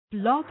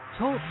Blog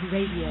Talk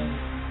Radio.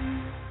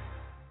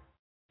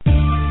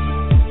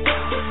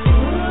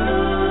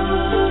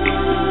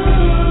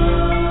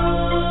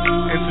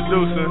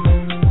 Introducing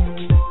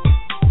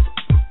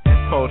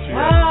Poetry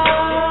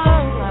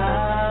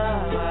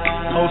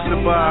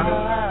hosted by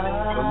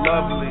the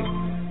lovely,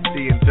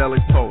 the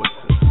angelic poetess.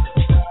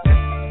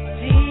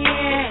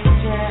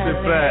 Sit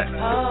back,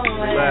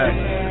 relax,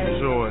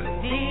 enjoy.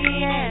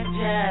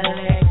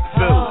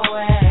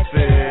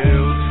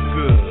 Feels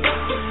good.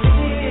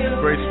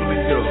 Gracefully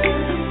yours.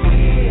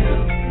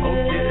 Oh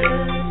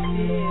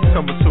yeah.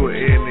 Coming to an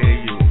end near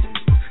you.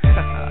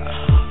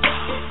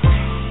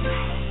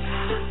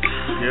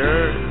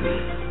 Yeah.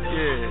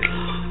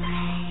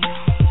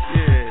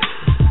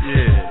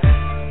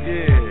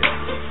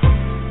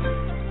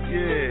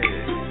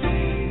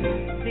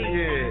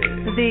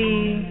 The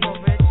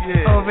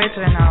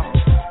oRiGiNaL.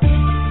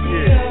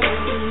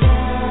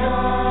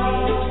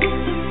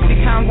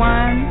 Become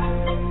one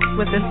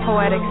with this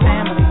poetic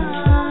family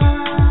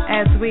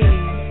as we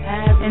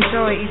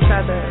enjoy each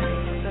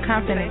other's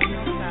company.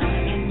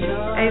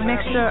 A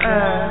mixture of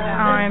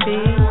R&B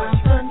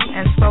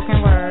and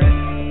spoken word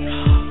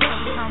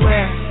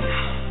with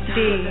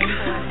the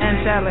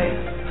angelic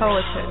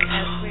poetess.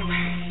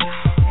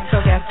 So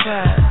guess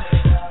what?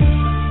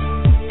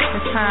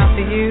 It's time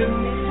for you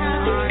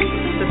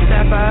to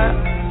step up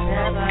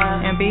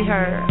and be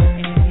heard.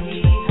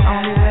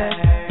 Only with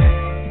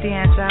the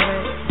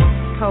angelic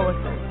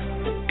poetess.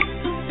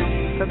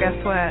 So guess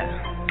what?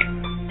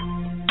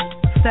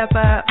 Step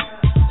up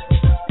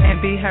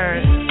and be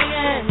heard. The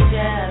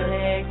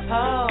angelic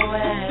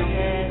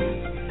poetess.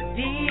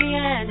 The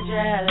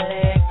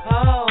angelic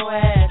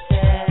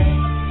poetess.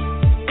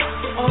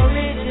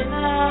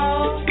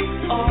 oRiGiNaL,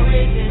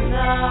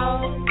 oRiGiNaL,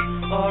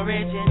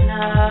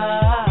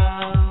 oRiGiNaL.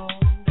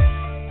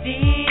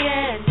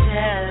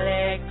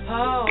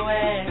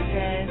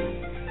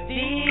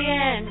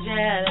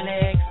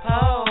 Angelic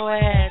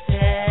poetess.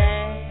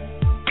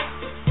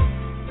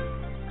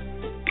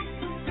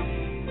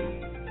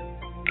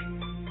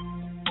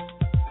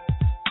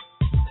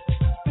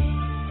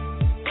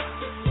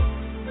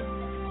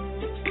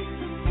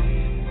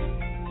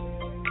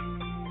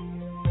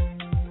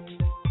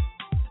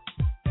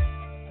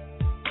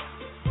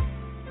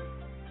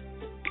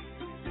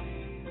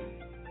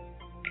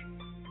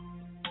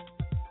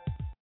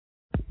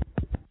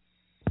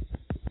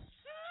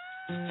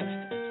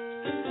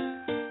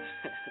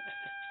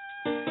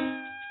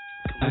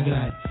 I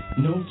got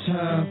no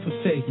time for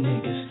fake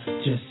niggas.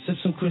 Just sip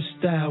some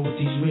Cristal with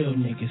these real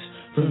niggas.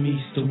 From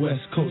east to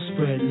west coast,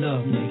 spread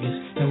love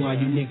niggas. And while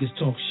you niggas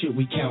talk shit,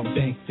 we count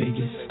bank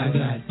figures. I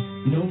got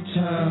no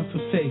time for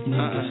fake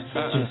niggas.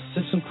 Just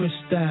sip some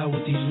Cristal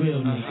with these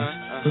real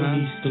niggas.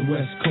 From east to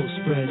west coast,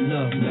 spread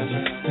love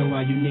niggas. And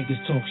while you niggas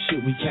talk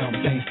shit, we count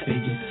bank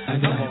figures. I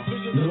got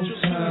no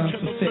time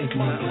for fake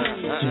niggas.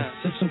 Just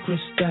sip some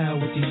Cristal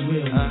with these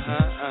real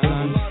niggas.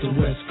 From east to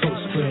west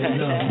coast, spread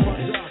love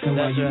niggas. And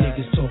while you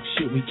niggas talk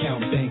shit, we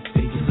count bank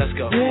figures. Let's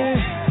go.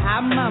 Yeah,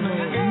 I'm Mama,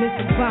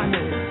 Mr.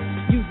 Bonner.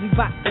 Usually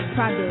rock the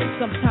Prada,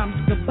 sometimes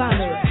the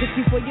Bonner.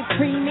 50 for your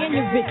cream and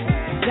your riches.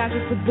 Guys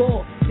at the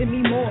ball, send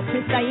me more.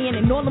 Prince Diane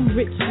and all them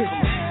rich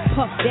bitches.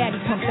 Puff Daddy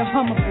pump the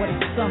Hummer for the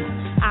summer.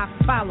 I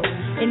follow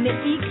in the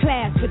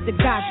E-class with the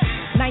goggles.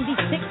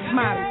 96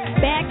 model,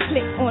 bag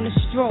click on a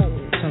stroll.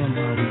 Tell 'em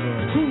how we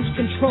roll. Cruise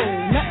control,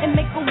 nothing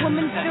make a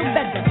woman feel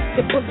better.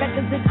 The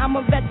Berettas and I'm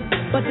a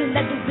veteran, but the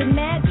leathers and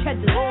mad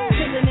cheddars.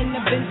 Chillin' in the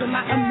Benz with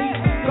my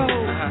amigo.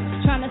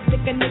 Tryna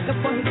stick a nigga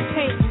for his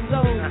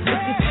pesos.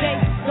 If you say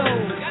so,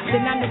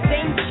 then I'm the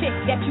same chick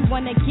that you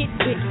wanna get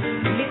with.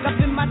 Lick up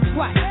in my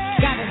twat,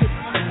 gotta hit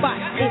the spot.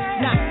 If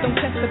not, don't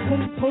test the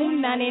boom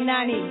boom, nani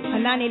nani, a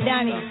nani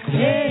dani.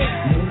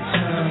 Yeah. No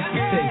time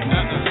for fake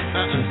niggas.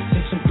 Just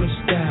take some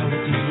Cristal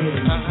with these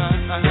real niggas.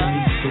 From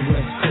east to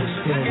west coast,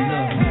 spread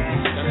love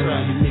niggas. And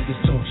while you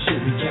niggas talk shit,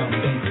 we count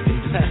bank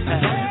figures. I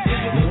got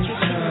no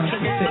time for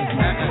fake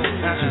niggas.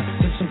 Just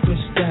take some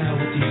Cristal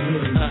with these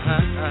real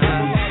niggas.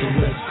 From east to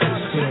west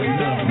coast, spread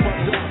love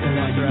niggas. And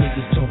while you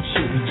niggas talk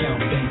shit, we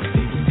count bank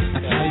figures.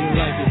 How you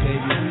like it,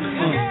 baby?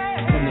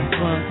 From the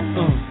front,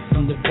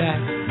 from the back,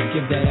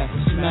 give that ass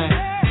a smack.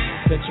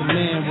 Bet your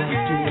man won't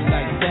do it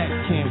like that.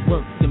 Can't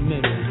work the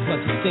middle,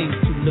 plus the thing's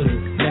too little.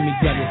 Let me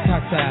grab your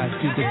tatas,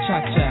 do the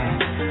cha-cha,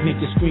 make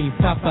you scream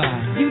papa.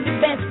 You the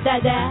best,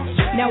 dada.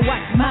 Now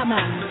watch mama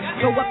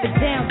go up and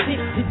down,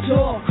 dip the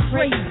jaw,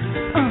 crazy.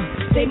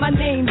 Say my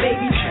name,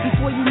 baby,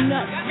 before you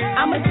nut.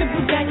 I'ma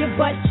dribble down your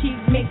butt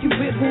cheeks, make you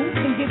wiggle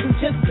and giggle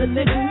just a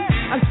little.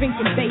 I'm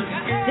drinking baby,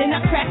 then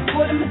I crack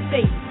for the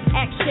mistake.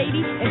 Act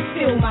shady and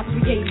feel my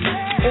creation.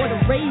 Or the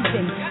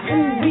raisin,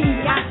 ooh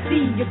wee, I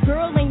see. Your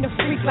girl ain't a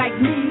freak like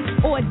me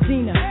or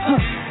Dina.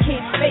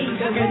 Can't fade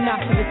a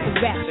rhinoceros to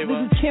rap.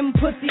 Little Kim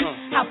pussy,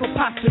 how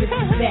preposterous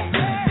is that?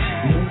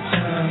 No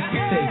time for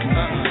fake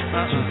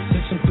niggas. Just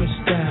sip some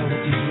Cristal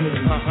with these real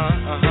niggas.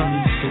 From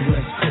east to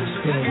west coast,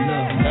 spread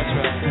love. That's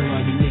right. And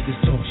while you niggas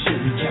talk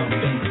shit, we count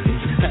bank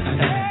figures. I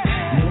got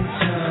no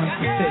time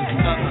for fake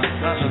niggas.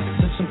 Just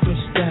sip some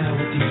Cristal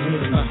with these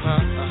real niggas.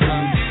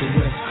 From east to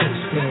west coast.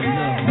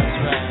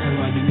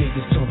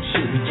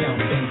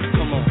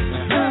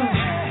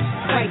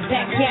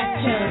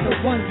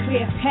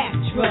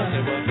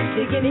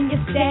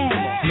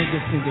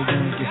 just think they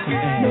gonna get some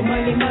ass. No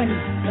money,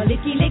 no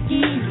licky,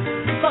 licky.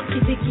 Fuck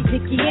your dicky,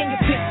 dicky, and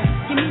your pick.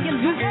 Give me your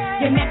loot,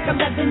 your Mac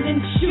 11,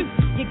 then shoot.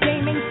 Your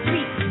game ain't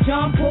sweet.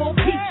 John Paul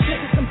Pete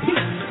shouldn't compete.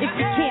 If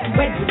you can't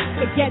wed it,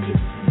 forget it.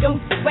 Don't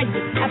sweat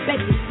it, I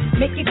bet it.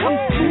 Make it come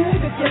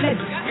smooth if you let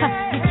it.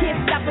 You can't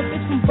stop a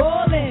bitch from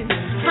ballin'.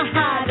 Ha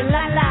ha, the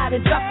la, the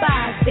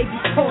drop-bys, they be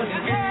callin'.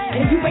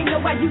 And you ain't know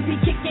why you be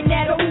kicking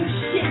that old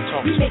shit.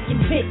 We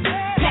making hits,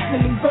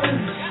 platinum and gold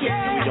shit.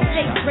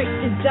 Stay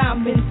breaks and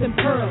diamonds and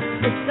pearls.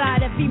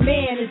 Beside every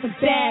man is a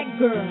bad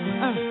girl.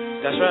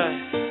 That's right.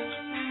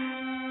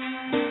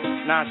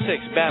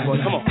 9-6, bad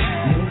boy, come on. No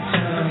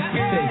time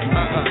for fake.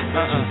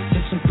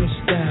 Take some good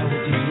style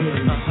with these real.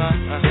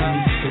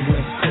 The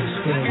West Coast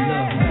spread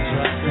love. That's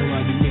right. And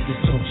while you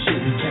niggas talk shit,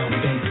 we count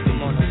banks.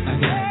 Come on, I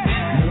got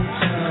no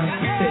time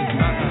for fake.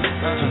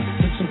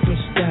 Take some good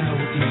style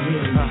with these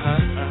real.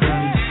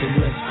 The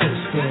West Coast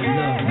spread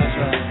love. That's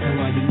right. And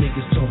while you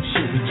niggas talk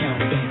shit, we count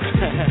banks.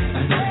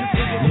 I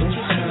got no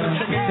time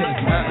for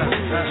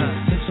fake.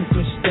 Take some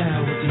good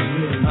style with these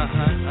real.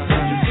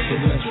 The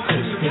West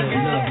Coast spread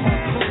love.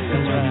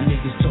 And while you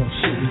niggas talk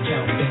shit, we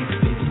count banks,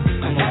 baby.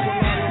 I got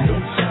no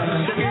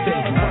time for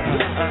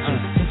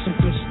fake. Take some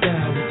good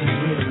style with these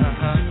real.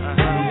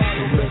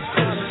 The West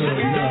Coast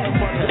spread love.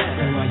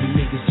 And while you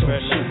niggas talk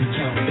shit, we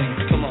count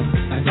banks. Come on.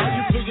 I got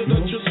no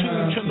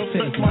time for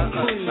fake.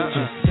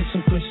 Take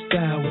some good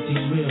style with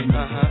these real.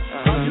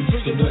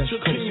 The West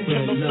Coast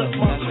spread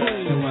love.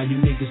 And while you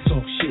niggas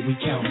talk shit, we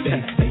count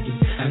banks, baby.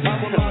 I got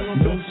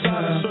no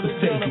time for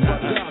fake.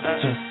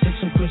 Take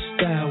some good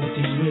style with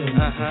these real.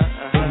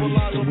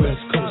 The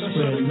West Coast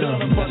spread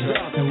love.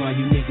 And while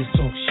you niggas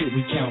talk shit,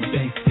 we count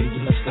banks,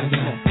 baby. I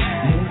got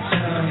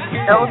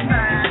no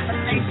time for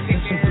fake.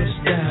 Take some good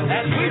style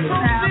with these real.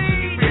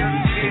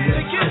 The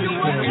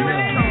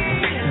West Coast spread love.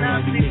 And while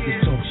you niggas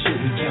talk shit,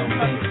 we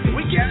count banks,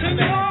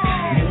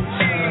 baby.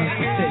 No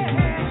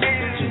time for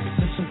fake. Just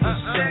take some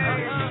good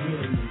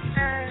style with these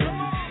real.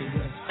 The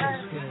West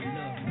Coast spread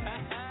love.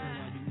 And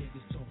while you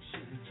niggas talk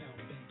shit, we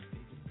count banks, baby.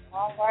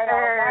 All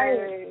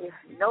right.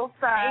 No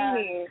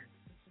time.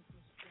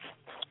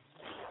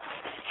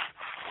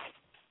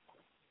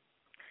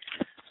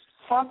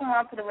 Welcome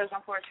on to the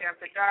original Poetry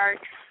After Dark.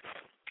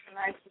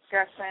 Nice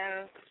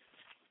discussion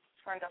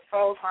from the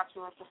folks on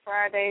Spiritual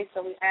Friday.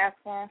 So we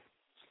asking,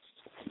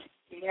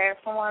 do you have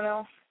someone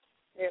else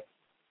that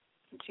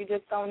you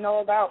just don't know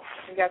about?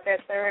 You got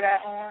that third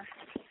eye on?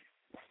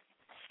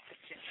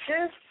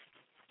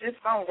 Just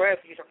don't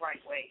rub you the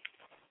right way.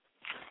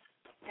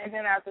 And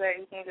then after that,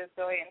 you can just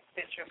go ahead and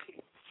spit your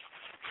piece.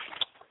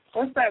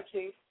 What's up,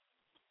 Chief?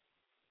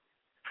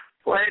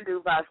 What it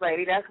do, boss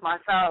lady? That's my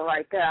song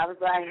right there. I was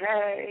like,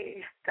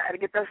 hey, try to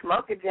get the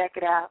smoking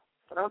jacket out.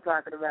 That's what I'm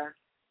talking about.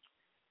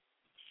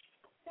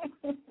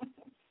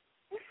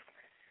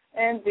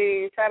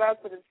 Indeed. Shout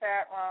out to the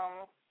chat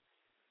room.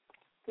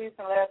 Peace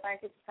and love.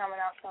 Thank you for coming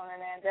out,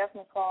 tuning in.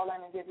 Definitely call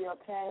in and give your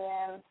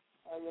opinion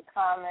or your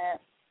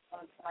comment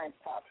on tonight's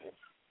topic.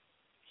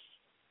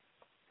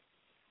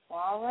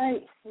 All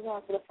right. We're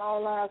going to the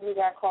phone lines. We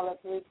got caller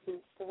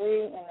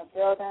 323 in the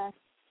building.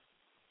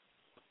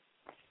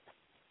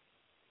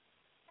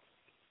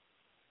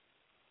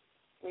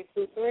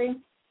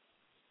 323.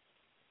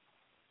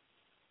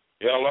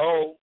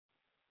 Hello.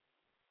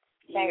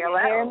 Can you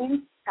hear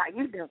me? How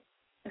you doing?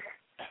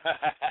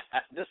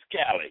 This is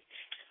Callie.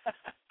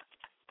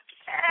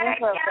 Hey,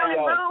 Callie,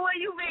 boo, where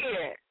you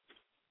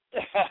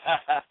been?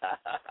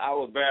 I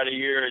was barely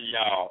hearing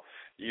y'all.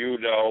 You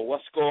know,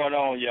 what's going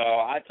on,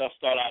 y'all? I just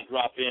thought I'd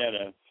drop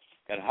in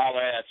and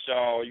holler at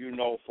y'all, you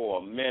know, for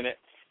a minute,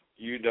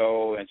 you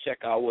know, and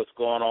check out what's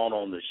going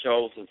on the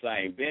show since I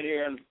ain't been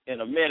here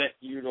in a minute.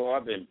 You know,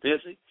 I've been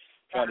busy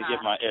trying to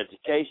get my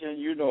education,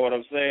 you know what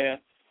I'm saying?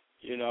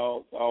 You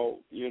know, so,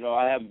 you know,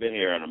 I haven't been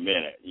here in a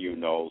minute, you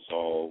know,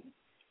 so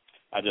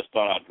I just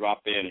thought I'd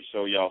drop in and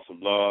show y'all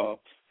some love.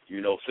 You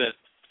know,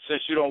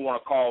 since you don't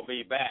want to call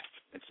me back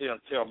and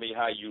tell me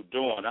how you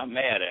doing, I'm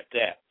mad at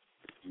that.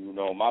 You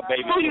know, my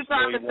baby. Who you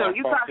talking to?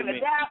 You talk talking to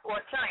Dap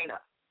or Chyna?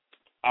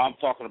 I'm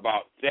talking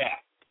about Dap.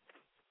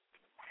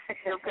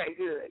 Okay,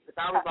 good. Because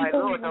I was like,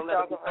 Lord, don't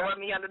let her throw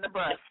me under the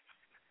bus.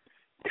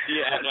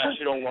 She acts like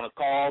she don't want to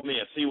call me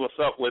and see what's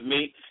up with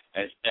me.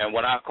 And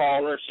when I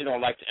call her, she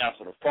don't like to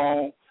answer the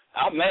phone.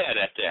 I'm mad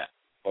at that.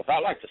 Because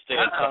I like to stay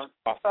in touch.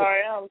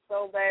 Sorry, I'm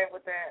so bad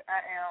with that.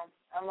 I am.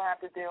 I'm going to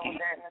have to deal with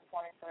that in the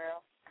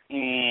 2012.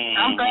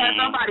 I'm glad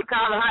somebody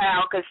called her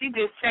out because she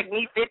just checked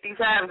me 50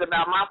 times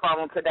about my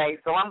phone today.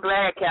 So I'm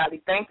glad, Callie.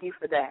 Thank you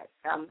for that.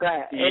 I'm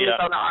glad. Yeah. It's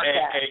on the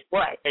archive.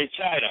 What? Hey,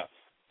 Chyna.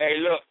 Hey,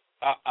 look.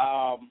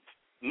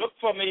 Look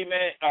for me,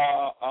 man,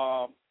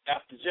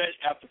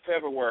 after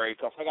February,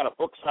 because I got a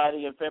book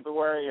signing in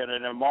February, and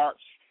then in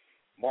March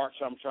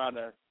I'm trying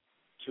to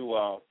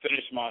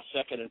finish my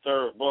second and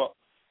third book,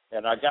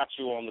 and I got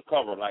you on the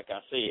cover, like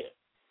I said.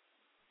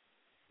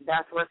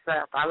 That's what's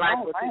up. I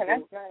like what you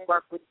do. Nice.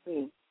 Work with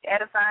me.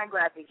 Edifying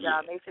Graphics,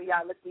 y'all. Make sure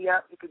y'all look me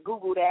up. You can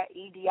Google that,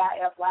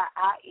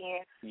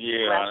 EDIFYIN.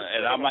 Yeah,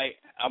 and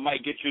I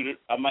might get you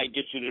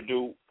to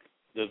do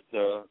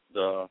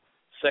the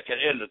second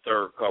and the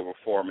third cover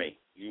for me.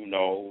 You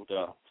know,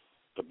 the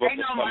book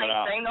is coming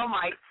out. Ain't no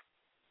mic.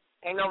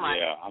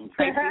 Yeah, I'm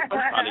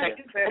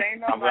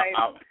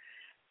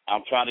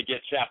trying to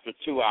get chapter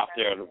 2 out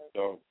there,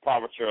 the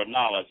Poverty of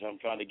Knowledge. I'm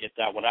trying to get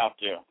that one out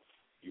there.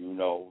 You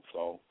know,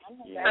 so.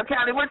 Yeah. So,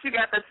 Kelly, what you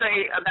got to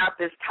say about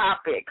this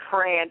topic,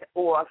 friend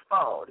or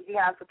foe? Do you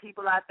have some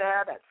people out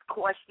there that's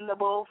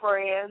questionable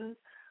friends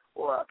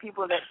or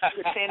people that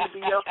pretend to be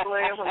your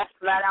friend when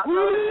flat out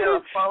know that they're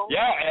a foe?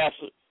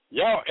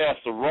 Y'all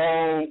asked the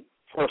wrong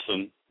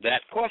person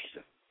that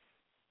question.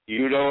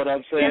 You know what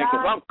I'm saying?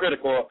 Because I'm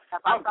critical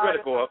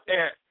of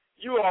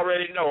you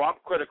already know I'm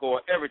critical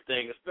of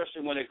everything,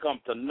 especially when it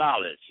comes to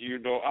knowledge. You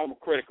know, I'm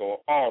critical of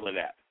all of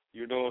that.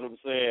 You know what I'm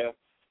saying?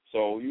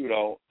 So, you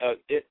know,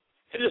 it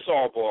just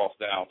all boils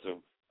down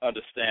to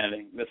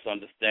understanding,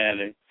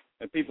 misunderstanding,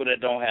 and people that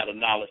don't have the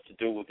knowledge to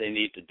do what they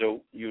need to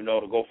do, you know,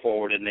 to go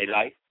forward in their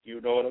life. You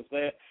know what I'm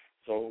saying?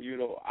 So, you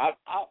know,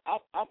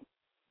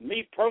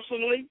 me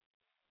personally,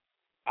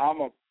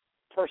 I'm a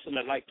person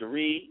that like to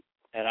read,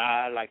 and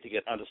I like to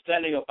get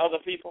understanding of other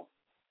people.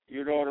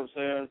 You know what I'm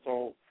saying?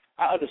 So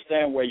I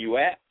understand where you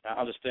at, I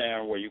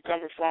understand where you're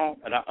coming from,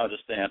 and I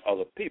understand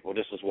other people.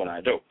 This is what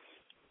I do.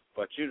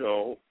 But, you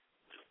know,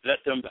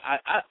 let them,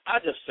 I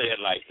just say it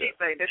like this.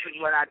 Say, this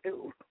is what I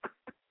do.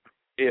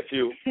 If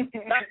you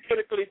not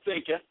critically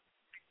thinking,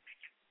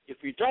 if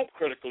you don't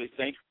critically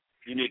think,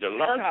 you need to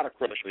learn how to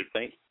critically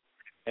think.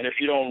 And if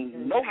you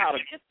don't know how to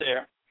get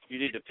there, you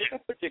need to pick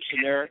up a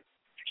dictionary,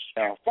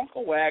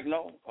 Funko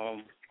Wagner,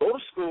 go to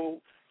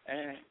school,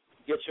 and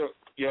get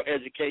your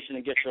education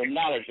and get your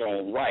knowledge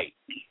on right.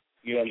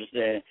 You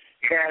understand?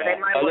 Yeah, they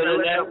might want to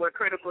look up what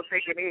critical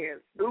thinking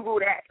is. Google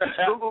that.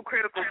 Google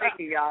critical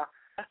thinking, y'all.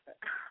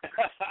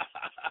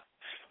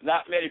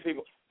 Not many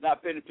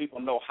people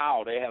know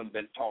how. They haven't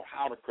been taught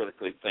how to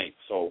critically think.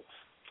 So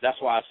that's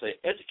why I say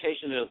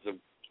education is the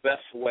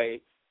best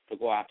way to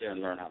go out there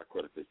and learn how to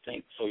critically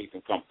think so you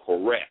can come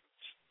correct.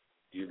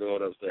 You know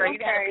what I'm saying?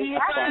 Okay,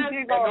 I can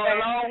dig all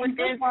that.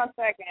 Just 1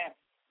 second.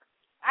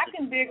 I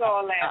can dig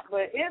all that,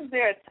 but is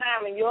there a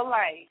time in your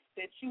life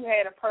that you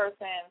had a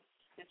person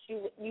that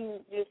you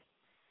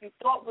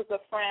thought was a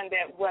friend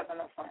that wasn't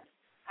a friend?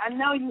 I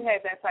know you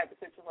had that type of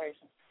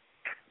situation.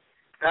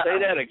 Say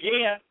that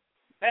again.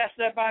 Pass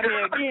that by me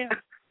again.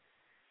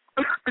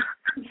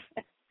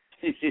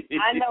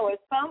 I know at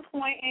some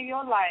point in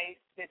your life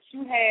that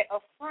you had a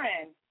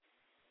friend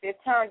that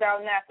turned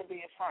out not to be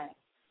a friend.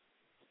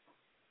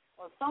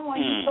 Or someone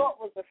you thought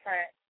was a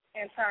friend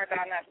and turned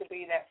out not to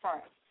be that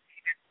friend.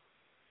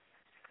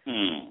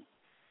 You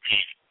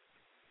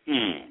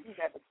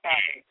got to stop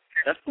it.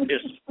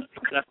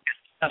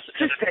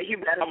 You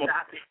better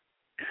stop it.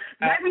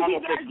 Maybe he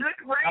got good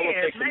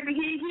friends. Maybe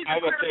he's a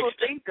critical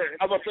thinker.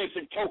 I'm going to take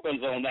some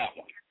tokens on that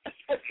one.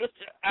 He's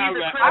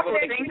a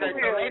critical thinker,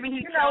 so maybe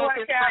he chose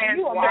his friends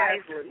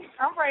wisely.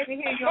 I'm ready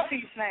to hear your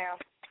piece now.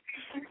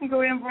 You can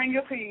go ahead and bring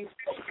your piece.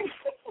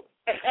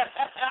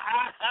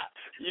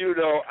 You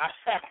know,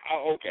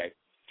 okay.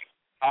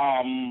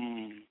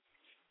 I'm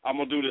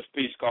going to do this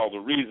piece called The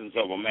Reasons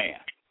of a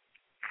Man.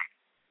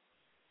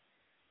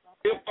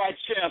 If by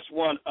chance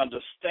one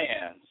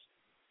understands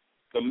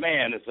the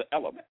man is an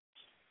element,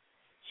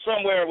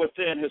 somewhere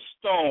within his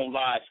stone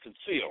lies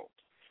concealed.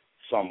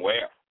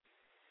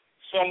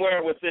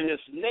 Somewhere within his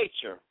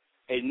nature,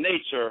 a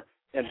nature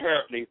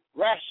inherently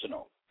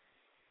rational,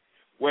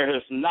 where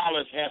his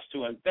knowledge has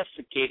to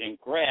investigate and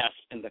grasp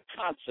in the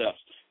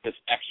concepts his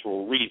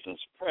actual reasons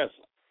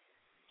present.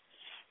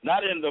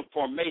 Not in the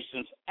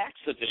formation's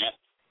accident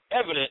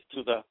evident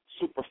to the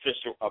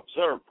superficial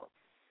observer,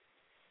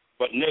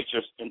 but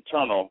nature's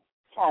internal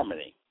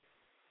harmony.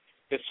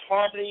 Its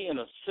harmony in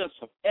a sense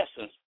of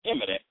essence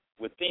immanent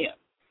within.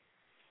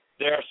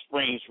 There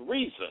springs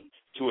reason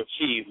to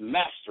achieve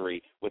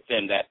mastery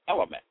within that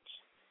element,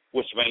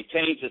 which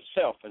maintains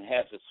itself and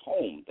has its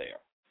home there.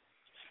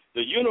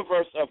 The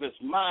universe of his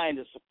mind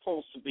is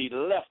supposed to be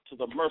left to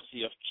the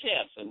mercy of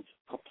chance and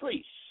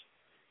caprice.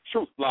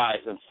 Truth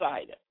lies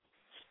inside it,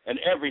 and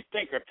every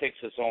thinker takes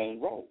his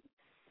own road.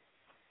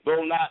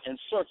 Though not in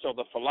search of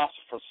the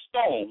philosopher's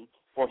stone,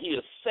 for he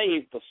has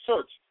saved the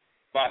search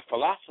by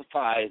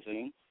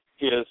philosophizing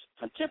his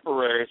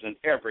contemporaries and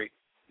every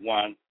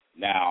one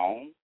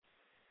now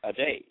a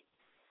day.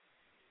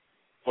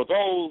 For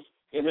those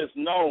in his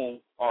known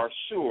are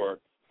assured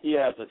he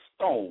has a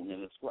stone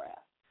in his grasp.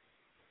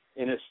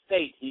 In his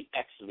state he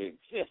actually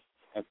exists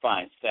and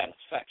finds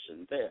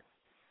satisfaction there.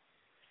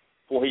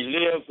 For he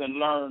lives and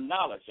learns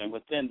knowledge, and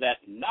within that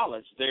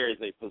knowledge there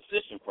is a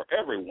position for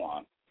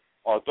everyone,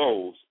 or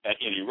those, at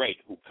any rate,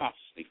 who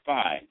consciously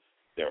find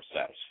their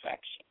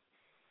satisfaction.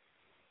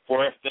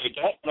 For if they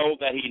don't know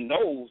that he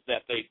knows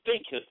that they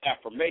think his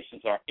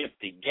affirmations are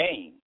empty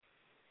game,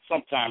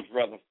 sometimes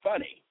rather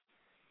funny,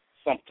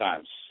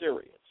 sometimes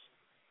serious,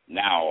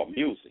 now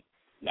amusing,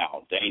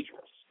 now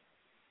dangerous.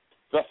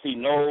 Thus he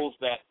knows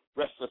that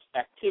restless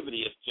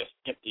activity is just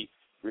empty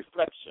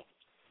reflection,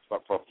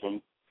 but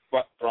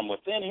from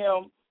within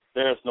him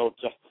there is no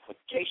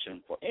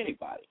justification for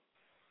anybody.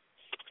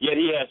 Yet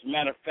he has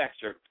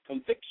manufactured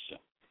conviction.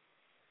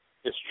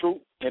 His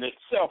truth in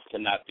itself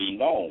cannot be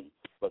known,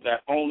 but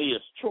that only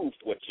is truth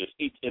which is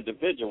each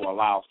individual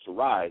allows to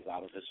rise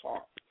out of his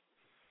heart.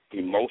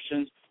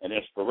 Emotions and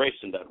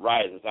inspiration that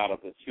rises out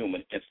of his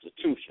human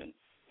institution,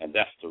 and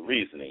that's the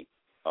reasoning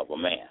of a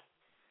man.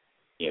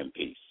 In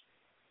peace.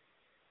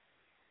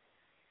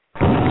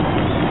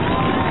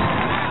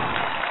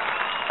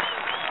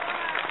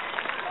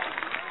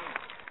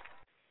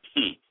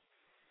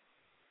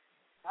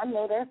 I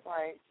know that's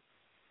right.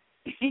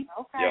 Okay.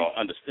 Y'all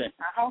understand?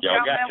 I hope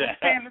y'all got never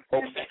that.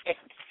 Okay.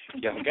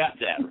 Y'all got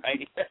that,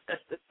 right?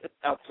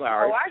 I'm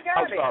sorry. Oh, I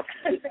got it.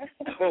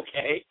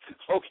 Okay.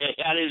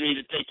 I didn't mean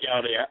to take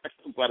y'all there,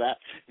 but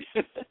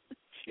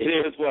it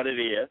is what it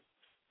is,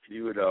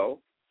 you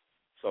know.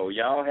 So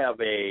y'all have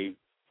a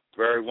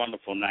very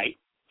wonderful night,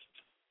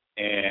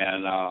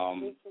 and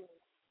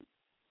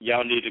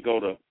y'all need to go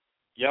to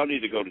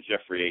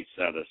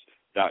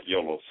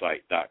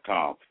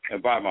JeffreyHSanders.yolosite.com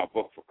and buy my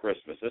book for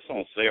Christmas. It's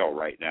on sale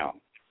right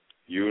now,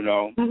 you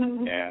know,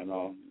 and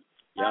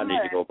y'all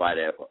need to go buy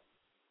that book.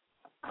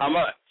 How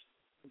much?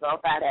 Go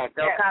buy that.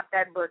 Go cop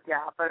that book,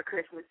 y'all, for the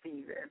Christmas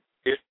season.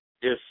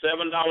 It's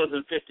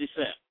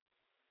 $7.50.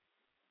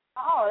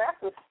 Oh,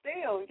 that's a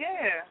steal,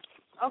 yeah.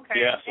 Okay,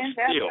 yeah, it's a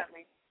steal.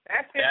 Definitely.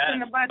 That fits in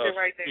the budget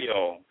right there.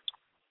 Steal.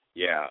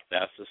 Yeah,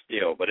 that's a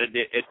steal. But it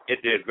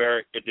did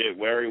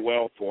very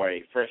well for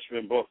a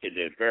freshman book. It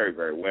did very,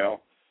 very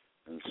well.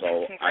 And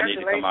so I need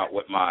to come out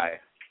with my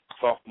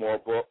sophomore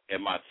book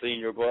and my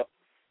senior book,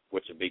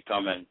 which will be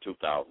coming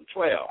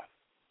 2012.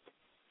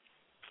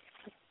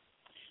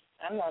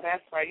 I know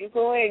that's right. You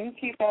go ahead. You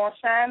keep on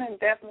shining.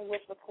 Definitely will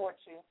support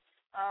you.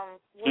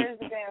 Where is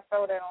it being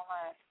sold at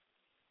online?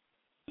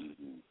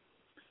 Mm-hmm.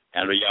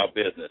 Handle y'all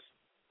business.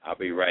 I'll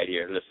be right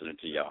here listening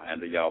to y'all.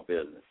 Handle y'all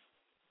business.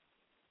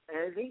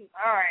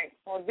 All right.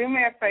 Well, do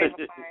me a favor,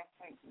 man.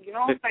 You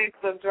know, on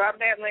Facebook, drop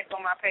that link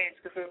on my page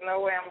because there's no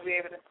way I'm going to be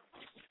able to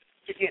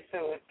get to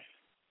it.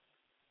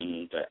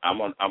 Okay. I'm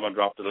gonna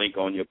drop the link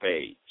on your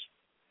page.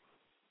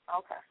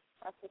 Okay.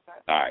 That's what's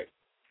up. All right.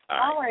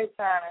 All right,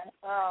 Chyna.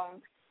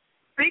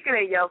 Speaking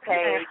of your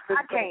page,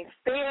 I can't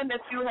stand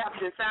that you have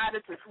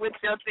decided to switch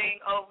your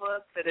thing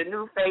over to the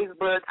new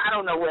Facebook. I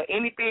don't know what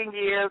anything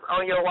is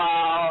on your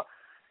wall.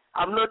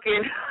 I'm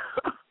looking.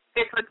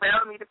 It's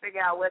telling me to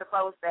figure out where to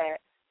post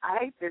that. I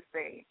hate this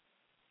thing.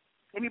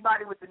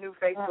 Anybody with the new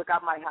Facebook, I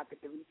might have to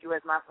delete you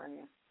as my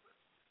friend.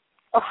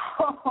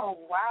 Oh,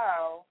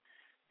 wow.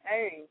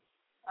 Hey,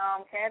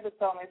 Candace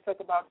told me it took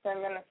about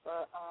 10 minutes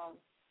for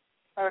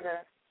her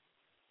to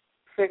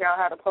figure out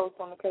how to post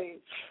on the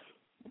page.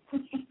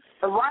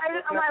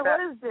 Right? I'm like, what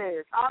is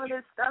this? All of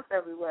this stuff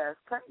everywhere.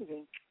 It's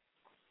crazy.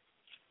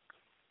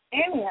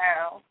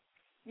 Anyhow,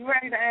 you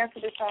ready to answer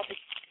this topic?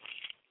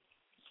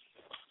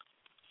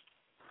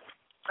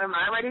 Am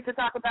I ready to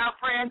talk about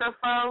friend or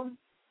foe?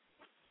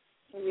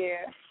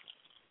 Yeah.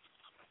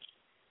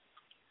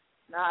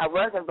 No, I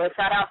wasn't, but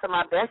shout out to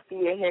my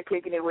bestie in here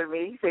kicking it with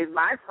me. He says,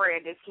 my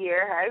friend is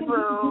here. Hey,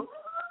 boo.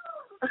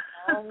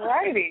 All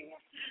righty.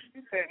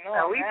 You said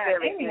no. We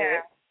feeling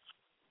good.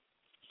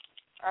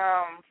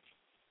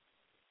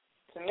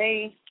 To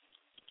me,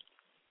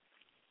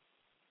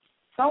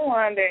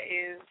 someone that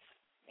is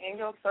in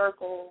your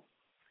circle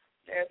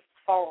that's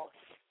false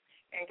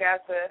and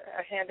got a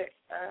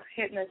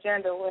hidden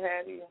agenda, what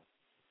have you,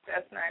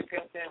 that's not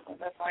good business.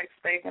 That's like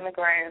steak in the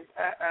grass.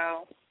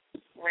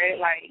 Red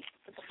light,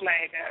 put the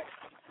flag up.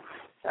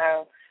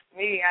 So,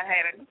 me, I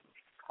had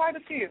quite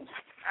a few.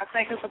 I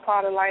think it's a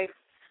part of life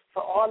for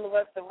all of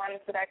us to run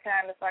into that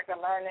kind of like a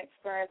learning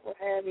experience, what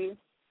have you.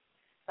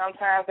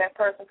 Sometimes that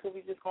person could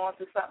be just going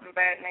through something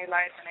bad in their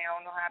life and they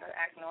don't know how to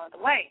act no other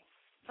way.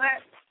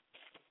 But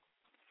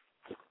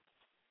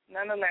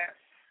nonetheless,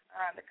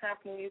 the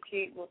company you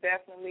keep will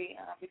definitely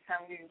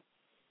become you.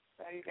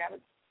 So you got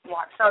to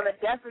watch. So the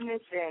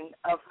definition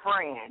of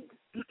friend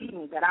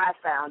that I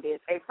found is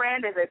a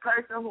friend is a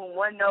person whom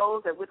one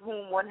knows and with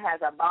whom one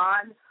has a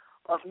bond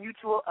of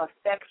mutual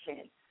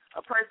affection,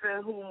 a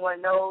person whom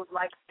one knows,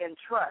 likes, and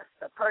trusts,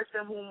 a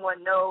person whom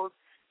one knows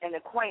an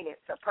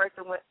acquaintance, a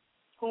person with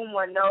whom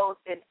one knows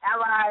an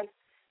ally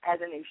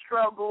as in a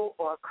struggle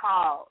or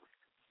cause.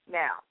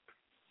 Now,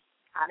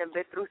 I done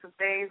been through some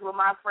things with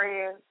my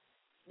friends.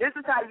 This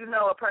is how you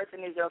know a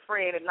person is your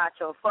friend and not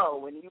your foe,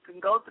 when you can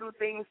go through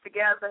things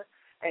together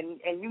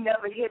and you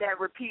never hear that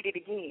repeated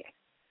again.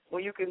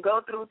 When you can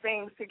go through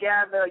things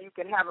together, you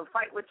can have a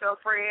fight with your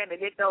friend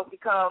and it don't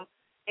become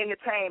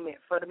entertainment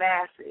for the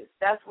masses.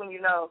 That's when you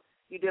know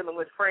you're dealing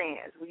with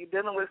friends. When you're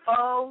dealing with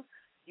foes,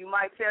 you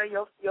might tell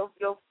your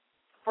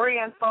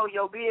friend foe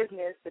your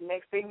business. The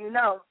next thing you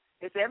know,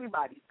 it's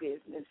everybody's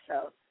business.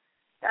 So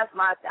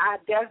I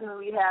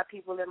definitely have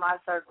people in my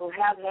circle,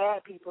 have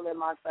had people in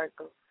my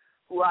circle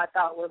who I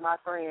thought were my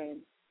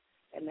friends,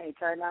 and they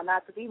turned out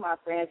not to be my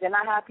friends. And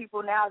I have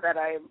people now that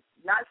are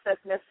not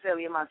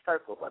necessarily in my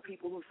circle, but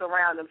people who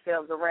surround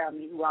themselves around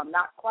me who I'm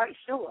not quite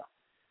sure,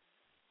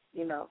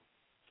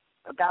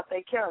 about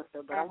their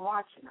character. But I'm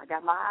watching. I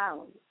got my eye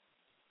on you.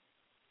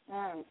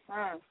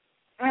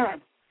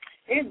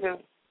 It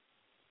just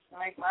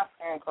make my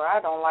friend cry.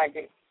 I don't like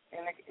it,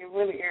 and it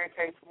really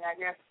irritates me. I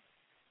guess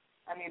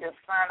I need to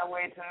find a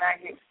way to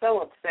not get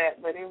so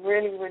upset, but it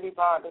really, really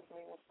bothers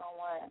me when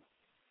someone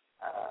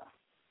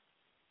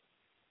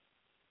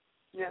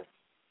just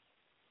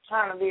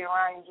trying to be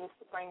around you just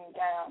to bring you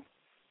down.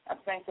 I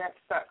think that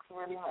sucks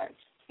really much.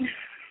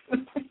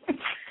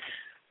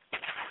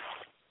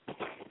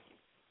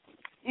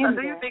 So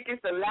do you think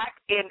it's a lack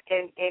in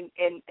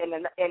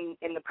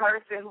the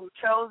person who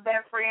chose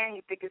that friend?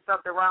 You think it's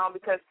something wrong?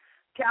 Because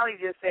Callie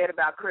just said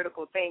about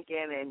critical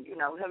thinking and, you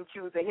know, him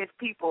choosing his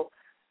people.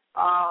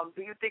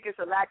 Do you think it's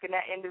a lack in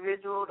that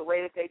individual, the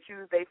way that they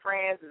choose their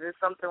friends? Is there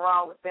something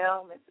wrong with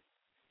them?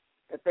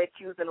 If they're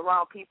choosing the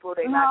wrong people,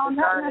 they're not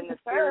discerning the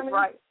spirit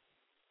right?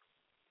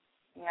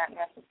 Not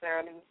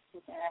necessarily.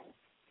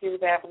 People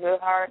that have a good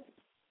heart,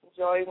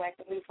 enjoy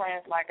making new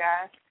friends like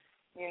I,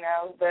 you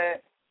know,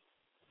 but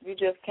you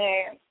just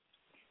can't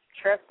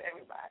trust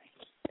everybody.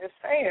 It's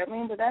fair,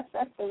 but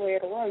that's the way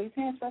of the world. You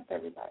can't trust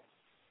everybody.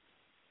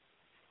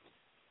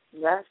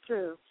 That's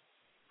true.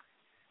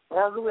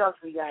 Well, who else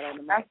we got on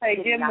the mic? I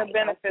say give them the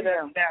benefit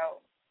of the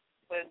doubt,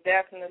 but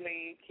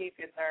definitely keep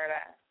your third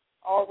eye.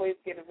 Always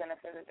get a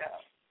benefit of the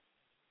doubt.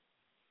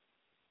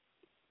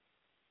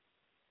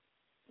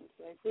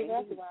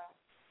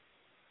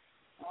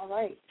 All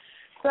right.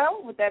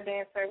 So, with that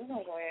being said, we're going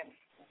to go ahead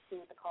and see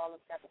what the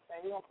caller's got to say.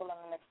 We're going to pull in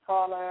the next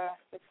caller,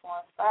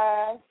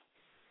 615,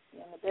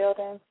 in the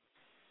building.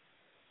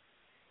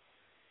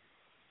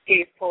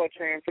 Peace,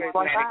 poetry, and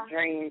prismatic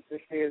dreams.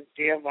 This is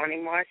Giovanni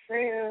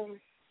Marcel.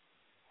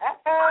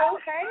 Uh-oh,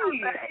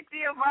 hey. Hey,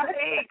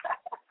 Giovanni.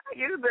 How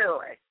you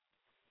doing?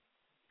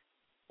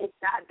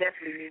 I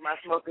definitely need my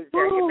smoker's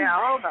jacket now.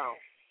 Hold on.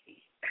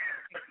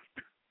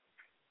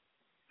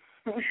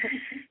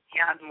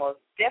 Y'all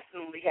most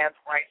definitely have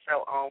the right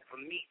show on for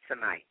me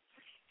tonight.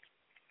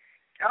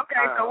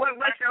 Okay, so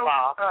what's your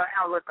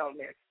outlook on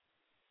this?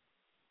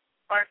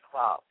 First of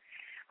all,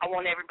 I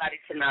want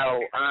everybody to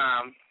know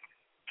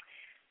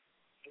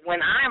when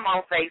I'm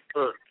on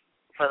Facebook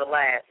for the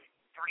last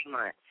 3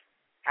 months,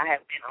 I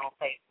have been on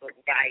Facebook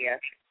via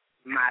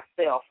my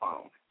cell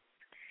phone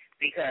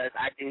because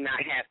I do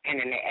not have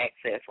internet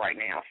access right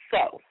now.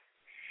 So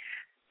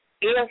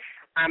if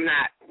I'm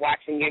not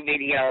watching your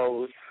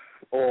videos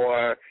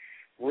or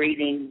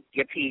reading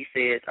your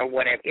pieces or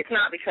whatever, it's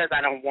not because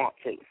I don't want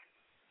to.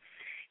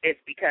 It's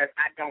because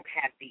I don't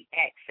have the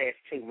access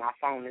to. My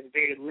phone is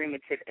very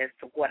limited as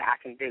to what I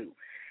can do.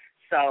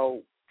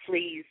 So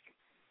please,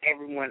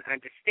 everyone,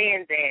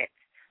 understand that.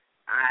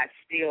 I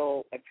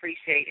still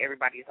appreciate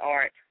everybody's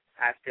art.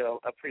 I still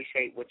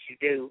appreciate what you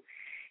do.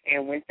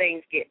 And when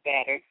things get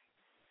better,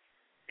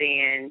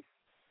 then,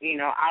 you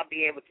know, I'll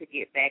be able to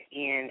get back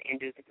in and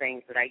do the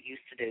things that I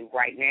used to do.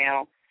 Right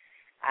now,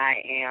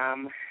 I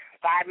am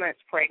 5 months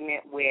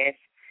pregnant with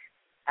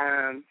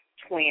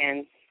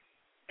twins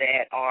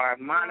that are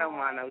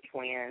mono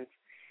twins,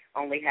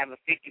 only have a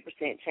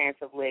 50% chance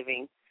of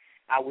living.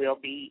 I will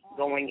be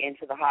going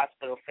into the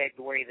hospital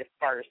February the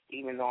 1st,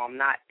 even though I'm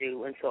not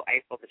due until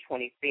April the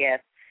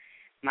 25th.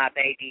 My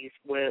babies,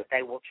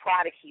 they will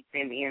try to keep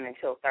them in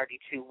until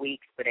 32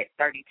 weeks, but at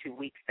 32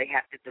 weeks they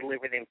have to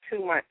deliver them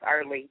 2 months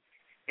early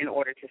in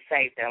order to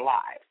save their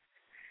lives.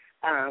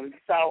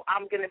 So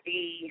I'm going to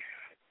be,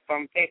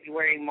 from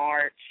February,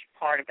 March,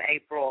 part of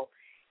April,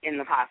 in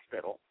the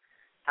hospital,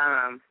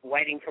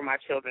 waiting for my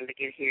children to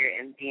get here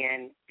and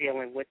then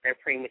dealing with their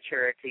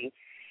prematurity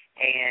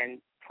and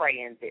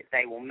praying that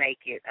they will make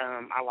it.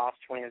 I lost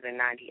twins in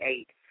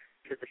 98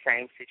 to the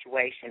same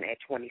situation at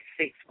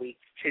 26 weeks,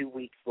 2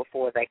 weeks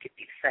before they could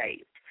be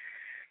saved.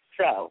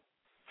 So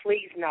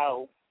please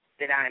know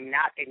that I'm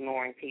not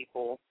ignoring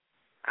people.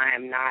 I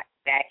am not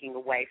backing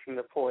away from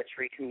the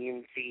poetry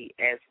community,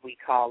 as we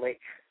call it.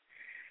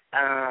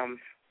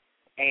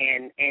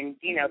 And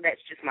you know,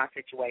 that's just my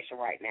situation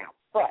right now.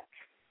 But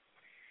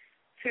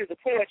to the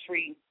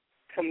poetry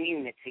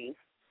community,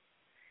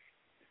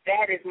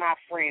 that is my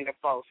friend or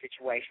foe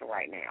situation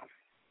right now.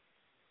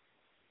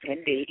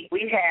 Indeed.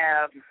 We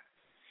have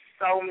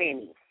so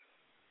many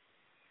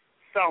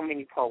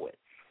poets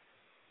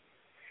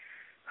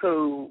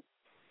who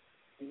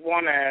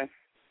want to,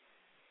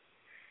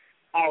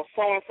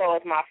 so-and-so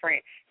is my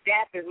friend.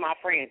 Dap is my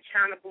friend.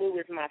 Chyna Blue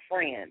is my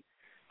friend.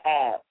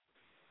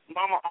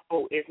 Mama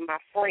O is my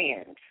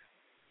friend.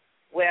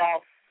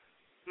 Well,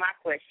 my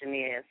question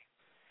is,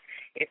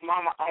 if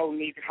Mama O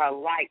needs her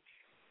lights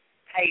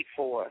paid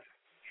for,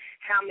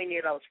 how many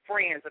of those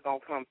friends are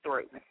going to come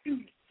through?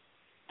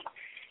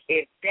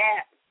 If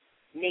Dap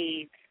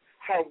needs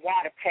her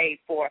water paid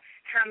for,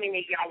 how many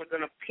of y'all are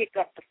going to pick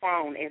up the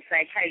phone and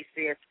say, hey,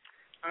 sis,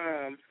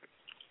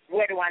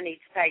 where do I need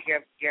to pay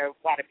your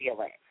water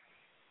bill at?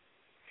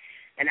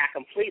 And I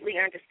completely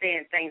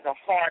understand things are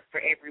hard for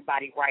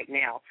everybody right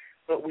now,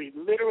 but we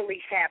literally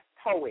have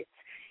poets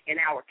in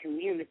our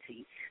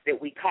community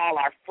that we call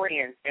our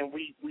friends, and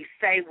we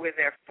say we're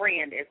their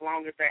friend as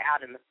long as they're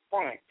out in the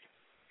front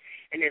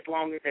and as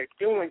long as they're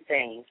doing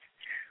things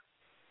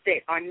that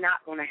are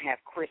not going to have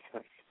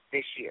Christmas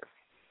this year.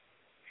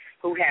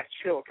 who have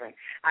children.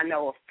 I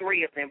know of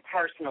 3 of them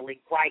personally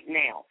right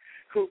now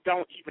who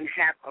don't even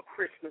have a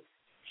Christmas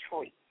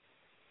tree.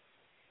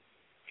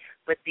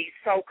 But these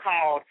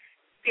so-called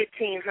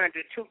 1,500,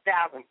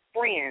 2,000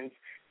 friends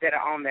that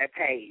are on their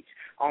page,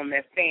 on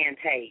their fan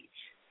page,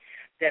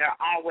 that are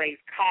always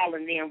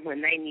calling them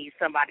when they need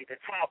somebody to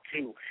talk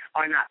to,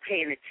 are not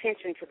paying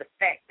attention to the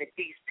fact that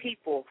these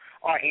people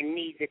are in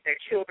need, that their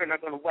children are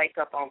going to wake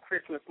up on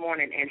Christmas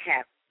morning and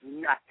have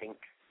nothing.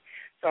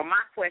 So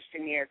my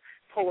question is,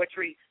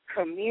 poetry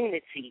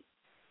community,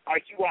 are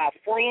you all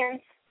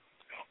friends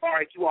or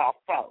are you all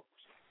foes?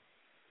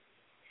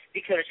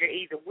 Because you're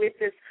either with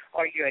us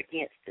or you're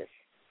against us.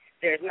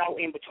 There's no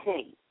in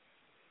between.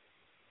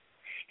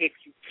 If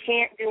you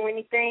can't do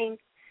anything,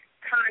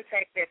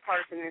 contact that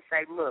person and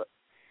say, look,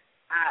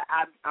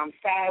 I'm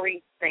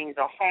sorry, things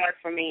are hard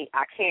for me,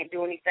 I can't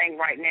do anything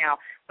right now,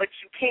 but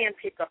you can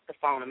pick up the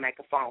phone and make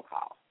a phone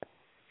call.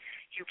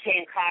 You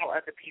can call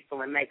other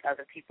people and make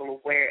other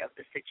people aware of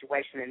the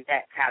situation, and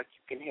that's how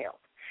you can help.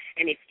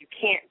 And if you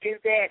can't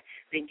do that,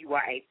 then you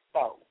are a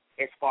foe,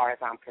 as far as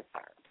I'm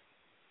concerned.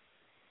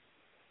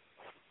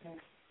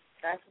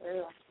 That's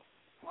real.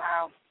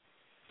 Wow.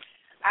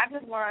 I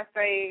just want to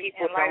say,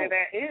 in light of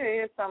that, it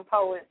is some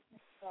poets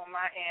on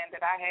my end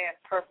that I have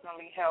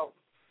personally helped.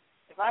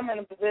 If I'm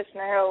in a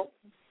position to help,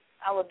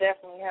 I will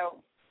definitely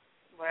help.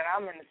 But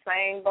I'm in the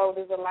same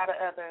boat as a lot of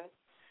others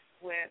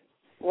with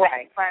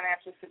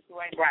financial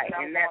situations. Right,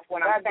 and that's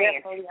what I'm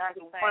saying. Definitely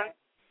understand.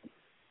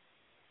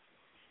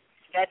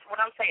 That's what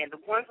I'm saying.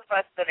 The ones of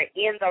us that are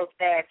in those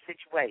bad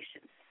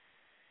situations,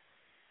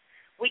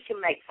 we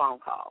can make phone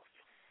calls.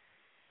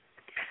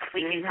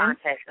 We can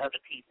contact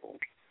other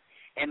people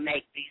and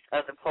make these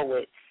other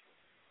poets'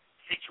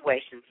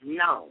 situations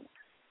known.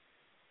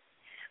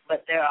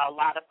 But there are a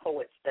lot of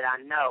poets that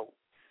I know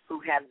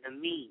who have the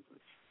means,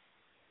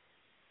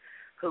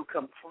 who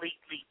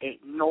completely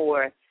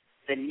ignore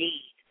the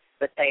need,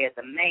 but they are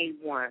the main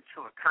ones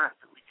who are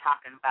constantly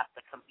talking about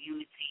the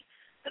community,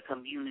 the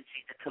community,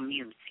 the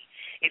community.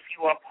 If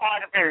you are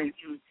part of a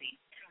community,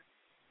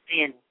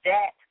 then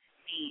that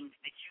means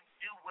that you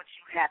do what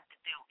you have to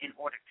do in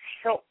order to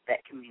help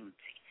that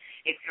community.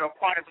 If you're a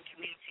part of a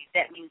community,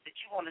 that means that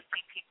you want to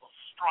see people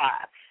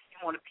strive.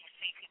 You want to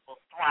see people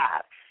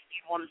thrive.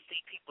 You want to see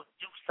people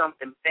do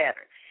something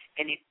better.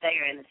 And if they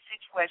are in a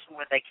situation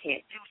where they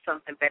can't do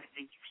something better,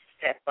 then you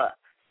step up.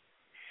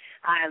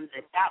 I am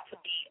about to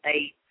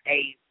be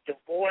a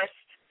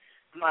divorced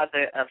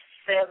mother of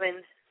 7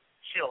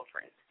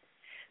 children.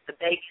 The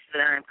babies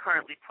that I am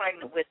currently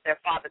pregnant with, their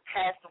father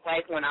passed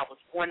away when I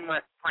was 1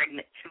 month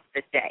pregnant to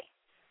the day.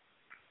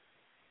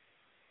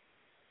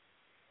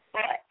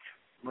 But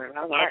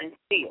yet and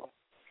still,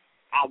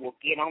 I will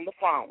get on the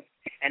phone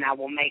and I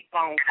will make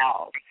phone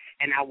calls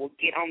and I will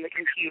get on the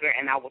computer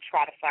and I will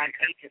try to find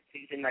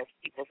agencies in those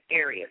people's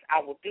areas. I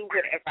will do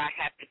whatever I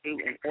have to do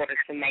in order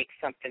to make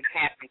something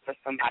happen for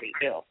somebody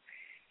else.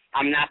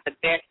 I'm not the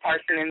best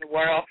person in the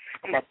world.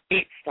 I'm a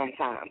bitch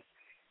sometimes.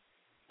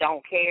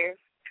 Don't care.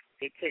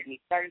 It took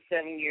me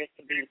 37 years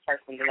to be the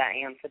person that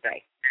I am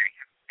today.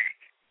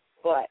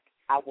 But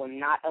I will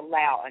not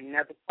allow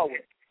another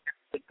poet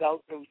to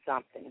go through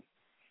something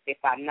if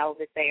I know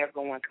that they are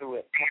going through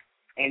it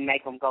and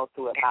make them go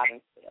through it by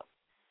themselves.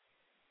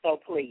 So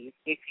please,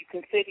 if you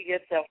consider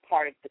yourself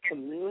part of the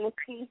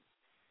community,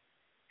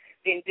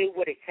 then do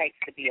what it takes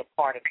to be a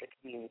part of the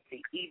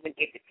community, even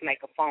if it's make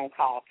a phone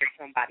call to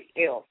somebody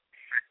else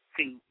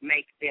to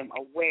make them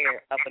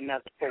aware of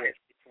another poet's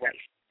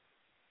situation.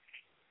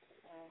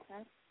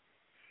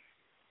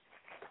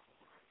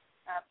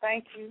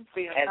 Thank you for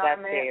your As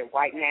comment. I said,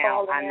 right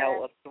now I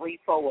know of 3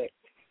 poets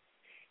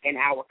in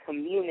our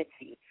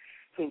community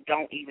who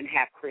don't even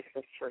have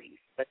Christmas trees,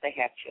 but they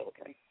have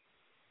children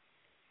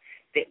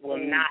that will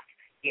not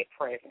get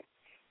presents,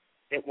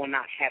 that will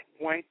not have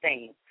one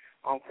thing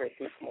on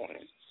Christmas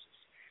morning.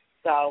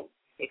 So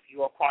if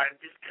you are part of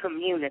this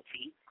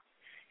community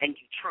and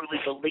you truly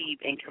believe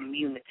in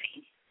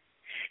community,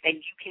 and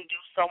you can do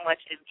so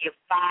much as give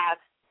 $5,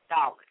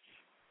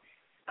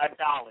 $1, $2,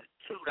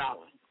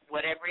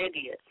 whatever it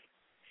is,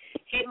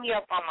 hit me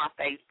up on my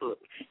Facebook.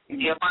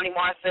 Giovanni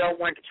Marcel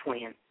Wonder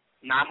Twin.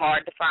 Not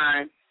hard to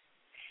find.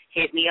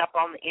 Hit me up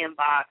on the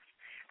inbox.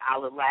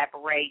 I'll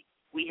elaborate.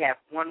 We have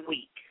 1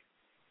 week,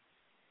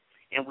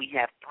 and we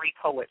have 3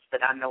 poets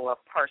that I know of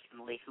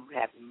personally who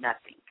have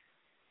nothing.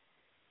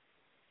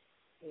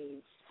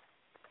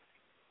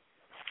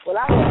 Well,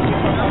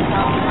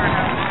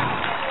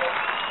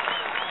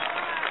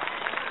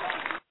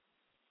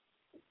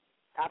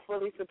 I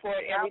fully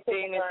support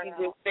everything that you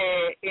just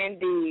said,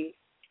 indeed.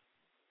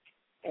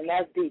 And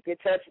that's deep. It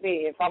touched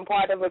me. If I'm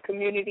part of a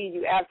community,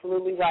 you're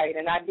absolutely right.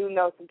 And I do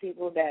know some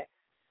people that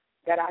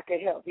I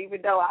could help,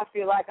 even though I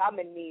feel like I'm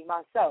in need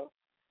myself.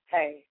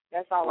 Hey,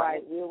 that's all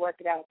right. We'll work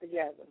it out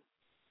together.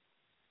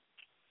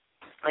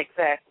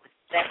 Exactly.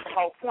 That's the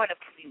whole point of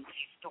community,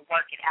 is to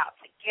work it out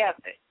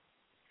together.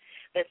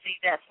 But see,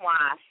 that's why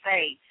I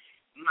say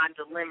my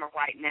dilemma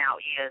right now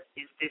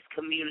is this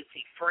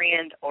community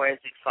friend or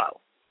is it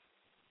foe?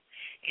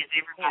 Is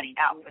everybody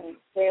out for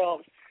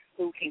themselves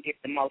who can get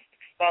the most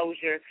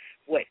exposure,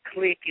 what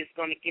clique is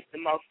going to get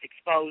the most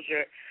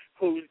exposure,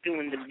 who's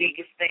doing the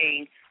biggest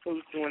thing,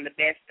 who's doing the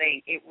best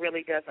thing. It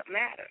really doesn't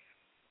matter.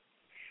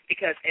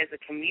 Because as a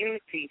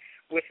community,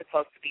 we're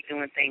supposed to be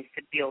doing things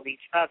to build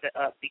each other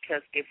up,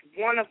 because if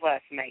one of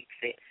us makes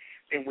it,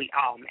 then we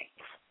all make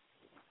it.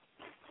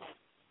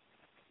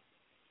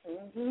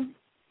 Mm-hmm.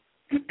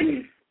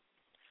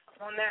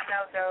 On that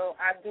note, though,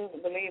 I do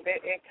believe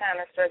it kind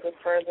of stretches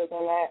further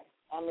than that.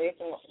 I mean, it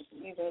can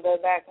even go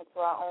back into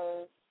our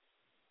own,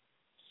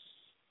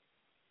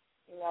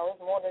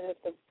 it's more than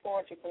just the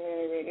poetry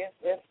community.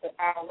 It's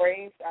our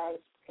race, our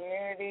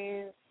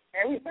communities,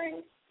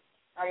 everything.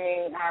 I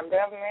mean, our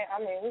government,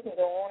 we can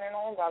go on and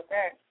on about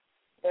that.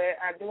 But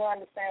I do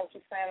understand what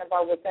you're saying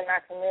about within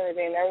our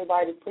community, and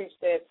everybody preach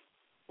that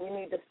we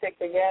need to stick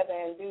together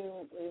and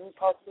we're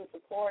supposed to do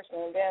support.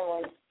 And then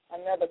when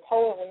another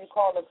poet, when you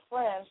call a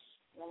friend,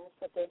 I'm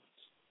going to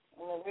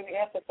really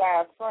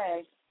emphasize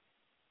friends,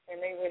 and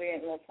they really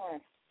ain't no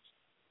friends.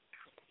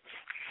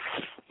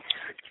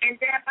 And,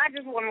 Dad, I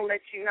just want to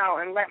let you know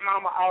and let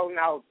Mama O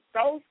know,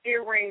 those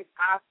earrings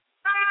are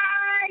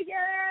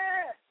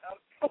fire.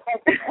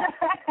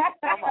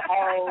 Mama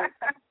O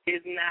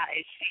is not,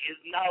 and she is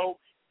no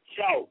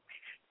joke.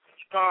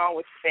 She's gone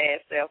with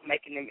fast self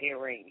making them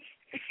earrings.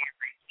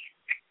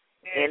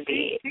 Yeah,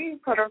 she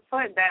put her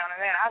foot down in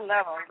that. I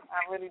love them.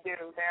 I really do.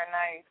 They're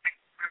nice.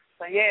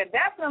 So, yeah,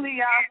 definitely,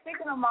 y'all.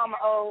 Speaking of Mama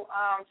O,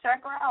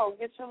 check her out.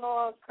 Get your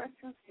little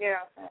Christmas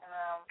gift and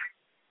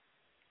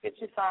get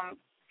you some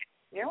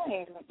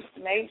earrings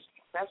made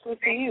especially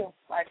for you.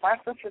 Like, my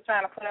sister's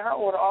trying to put in her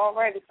order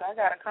already, so I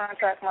got to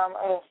contact Mama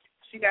O.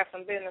 She got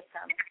some business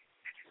coming.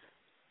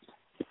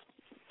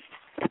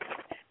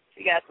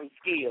 She got some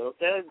skills.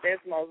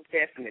 That's most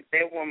definite.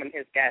 That woman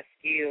has got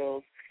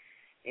skills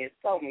in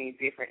so many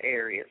different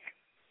areas.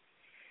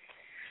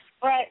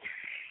 But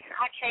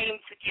I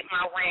came to get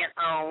my rant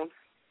on,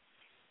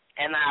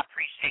 and I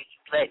appreciate you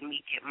letting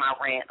me get my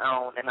rant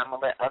on, and I'm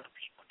going to let other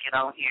people get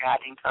on here. I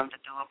didn't come to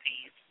do a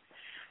piece.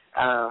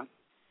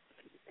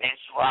 As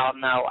you all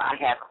know, I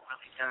haven't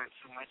really done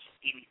too much of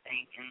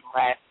anything in the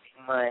last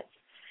few months,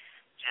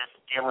 just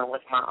dealing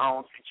with my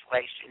own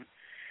situation.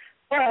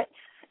 But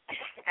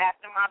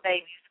after my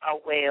babies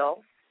are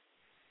well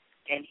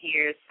and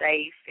here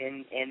safe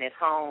and at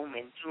home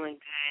and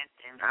doing good,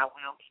 then I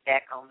will be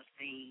back on the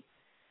scene.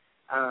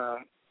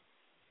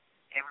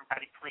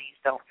 Everybody, please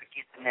don't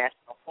forget the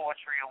National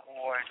Poetry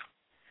Awards.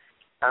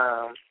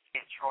 And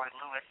Troy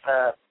Lewis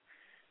up.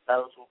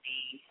 Those will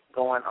be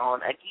going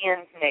on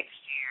again next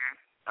year.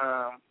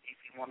 If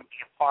you want to be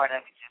a part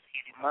of it, just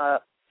hit him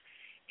up.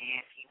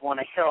 If you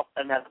want to help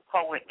another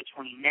poet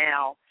between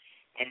now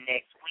and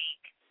next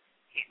week,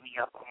 hit me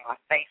up on my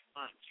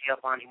Facebook,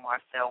 Giovanni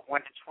Marcel,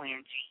 Wonder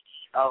Twin,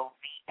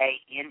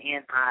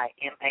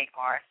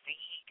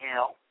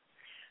 GeovanniMarcel,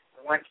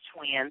 Wonder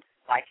Twin,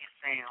 like it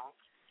sounds.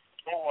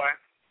 Or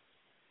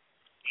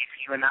if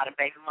you are not a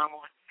baby mama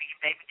looking for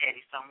your baby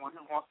daddy, someone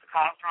who wants to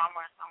cause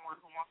drama or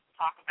someone who wants to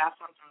talk about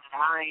something that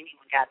I ain't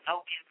even got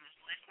no business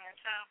listening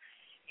to,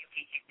 you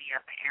can hit me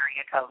up at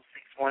area code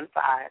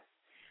 615-568-1777.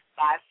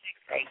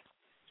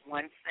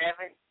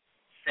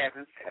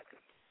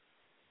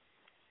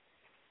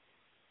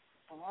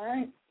 All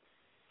right.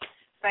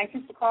 Thank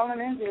you for calling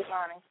in,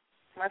 Giovanni.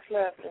 Much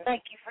love.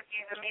 Thank you for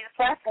giving me the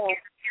platform.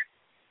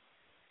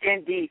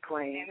 Indeed,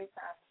 Queen.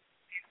 Anytime.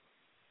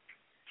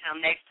 Till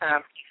next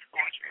time, keep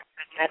poetry.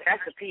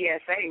 That's a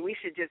PSA. We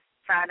should just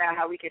find out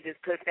how we could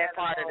just put that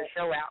part of the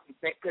show out and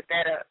put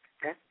that up.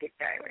 That's a big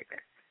thing right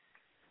there.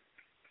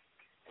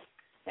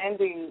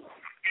 Indeed.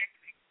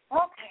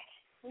 Okay.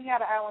 We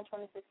got an hour and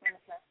 26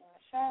 minutes left in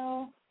the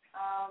show.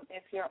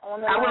 If you're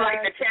on the I would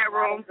line, like the chat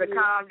rooms to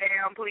calm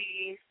down,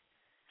 please.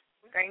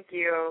 Thank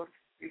you.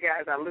 You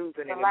guys are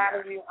losing it. A lot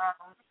of you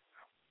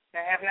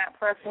that have not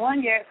pressed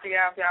 1 yet, so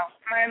y'all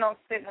plan on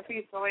sitting a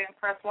piece away and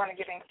press 1 and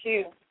get in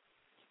queue.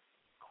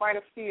 Quite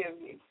a few of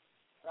you.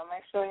 So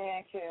make sure you're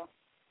in queue.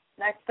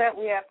 Next up,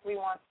 we have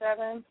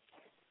 317.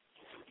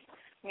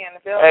 Me in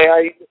the building. Hey,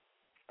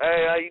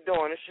 how you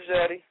doing? This is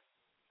Eddie.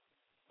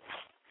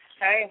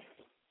 Hey.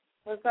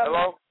 What's up?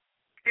 Hello?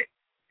 Is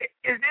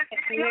this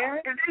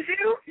you? Is this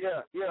you?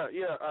 Yeah.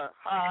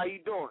 Hi, how you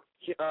doing?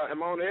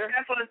 Am I on air?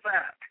 That's what's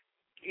up.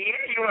 Yeah,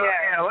 you are.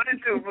 Yeah. What is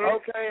it, bro?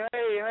 Okay.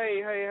 Hey.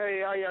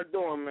 How y'all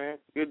doing, man?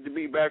 Good to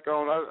be back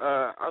on.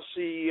 I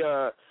see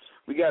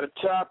we got a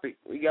topic.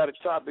 We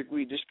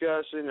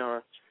discussing,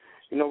 or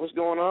what's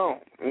going on?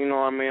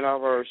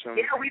 I've heard some.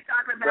 Yeah, we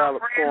talking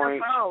about friends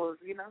and foes.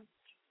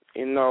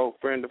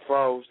 Friend of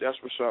foes.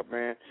 That's what's up,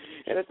 man.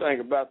 And the thing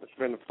about the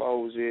friend of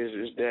foes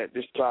is that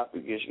this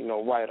topic is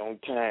right on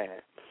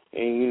time.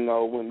 And,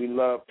 when we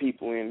love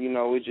people, and,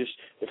 it's just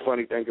the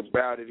funny thing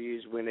about it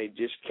is when they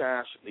just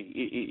constantly,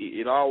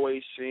 it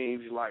always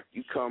seems like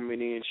you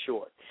coming in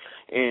short.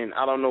 And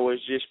I don't know,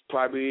 it's just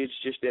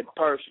that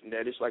person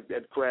that it's like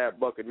that crab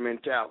bucket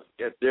mentality,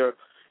 that they're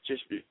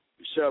just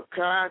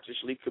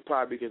subconsciously, could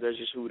probably because that's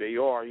just who they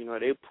are. You know,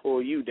 they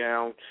pull you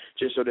down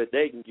just so that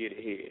they can get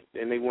ahead.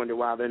 Then they wonder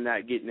why they're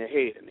not getting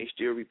ahead, and they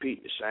still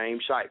repeat the same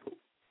cycle,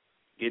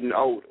 getting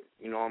older.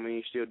 You know what I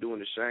mean? Still doing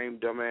the same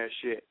dumbass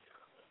shit.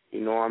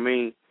 You know what I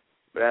mean?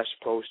 But that's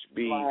supposed to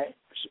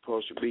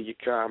be your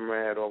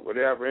comrade or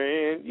whatever.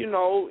 And, you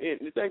know, and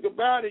to think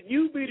about it,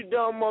 you be the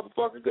dumb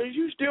motherfucker because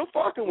you still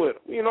fucking with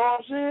them. You know what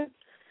I'm saying?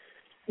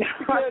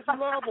 Because you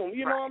love them.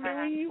 You know what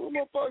I mean? You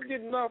motherfucker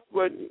get enough,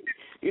 but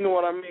you know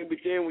what I mean? But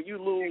then when you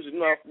lose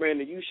enough, man,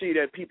 and you see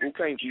that people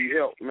can't be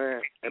helped,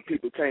 man, and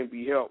people can't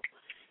be helped,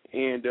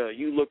 and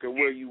you look at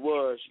where you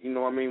was, you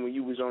know what I mean, when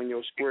you was on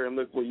your square and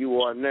look where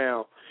you are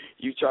now,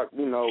 you talk,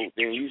 you know,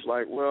 then you's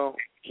like, well,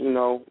 you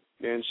know,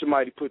 then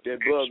somebody put that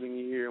bug in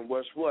your ear and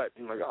what's what?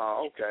 And like,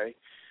 oh, okay,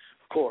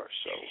 of course.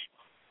 So,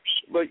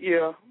 but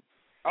yeah,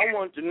 I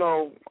wanted to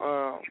know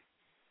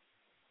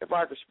if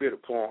I could spit a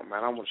poem,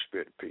 man. I want to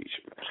spit a piece,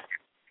 man.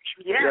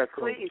 Yes,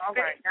 cool? Please. All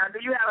right. Now, do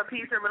you have a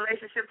piece in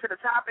relationship to the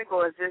topic,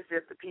 or is this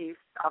just a piece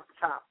off the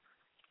top?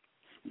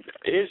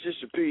 It's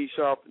just a piece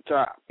off the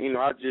top. You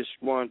know, I just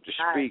wanted to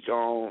speak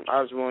on.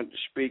 I just wanted to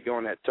speak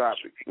on that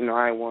topic. You know,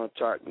 I didn't want to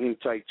talk.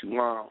 Didn't take too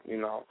long. You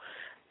know,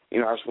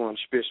 I just wanted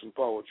to spit some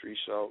poetry.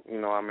 So, you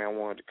know, I mean, I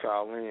wanted to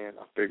call in.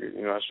 I figured,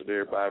 you know, that's what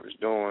everybody was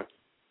doing.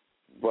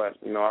 But,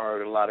 you know, I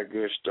heard a lot of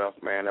good stuff,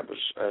 man.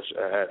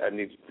 That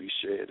needed to be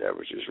said. That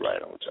was just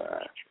right on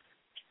time.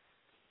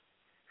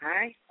 All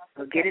right.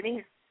 Well, get it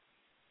in.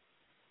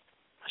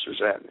 That's what's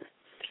happening.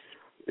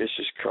 This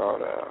is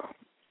called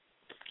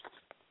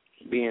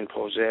Being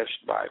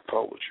Possessed by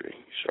Poetry.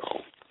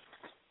 So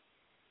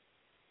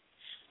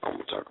I'm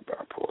going to talk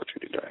about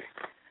poetry today.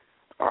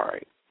 All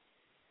right.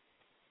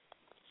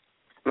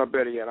 No,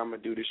 better yet, I'm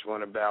going to do this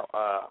one about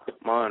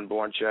my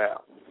unborn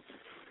child.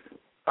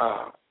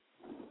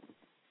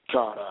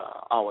 Called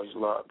Always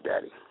Love,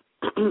 Daddy.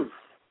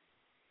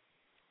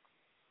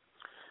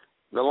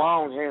 The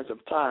long hands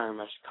of time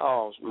has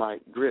caused my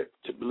grip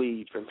to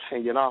bleed from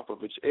hanging off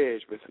of its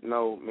edge with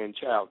no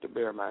man-child to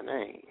bear my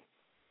name.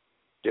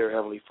 Dear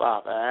Heavenly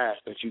Father, I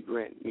ask that you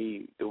grant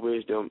me the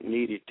wisdom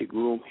needed to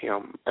groom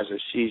him as a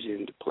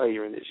seasoned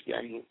player in this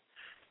game.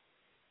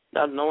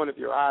 Not knowing if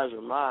your eyes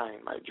are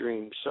mine, my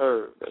dreams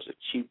serve as a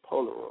cheap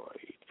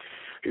Polaroid,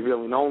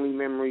 revealing only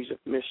memories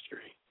of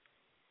mystery,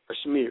 a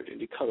smeared and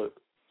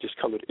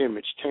discolored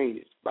image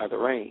tainted by the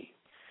rain.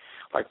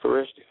 Like, for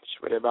instance,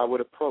 whenever I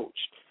would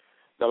approach,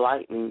 the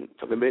lightning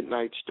of the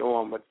midnight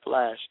storm would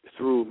flash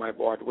through my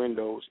barred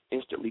windows,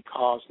 instantly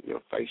causing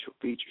your facial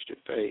features to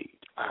fade.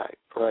 I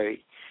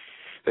pray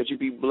that you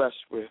be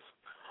blessed with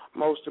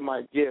most of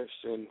my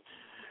gifts and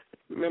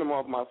minimum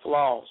of my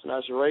flaws, and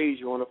as I raise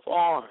you on a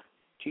farm,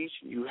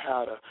 teaching you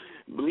how to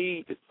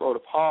bleed the throat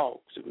of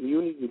hogs,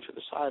 immuning you to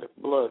the sight of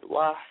blood.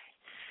 Why?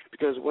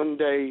 Because one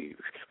day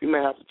we may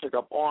have to take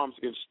up arms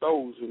against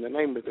those in the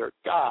name of their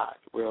God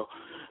will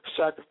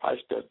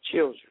sacrifice their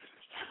children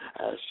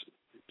as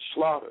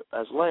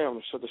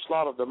lambs to the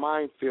slaughter of the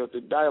minefield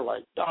to die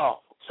like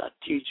dogs. I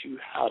teach you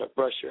how to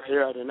brush your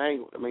hair at an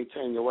angle to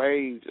maintain your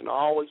waves and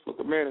always look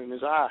a man in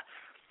his eye.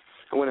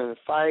 And when in a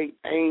fight,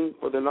 aim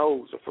for the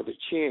nose or for the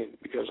chin,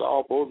 because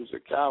all bullies are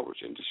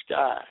cowards in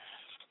disguise.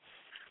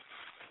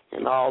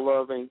 And all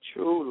love ain't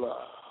true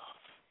love.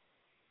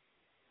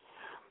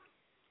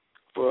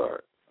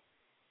 For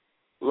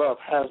love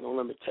has no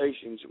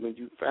limitations. When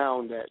you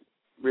found that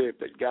rib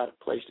that God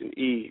placed in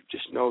Eve,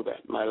 just know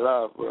that my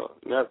love will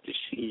never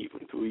deceive.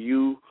 And through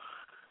you,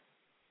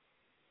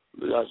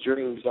 those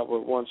dreams that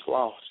were once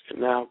lost can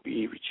now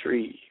be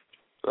retrieved.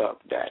 Love,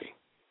 Daddy.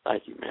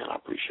 Thank you, man. I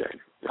appreciate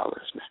it. Y'all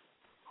listening.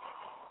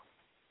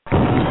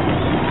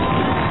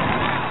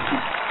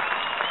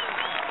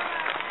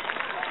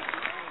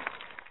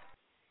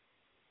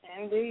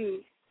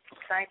 Indeed.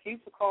 Thank you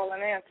for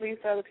calling in. Please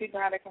tell the people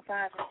how they can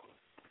find you.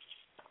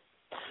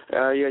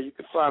 Yeah, you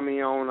can find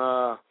me on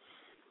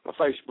my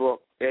Facebook,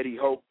 Eddie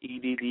Hoke,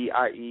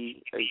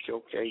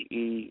 EDDIEHOKE.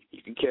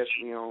 You can catch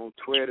me on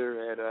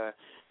Twitter at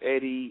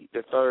Eddie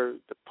the Third,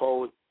 the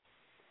Poet.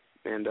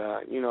 And,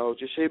 you know,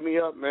 just hit me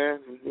up,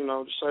 man. You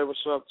know, just say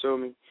what's up to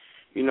me.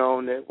 You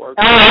know, network.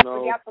 I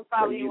forgot to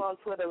follow you on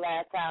Twitter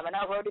last time, and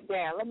I wrote it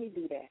down. Let me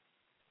do that.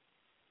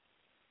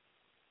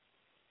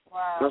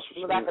 Wow.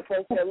 We're about to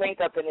post the link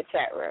up in the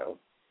chat room.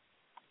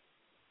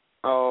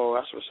 Oh,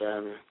 that's what's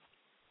happening.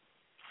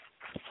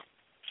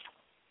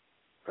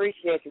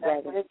 Appreciate you,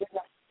 brother.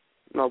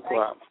 No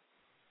problem.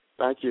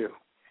 Thank you.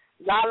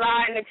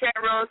 Lala in the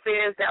chat room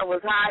says that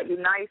was hot. You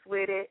nice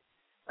with it.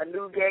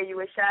 Anu gave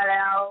you a shout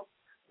out.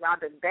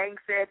 Robin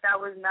Banks said that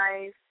was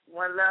nice.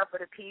 One love for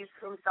the piece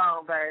from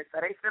Songbird. So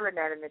they feeling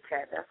that in the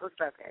chat. That's what's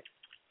up, Ed.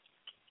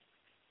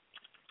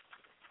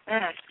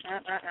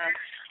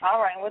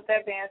 All right, and with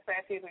that being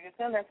said, people, you're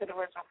tuned into the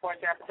original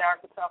Fortune After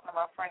Dark. We're talking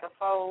about friend or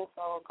foe,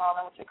 so call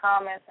in with your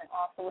comments and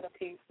also with a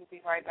piece. We'll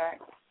be right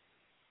back.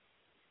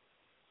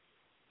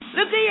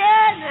 Look at you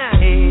now.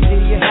 Hey,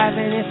 do you have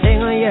anything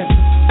on you?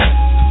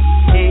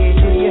 Hey,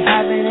 do you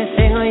have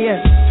anything on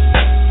you?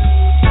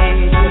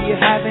 Hey, do you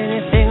have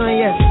anything on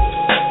you?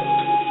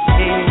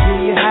 Hey, do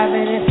you have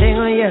anything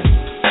on you?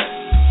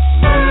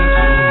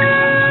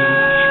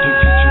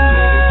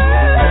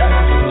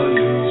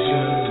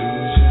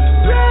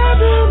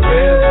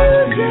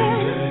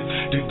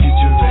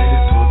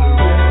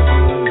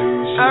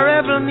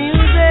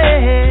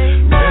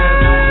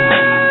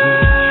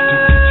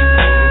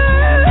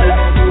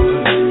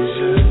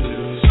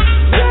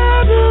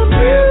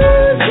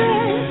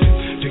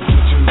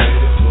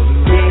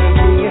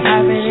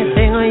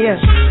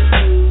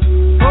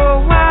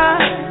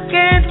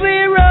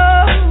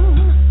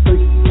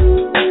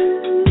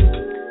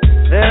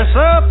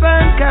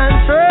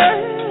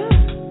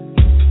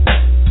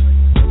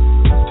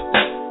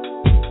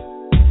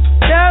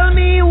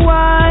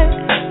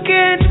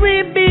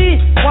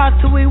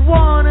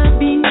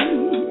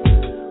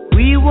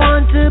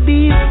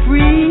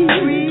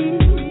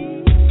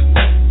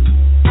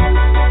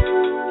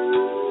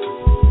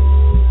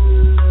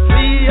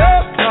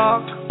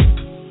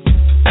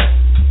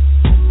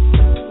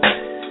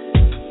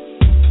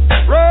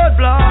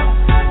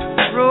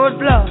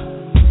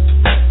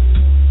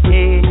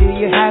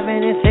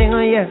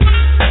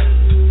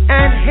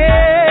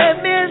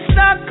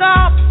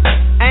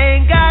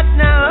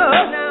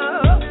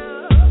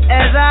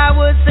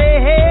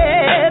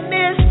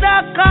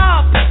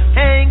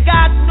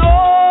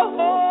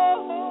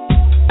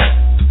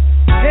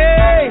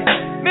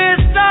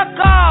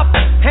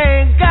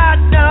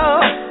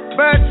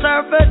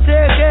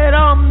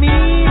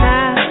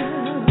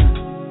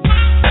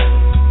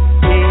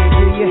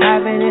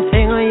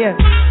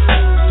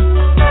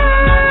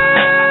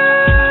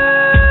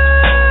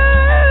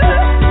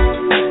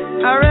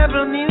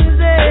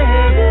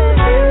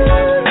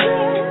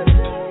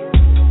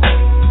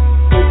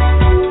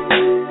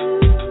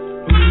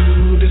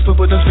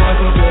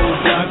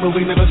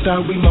 how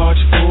we march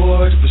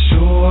forward, for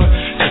sure.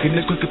 Taking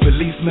this quick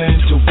policeman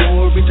to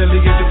war.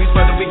 Retaliate we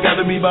spot that we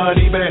gotta be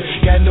body bag.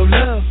 Got no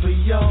love for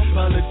y'all.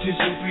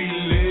 Politicians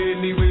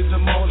feeling, erase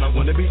them all. I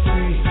wanna be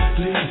free,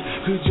 please.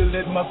 Could you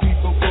let my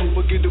people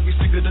go? Again, do we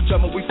stick to the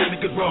drama? We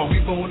feeling it wrong.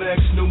 We won't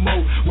ask no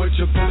more. What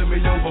you feeling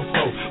me over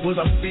for? Was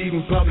I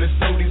speeding? Probably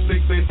so. These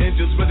big band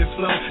engines really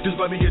slow.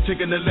 Just by me here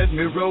taking to let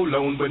me roll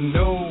on, but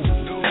no.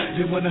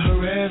 They wanna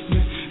harass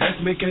me. Ask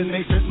me can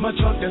they fix my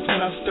truck? That's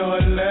when I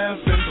start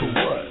laughing. For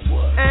what?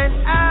 And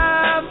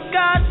I've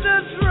got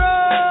to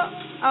throw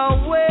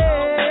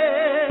away.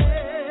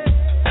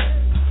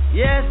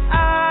 Yes,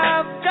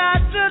 I've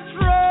got to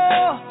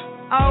throw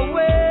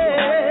away.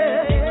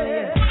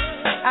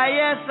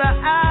 Yes,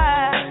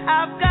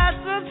 I've got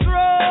to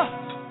throw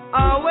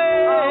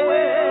away.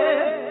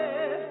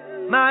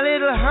 My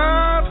little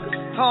herb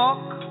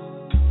talk.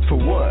 For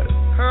what?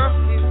 Herb.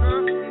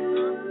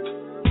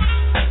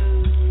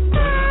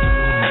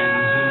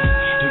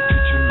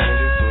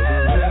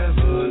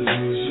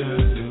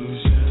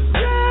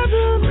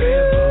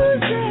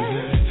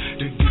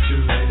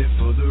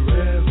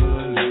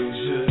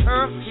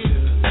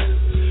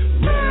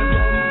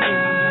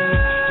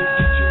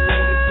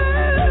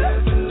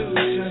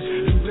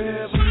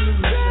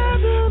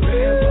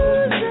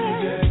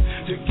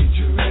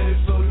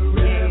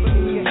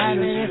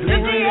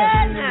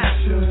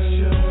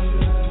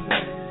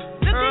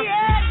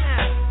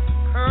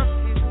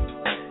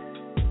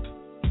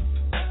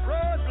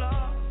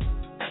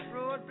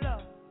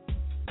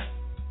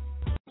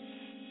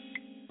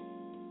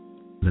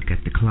 Look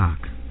at the clock.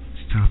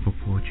 It's time for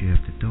Poetry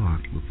After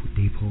Dark with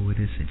the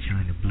poetess and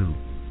Chyna Blue.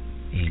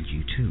 And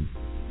you too.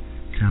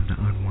 Time to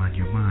unwind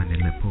your mind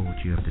and let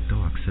Poetry After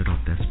Dark set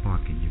off that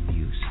spark in your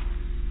muse.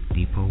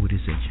 The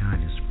poetess and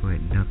Chyna spread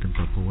nothing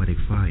but poetic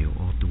fire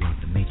all throughout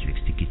the matrix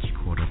to get you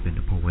caught up in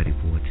the poetic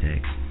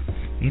vortex.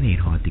 It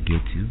ain't hard to get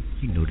to.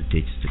 You know the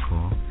digits to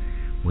call.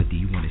 Whether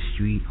you want a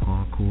street,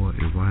 hardcore,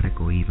 erotic,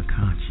 or even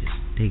conscious,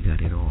 they got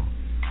it all.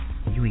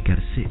 You ain't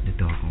gotta sit in the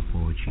dark on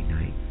poetry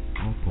night.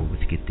 All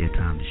poets get their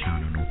time to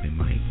shine on open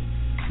mic.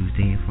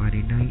 Tuesday and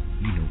Friday night,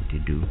 you know what to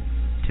do.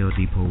 Tell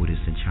the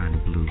poetess and Chyna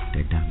Blue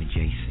that Diamond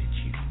J sent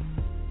you.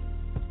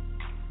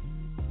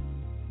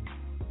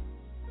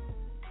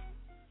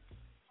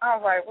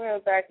 All right, we're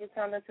back. You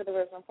tuned into the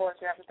Wisdom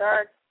Poetry After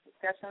Dark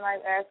discussion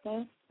night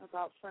asking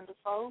about friend of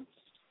foes.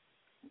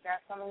 You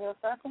got some in your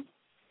circle?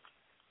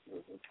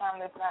 This is time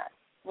that's not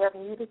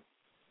rubbing you the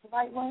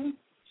right way,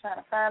 trying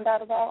to find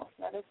out about,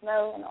 let us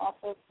know, and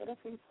also put a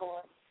piece for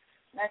it.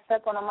 Next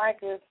up on the mic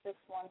is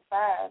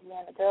 615. You're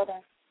in the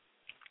building.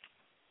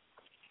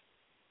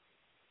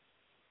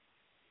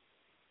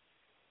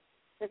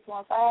 It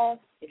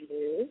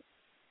is.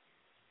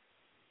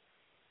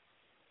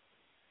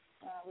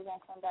 We're going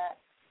to come back.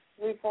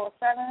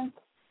 347.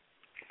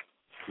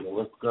 Yeah,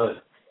 what's good?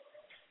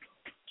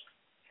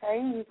 Hey,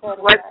 you put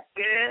it What's back.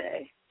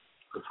 good?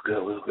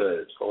 What's good?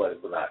 It's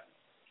Poetic Black.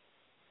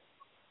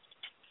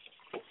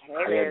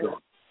 Hey,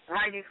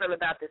 how do you feel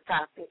about this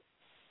topic?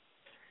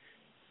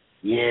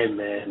 Yeah,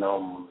 man.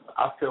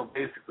 I feel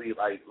basically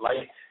like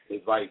life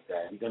is like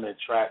that. You're gonna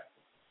attract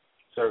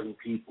certain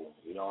people,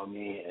 you know what I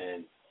mean?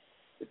 And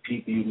the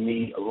people you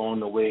meet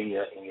along the way in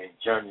your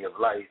journey of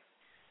life,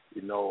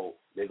 you know,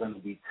 they're gonna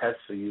be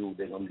tests for you.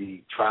 They're gonna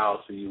be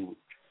trials for you.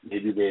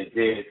 Maybe they're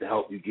there to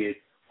help you get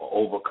or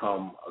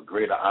overcome a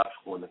greater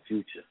obstacle in the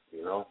future.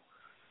 You know,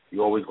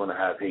 you're always gonna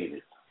have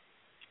haters.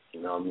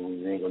 You know what I mean?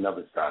 You ain't gonna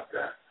never stop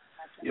that.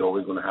 You're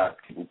always gonna have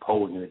people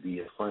posing to be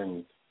your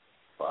friends.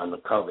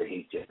 Undercover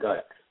hate your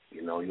guts.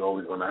 You know, you're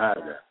always gonna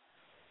have that.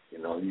 You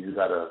know, you just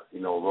gotta, you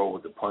know, roll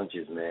with the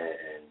punches, man,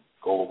 and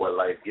go with what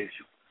life gives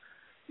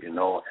you. You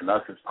know, and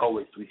us as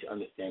poets, we should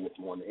understand this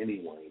more than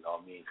anyone. You know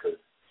what I mean? Because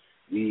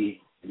we,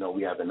 you know,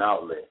 we have an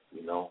outlet.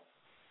 You know,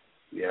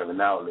 we have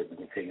an outlet. We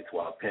can take it to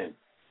our pen.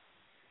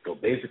 So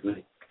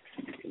basically,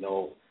 you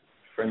know,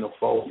 friend or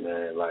foe,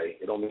 man, like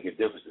it don't make a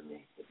difference to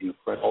me if you're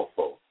a friend or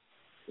foe.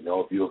 You know,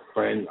 if you're a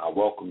friend, I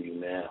welcome you,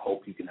 man.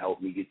 Hope you can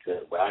help me get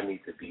to where I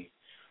need to be.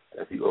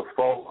 If you're a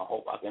foe, I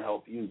hope I can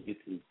help you get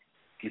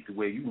to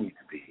where you need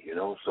to be, you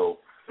know. So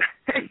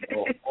you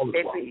know, all is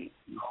welcome.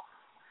 You know,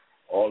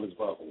 all is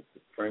welcome.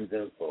 Friends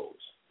and foes.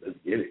 Let's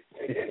get it.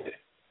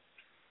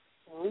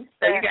 So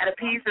you got a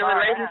piece in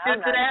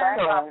relationship to that?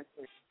 Or?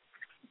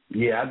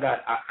 Yeah,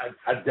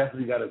 I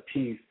definitely got a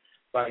piece.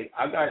 Like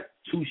I got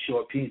two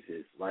short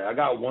pieces. Like I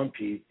got one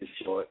piece that's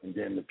short, and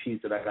then the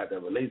piece that I got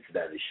that relates to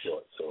that is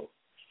short. So,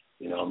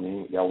 you know what I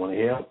mean? Y'all want to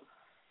hear?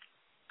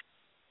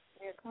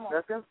 Yeah, come on.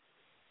 Let's go.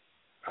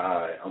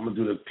 All right, I'm going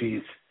to do the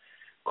piece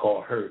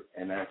called Hurt,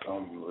 and that's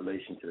in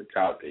relation to the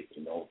topic,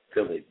 you know,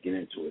 feel it, get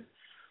into it.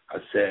 I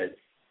said,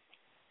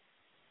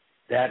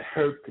 that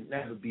hurt could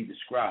never be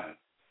described.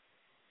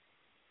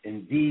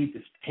 Indeed,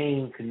 this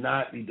pain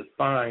cannot be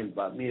defined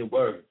by mere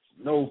words.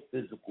 No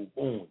physical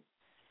wound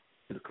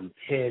could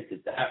compare to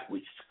that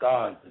which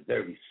scars the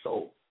very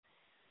soul.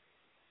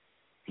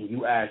 And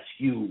you ask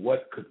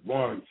what could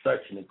warrant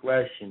such an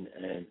aggression,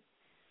 and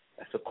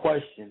that's a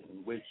question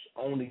in which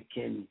only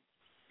can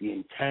the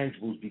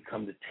intangibles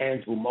become the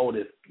tangible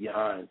motive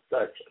behind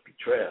such a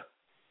betrayal.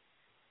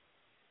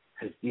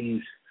 As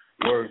these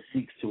words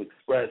seek to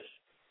express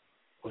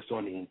what's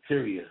on the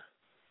interior,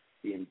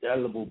 the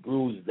indelible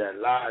bruise that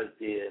lies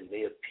there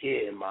may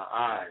appear in my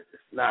eyes.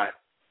 It's not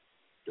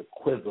the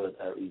quiver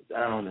that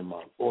resounds in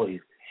my voice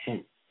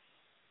hints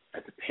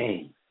at the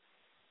pain.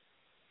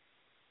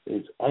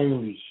 It's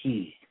only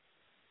he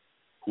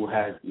who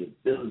has the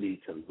ability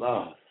to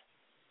love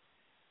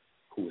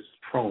who is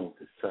prone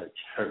to such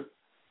hurt.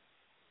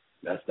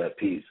 That's that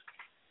piece.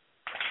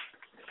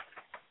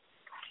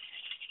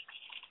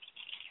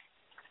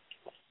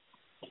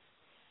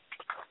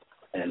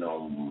 And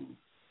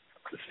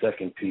the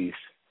second piece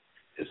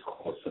is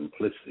called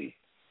Simplicity.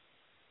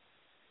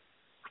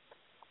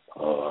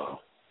 I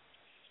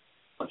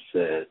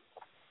said,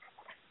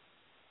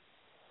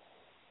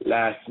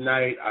 last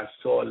night I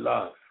saw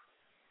love,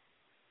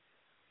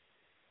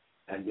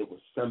 and it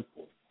was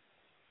simple.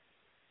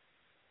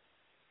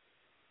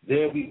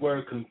 There we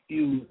were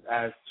confused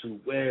as to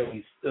where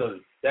we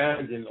stood,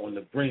 standing on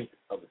the brink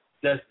of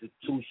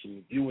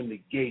destitution, viewing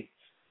the gates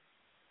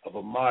of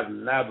a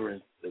modern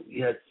labyrinth that we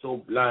had so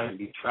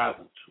blindly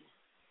traveled to.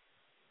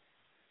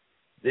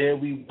 There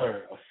we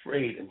were,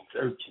 afraid and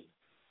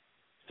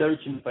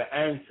searching for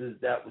answers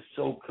that were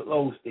so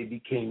close they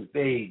became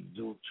vague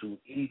due to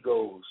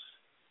egos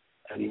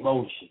and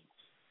emotions.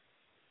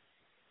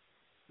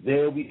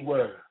 There we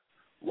were,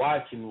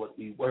 watching what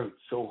we worked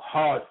so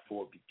hard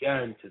for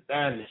began to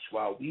vanish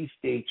while we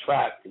stayed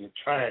trapped in a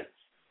trance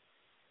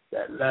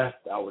that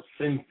left our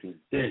senses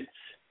dense.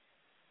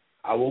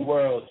 Our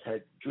worlds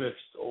had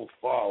drifted so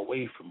far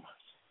away from us,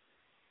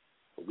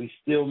 but we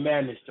still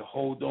managed to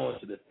hold on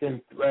to the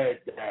thin thread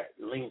that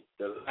linked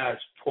the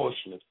last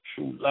portion of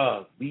true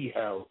love we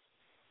held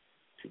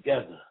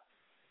together.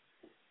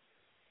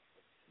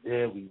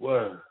 There we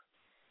were,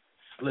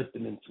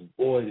 slipping into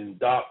void and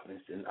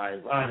darkness, and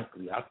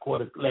ironically, I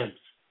caught a glimpse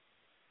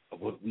of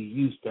what we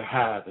used to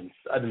have, and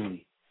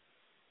suddenly,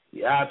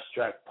 the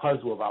abstract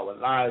puzzle of our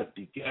lives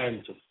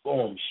began to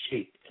form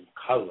shape and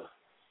color.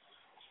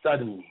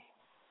 Suddenly,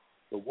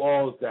 the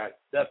walls that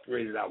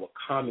separated our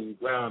common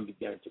ground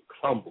began to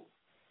crumble.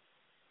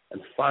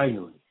 And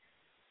finally,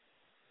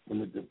 when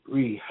the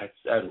debris had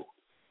settled,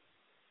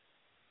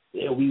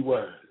 there we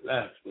were,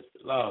 left with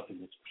love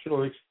in its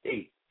purest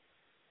state.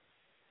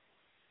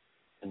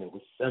 And it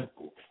was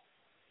simple.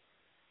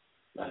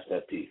 That's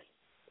that piece.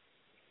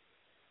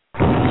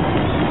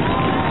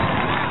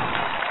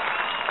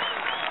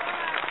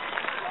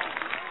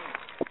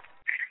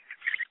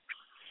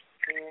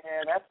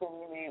 Yeah, that's what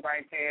we need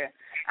right there.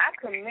 I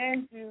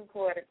commend you,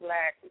 Poetic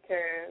Black,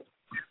 because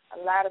a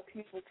lot of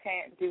people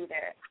can't do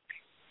that.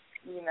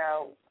 You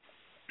know,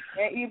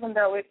 and even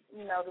though it,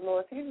 you know, the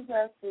Lord teaches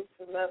us to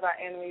love our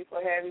enemies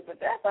or have you, but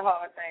that's a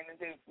hard thing to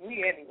do for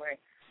me anyway.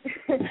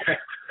 You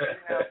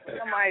know,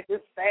 somebody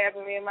just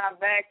stabbing me in my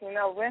back, you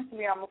know,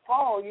 eventually I'm going to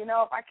fall. You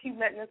know, if I keep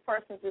letting this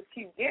person just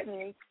keep getting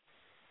me,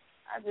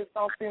 I just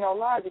don't see no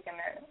logic in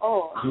that.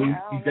 Oh, you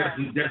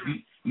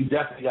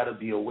definitely got to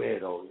be aware,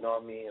 though. You know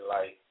what I mean?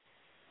 Like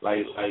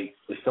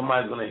if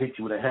somebody's going to hit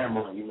you with a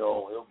hammer, you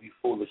know, it'll be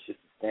foolish just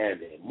to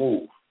stand there and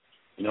move.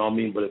 You know what I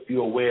mean? But if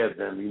you're aware of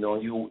them, you know,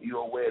 you're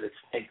aware of the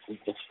snakes, you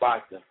can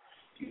spot them.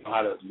 You know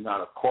how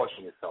to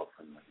caution yourself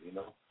from them, you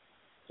know?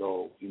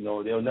 So, you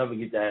know, they'll never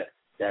get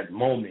that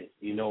moment,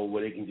 you know,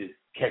 where they can just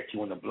catch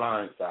you on the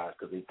blind side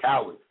because they're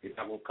cowards. They're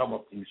not going to come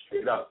up to you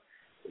straight up.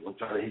 They're going to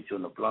try to hit you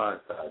on the blind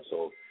side.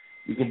 So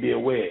you can be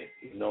aware,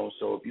 you know.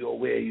 So if you're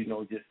aware, you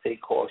know, just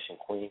take caution,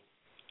 Queen.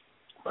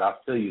 But I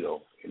feel you,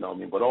 though, you know what I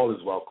mean? But all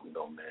is welcome,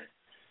 though, man.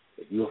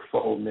 If you're a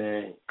foe,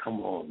 man,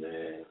 come on,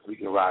 man. We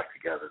can rock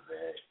together,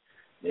 man.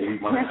 Maybe we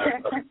might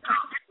have something.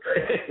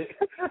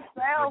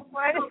 Sounds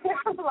funny.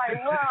 Like,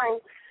 whoa.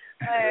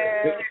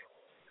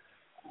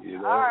 You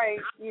know? All right,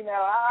 you know,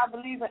 I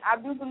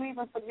do believe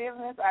in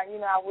forgiveness.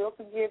 I will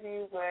forgive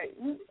you, but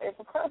if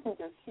a person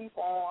just keep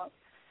on,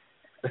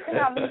 you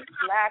know, at least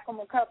smack them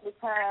a couple of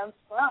times,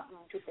 something,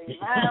 get their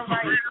mind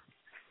right.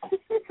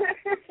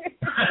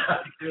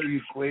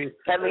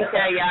 Let me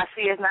tell you, I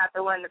see it's not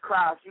the one to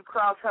cross. You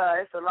cross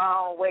her, it's a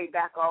long way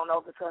back on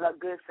over to her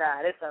good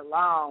side. It's a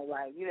long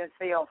way. You didn't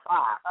stay on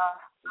fire.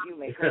 You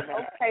make her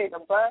mad. Okay, the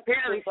bus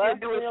she'll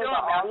do a show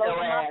about all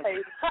over your my ass.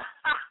 face.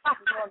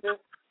 You're going to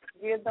just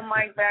give the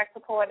mic back to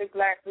Poetic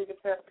Black so we can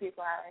tell the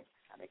people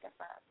how they can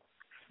find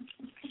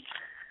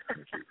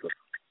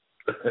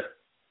it.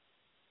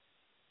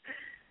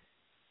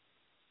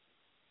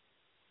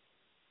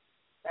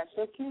 That's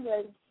your cue,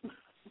 baby.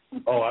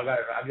 Oh, I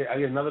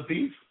get another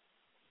piece?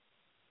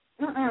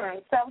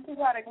 Tell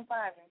people how they can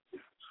find me.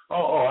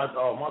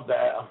 Oh, my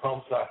bad.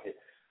 I'm sorry.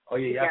 Oh,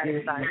 yeah,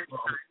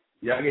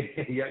 y'all can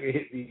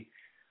hit me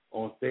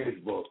on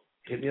Facebook.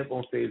 Hit me up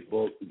on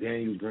Facebook,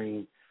 Daniel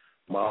Green.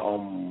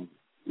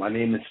 My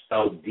name is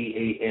spelled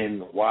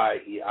Danyel,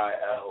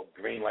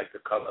 green like the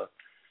color.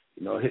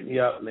 You know, hit me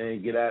up,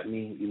 man. Get at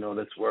me. You know,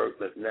 let's work.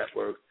 Let's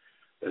network.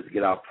 Let's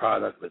get our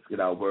product. Let's get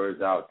our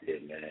words out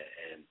there, man.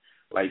 And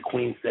like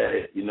Queen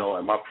said, you know,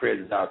 and my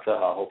prayers is out to her.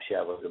 I hope she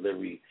have a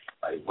delivery,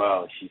 like,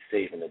 well, she's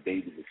safe and the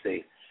baby is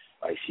safe.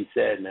 Like she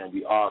said, man,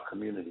 we are a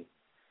community.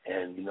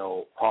 And, you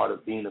know, part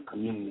of being a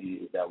community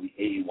is that we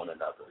aid one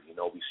another. You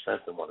know, we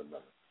strengthen one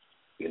another.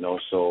 You know,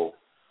 so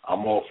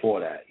I'm all for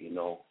that, you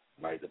know.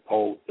 Like the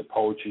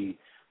poetry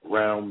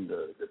realm,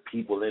 the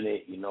people in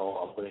it, you know,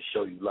 I'm going to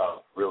show you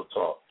love, real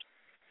talk.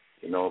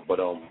 You know, but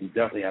we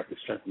definitely have to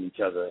strengthen each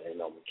other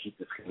and keep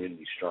this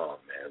community strong,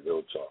 man,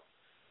 real talk.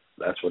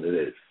 That's what it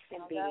is.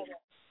 Indeed.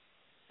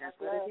 That's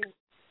what it is.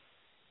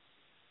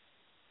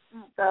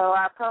 So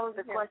I posed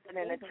a question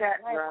in the chat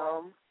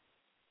room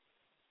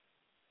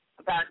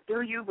about,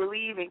 do you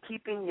believe in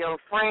keeping your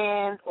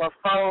friends or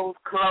foes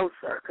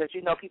closer? Because,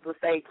 you know, people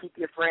say keep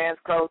your friends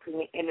close and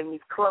your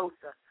enemies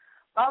closer.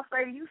 Boss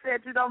Lady, you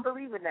said you don't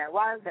believe in that.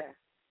 Why is that?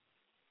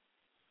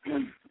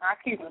 I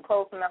keep them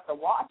close enough to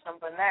watch them,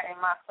 but not in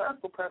my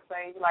circle per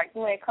se. Like,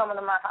 you ain't coming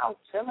to my house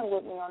chilling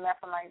with me or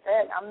nothing like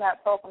that. I'm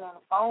not talking on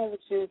the phone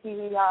with you, hee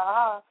hee ha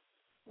ha.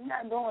 You're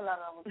not doing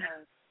none of those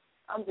things.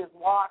 I'm just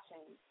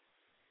watching you.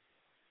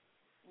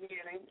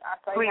 Yeah,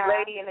 Sweet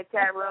lady in the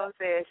chat room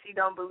says she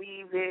don't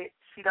believe it.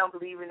 She don't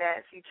believe in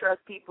that. She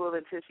trusts people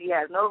until she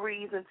has no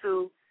reason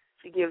to.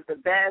 She gives the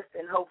best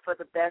and hope for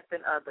the best in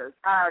others.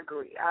 I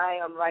agree.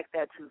 I am like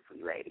that too,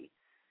 sweet lady.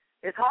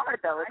 It's hard,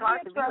 though. It's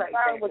hard to be like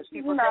that because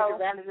people take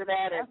advantage of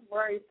that. That's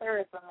very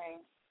serious for me.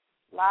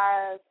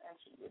 Lies and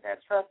that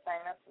trust thing,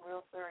 that's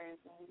real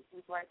serious. And you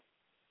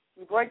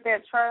break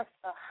that trust,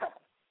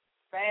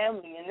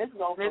 family, and this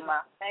goes for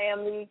my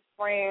family,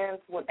 friends,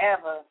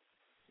 whatever.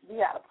 You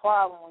got a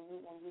problem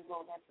when you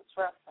go against the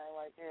trust thing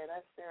right there.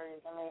 That's serious.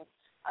 I mean,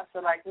 I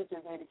feel like you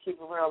just need to keep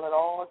it real at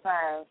all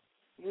times.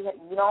 You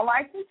don't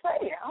like me?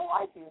 Say it. I don't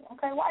like you.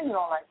 Okay, why you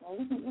don't like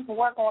me? You can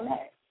work on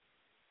that.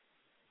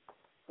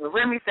 Well,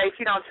 Remy say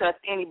she don't trust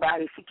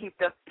anybody. She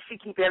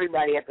keep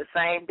everybody at the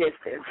same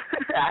distance.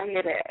 I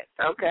hear that.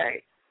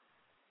 Okay.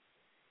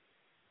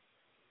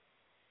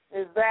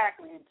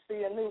 Exactly.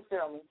 See a new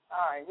film.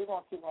 All right, we're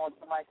going to keep going to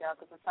the mic out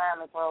because the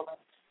time is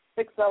rolling.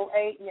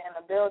 6:08, you're in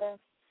the building.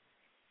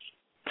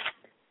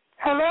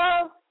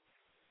 Hello?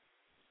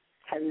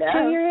 Hello?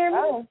 Can you hear me?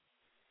 Oh.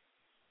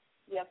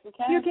 Yes, we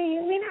can. You can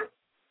hear me now?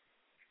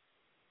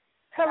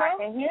 Hello? I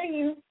can hear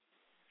you.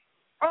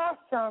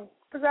 Awesome,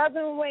 because I've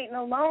been waiting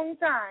a long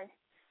time.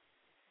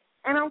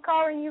 And I'm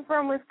calling you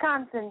from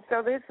Wisconsin,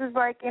 so this is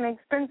like an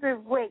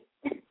expensive wait.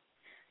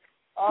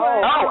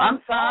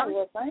 I'm sorry.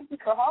 Well, thank you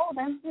for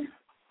holding.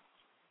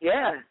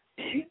 Yeah.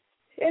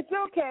 It's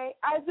okay.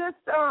 I just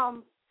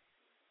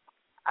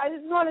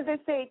wanted to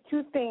say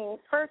two things.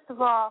 First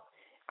of all,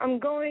 I'm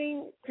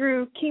going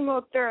through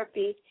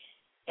chemotherapy,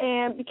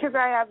 and because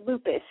I have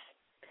lupus.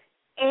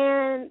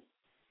 And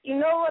you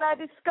know what I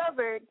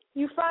discovered?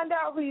 You find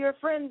out who your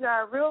friends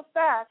are real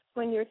fast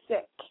when you're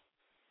sick.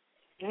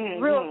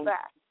 Mm-hmm. Real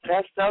fast.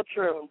 That's so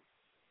true.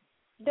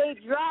 They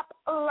drop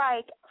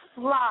like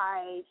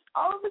flies.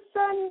 All of a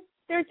sudden,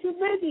 they're too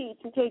busy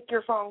to take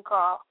your phone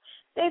call.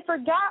 They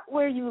forgot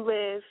where you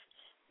live.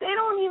 They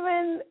don't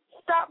even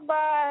stop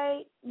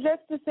by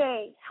just to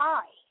say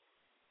hi.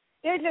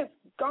 They're just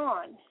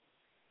gone.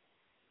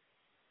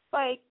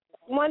 Like,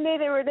 one day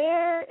they were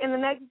there, and the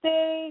next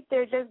day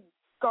they're just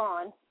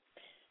gone.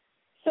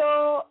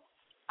 So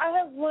I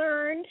have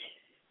learned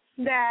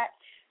that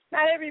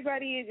not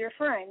everybody is your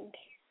friend.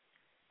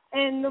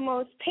 And the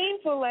most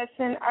painful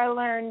lesson I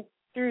learned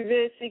through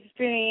this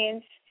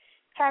experience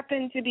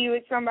happened to be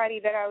with somebody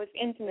that I was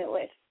intimate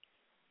with.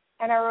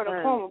 And I wrote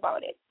a poem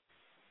about it.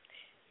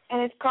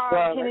 And it's called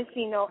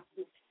Tennessee Notes.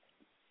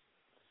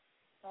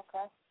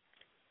 Okay.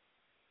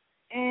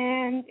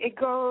 And it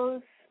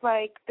goes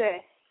like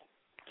this.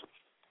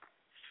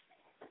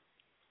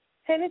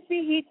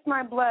 Tennessee heats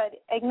my blood,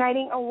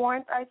 igniting a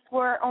warmth I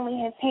swore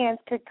only his hands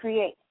could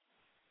create.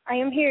 I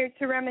am here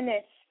to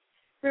reminisce,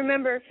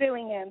 remember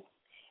feeling him.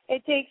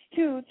 It takes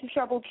two to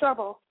trouble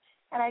trouble,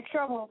 and I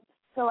troubled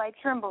till I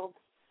trembled.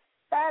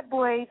 Bad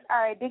boys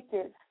are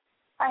addictive.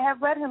 I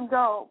have let him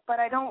go, but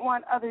I don't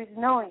want others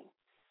knowing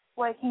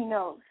what he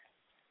knows.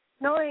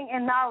 Knowing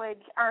and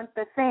knowledge aren't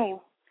the same.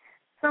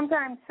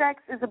 Sometimes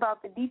sex is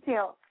about the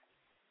details.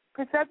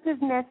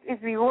 Perceptiveness is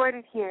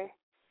rewarded here.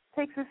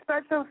 Takes a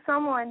special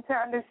someone to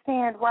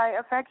understand why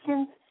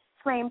affections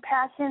flame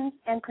passions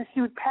and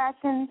pursued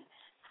passions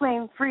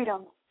flame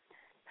freedom.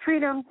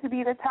 Freedom to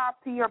be the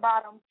top to your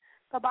bottom,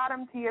 the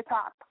bottom to your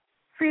top.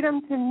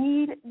 Freedom to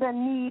need the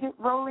need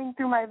rolling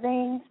through my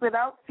veins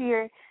without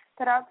fear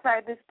that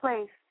outside this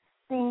place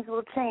things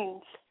will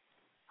change.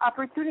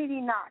 Opportunity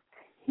knocked.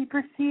 He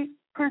pursued,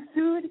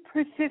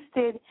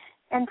 persisted,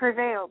 and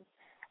prevailed.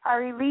 I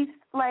released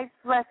life's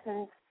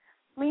lessons,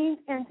 leaned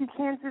into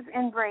chance's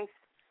embrace,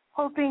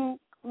 hoping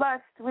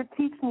lust would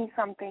teach me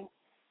something.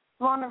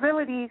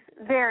 Vulnerabilities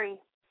vary.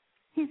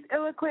 He's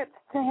ill-equipped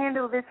to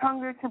handle this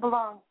hunger to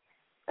belong,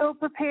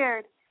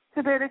 ill-prepared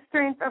to bear the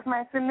strength of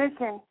my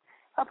submission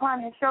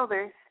upon his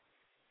shoulders.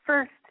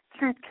 First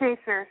truth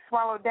chaser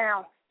swallowed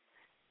down.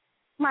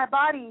 My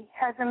body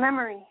has a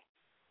memory.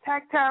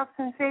 Tactile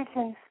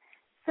sensations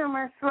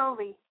simmer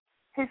slowly.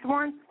 His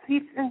warmth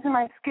seeps into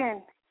my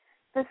skin.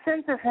 The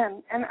sense of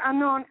him, an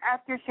unknown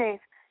aftershave,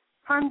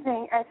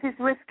 hunting as his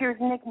whiskers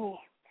nick me,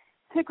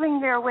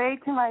 tickling their way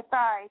to my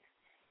thighs.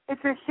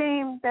 It's a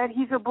shame that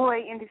he's a boy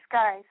in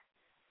disguise.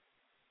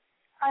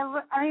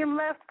 I am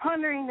left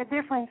pondering the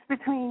difference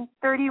between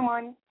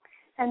 31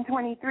 and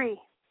 23.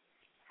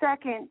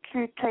 Second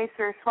truth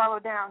tracer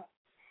swallowed down.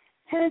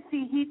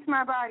 Hennessy heats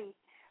my body,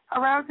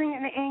 arousing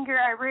an anger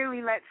I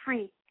rarely let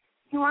free.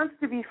 He wants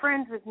to be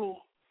friends with me.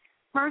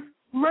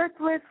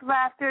 Mirthless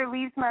laughter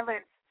leaves my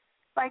lips,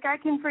 like I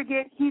can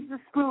forget he's the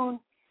spoon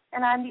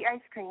and I'm the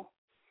ice cream.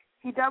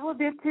 He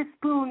double-dipped his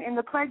spoon in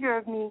the pleasure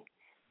of me.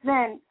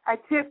 Then I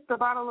tipped the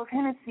bottle of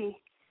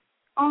Hennessy,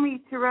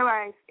 only to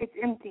realize it's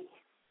empty.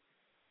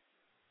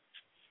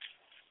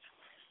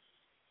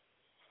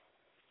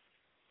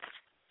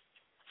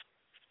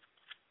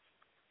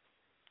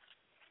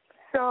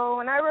 So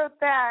when I wrote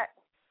that,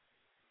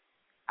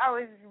 I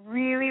was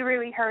really,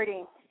 really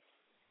hurting.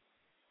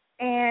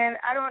 And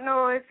I don't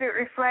know if it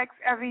reflects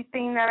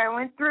everything that I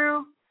went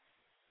through,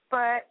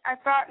 but I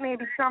thought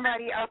maybe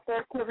somebody out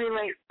there could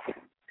relate.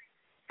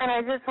 And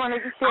I just wanted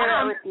to share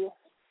that with you.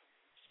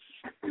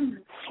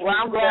 Well,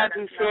 I'm glad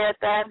you shared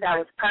that. That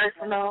was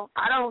personal.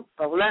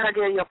 But let her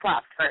give your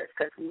props first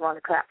because we want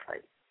to clap for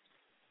you.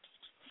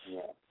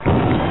 Yeah.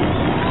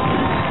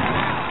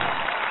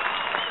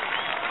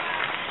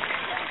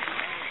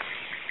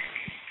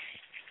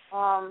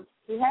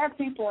 We have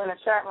people in the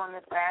chat room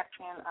that's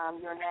asking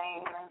your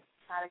name and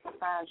how they can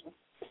find you.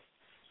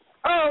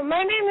 Oh,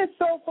 my name is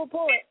Soulful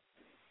Poet.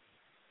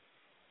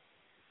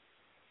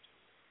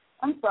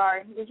 I'm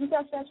sorry. Did you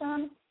catch that,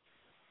 Chyna?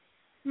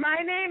 My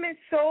name is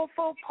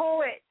Soulful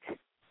Poet.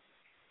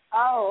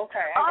 Oh,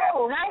 okay.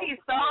 Hey,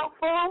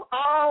 Soulful.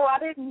 Oh, I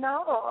didn't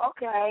know.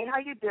 Okay, how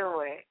you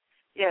doing?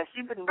 Yes,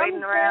 you've been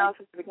waiting around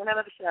since the beginning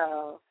of the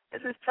show.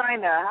 This is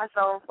Chyna. Hi,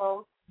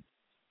 Soulful.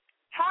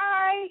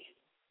 Hi.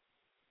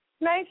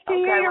 Nice to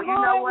hear your voice.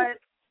 You know what?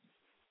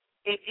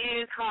 It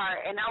is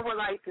hard, and I would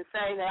like to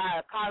say that I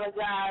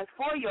apologize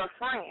for your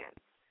friends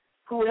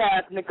who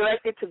have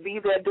neglected to be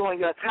there during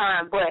your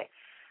time. But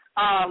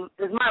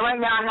right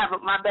now I have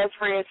my best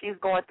friend. She's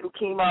going through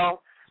chemo,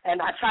 and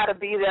I try to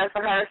be there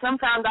for her.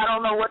 Sometimes I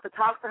don't know what to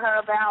talk to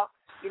her about.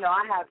 You know,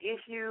 I have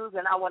issues,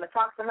 and I want to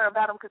talk to her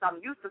about them because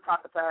I'm used to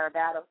talking to her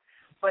about them.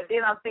 But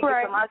then I'm thinking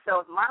to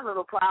myself, my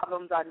little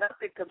problems are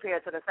nothing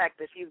compared to the fact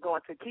that she's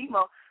going through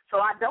chemo,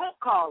 so I don't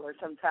call her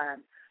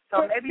sometimes.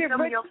 So maybe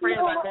some of your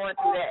friends are going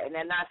through that, and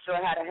they're not sure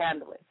how to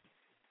handle it.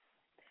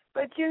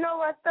 But you know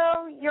what,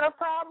 though? Your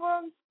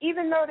problems,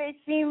 even though they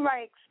seem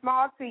like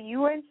small to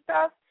you and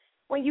stuff,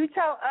 when you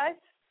tell us,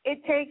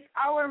 it takes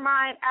our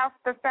mind off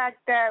the fact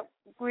that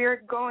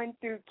we're going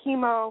through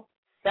chemo.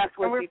 That's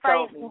what she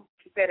told me.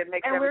 She said it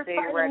makes everything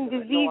regular. And we're fighting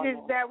diseases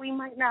normal. that we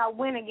might not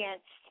win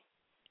against.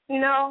 You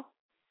know?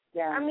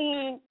 Yeah. I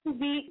mean, to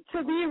be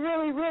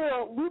really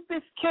real,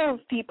 lupus kills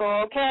people,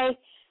 okay?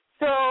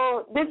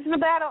 So this is a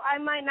battle I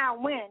might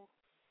not win.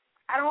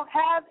 I don't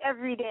have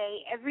every day.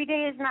 Every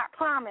day is not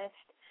promised.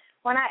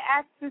 When I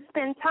ask to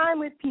spend time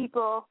with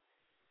people,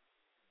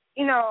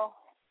 you know,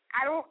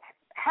 I don't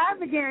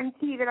have a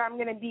guarantee that I'm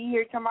going to be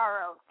here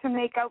tomorrow to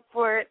make up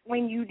for it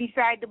when you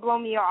decide to blow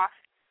me off.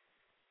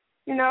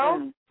 You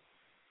know?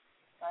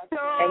 So,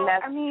 and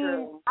that's I mean,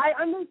 true. I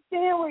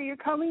understand where you're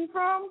coming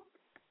from,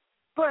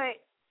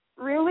 but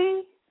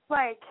really,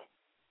 like,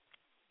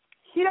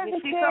 she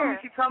doesn't care.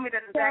 She told me the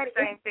exact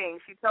same thing.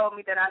 She told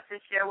me that I should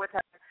share with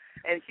her,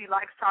 and she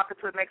likes talking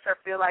to it. Makes her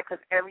feel like,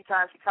 because every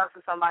time she talks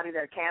to somebody,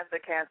 they're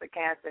cancer,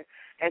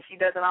 and she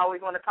doesn't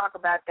always want to talk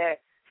about that.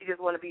 She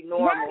just want to be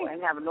normal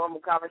and have a normal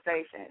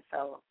conversation.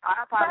 So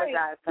I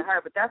apologize to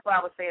her, but that's what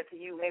I was saying to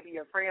you. Maybe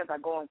your friends are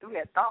going through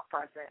that thought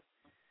process.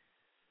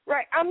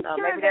 Right. I'm sure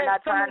maybe they're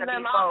not trying to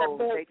be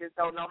bold. They just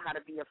don't know how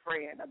to be a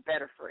friend, a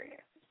better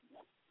friend.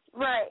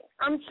 Right.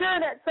 I'm sure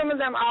that some of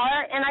them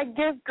are, and I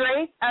give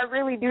grace. I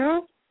really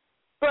do.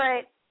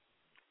 But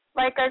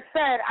like I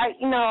said,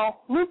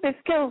 lupus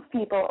kills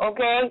people,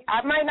 okay?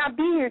 I might not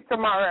be here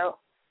tomorrow.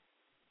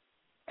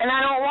 And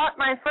I don't want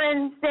my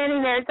friends standing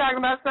there talking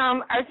about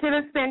I should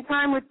have spent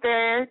time with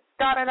their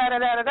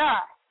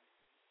da-da-da-da-da-da-da.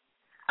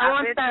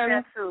 I've been through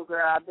that too,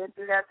 girl. I've been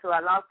through that too.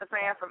 I lost a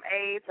friend from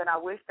AIDS, and I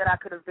wish that I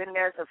could have been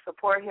there to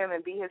support him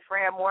and be his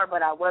friend more,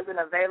 but I wasn't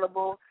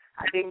available.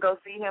 I didn't go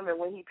see him, and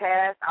when he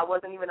passed, I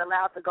wasn't even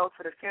allowed to go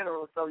to the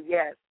funeral. So,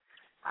 yes,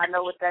 I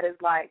know what that is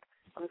like.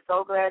 I'm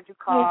so glad you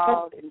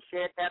called and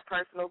shared that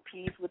personal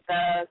piece with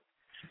us.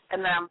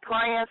 And I'm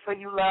praying for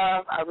you,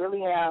 love. I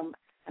really am.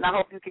 And I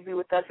hope you can be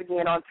with us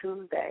again on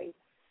Tuesday.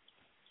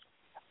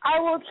 I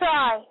will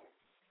try.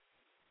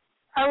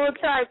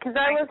 Because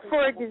I look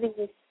forward to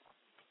this.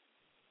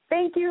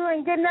 Thank you,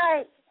 and good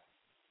night.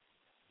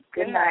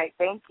 Good night.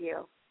 Thank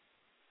you.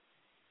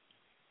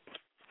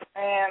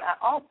 And I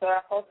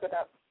posted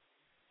up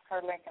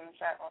her link in the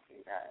chat room for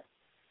you guys.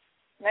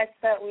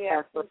 Next up, we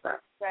have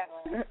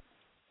 267.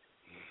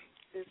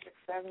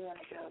 267 in the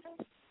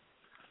building.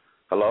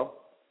 Hello?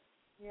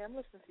 Yeah, I'm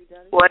listening to you,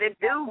 Daddy. What it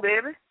do,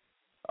 baby?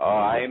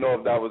 I didn't know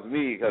if that was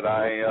me because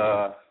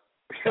I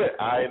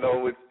I didn't know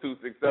which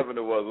 267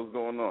 it was. What's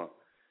going on?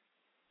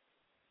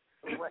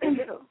 What is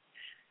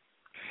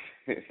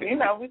it? You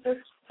know, we just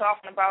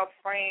talking about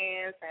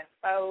friends and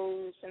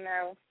foes, you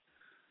know.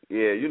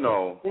 Yeah, you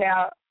know.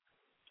 Now,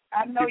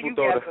 I know you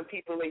got that... some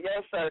people in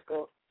your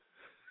circle.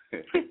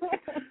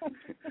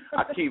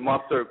 I keep my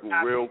circle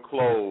real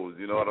close,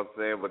 you know what I'm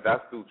saying? But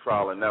that's through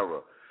trial and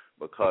error,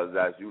 because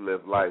as you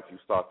live life, you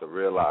start to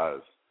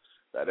realize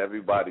that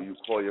everybody you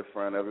call your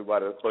friend,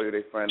 everybody that call you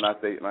their friend,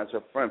 not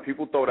your friend.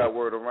 People throw that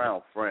word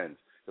around, friends.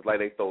 It's like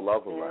they throw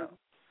love around.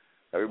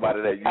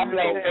 Everybody that uses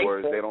those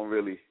words, they don't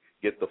really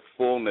get the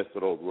fullness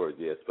of those words,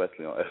 yeah,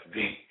 especially on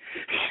FB.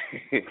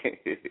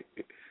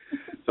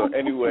 So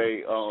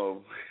anyway,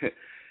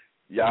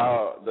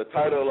 y'all, the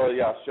title of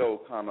y'all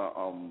show kind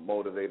of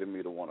motivated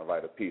me to want to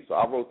write a piece. So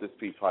I wrote this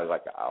piece probably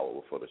like an hour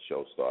before the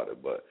show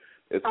started, but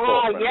it's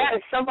called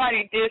yes,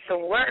 somebody did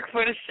some work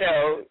for the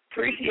show.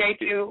 Appreciate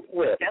you,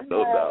 Will.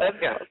 No doubt. Let's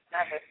go.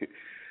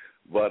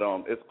 But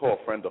it's called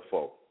Friend or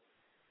Foe.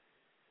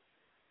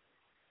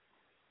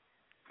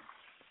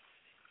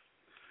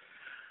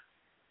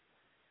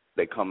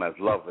 They come as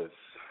lovers,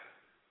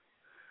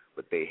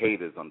 but they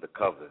haters under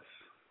covers.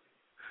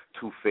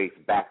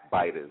 Two-faced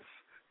backbiters,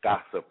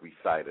 gossip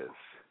reciters,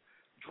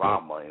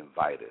 drama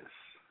inviters.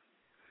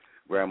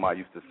 Grandma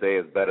used to say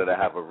it's better to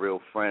have a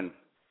real friend.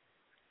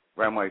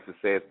 Grandma used to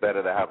say it's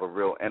better to have a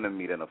real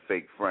enemy than a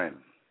fake friend.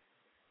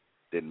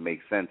 Didn't make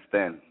sense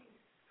then,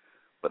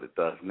 but it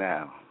does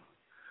now.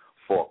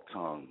 Forked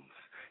tongues,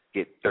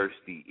 get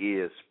thirsty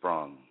ears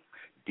sprung.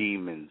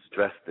 Demons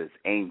dressed as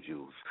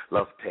angels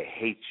love to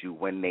hate you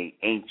when they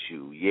ain't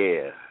you,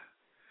 yeah.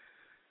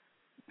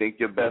 Think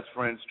your best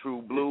friend's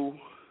true blue?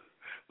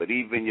 But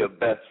even your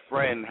best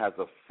friend has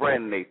a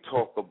friend they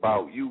talk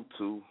about you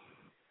to.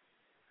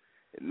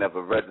 It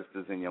never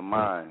registers in your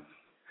mind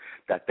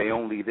that they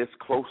only this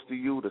close to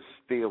you to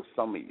steal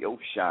some of your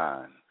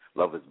shine.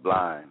 Love is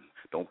blind,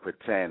 don't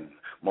pretend.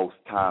 Most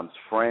times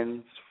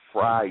friends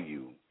fry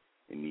you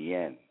in the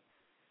end.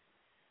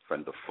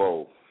 Friend or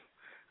foe,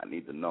 I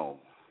need to know.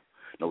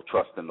 No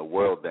trust in the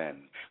world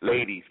then.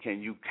 Ladies,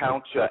 can you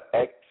count your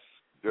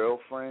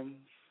ex-girlfriends?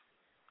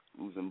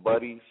 Losing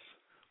buddies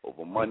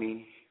over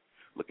money?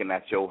 Looking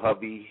at your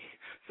hubby?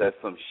 Said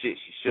some shit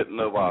she shouldn't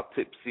have while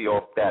tipsy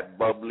off that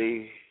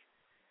bubbly?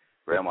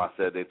 Grandma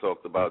said they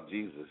talked about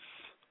Jesus.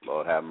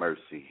 Lord have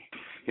mercy.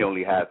 He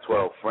only had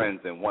 12 friends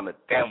and one of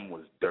them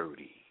was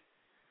dirty.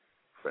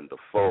 Friend or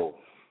foe,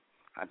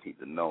 I need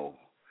to know.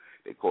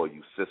 They call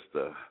you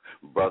sister,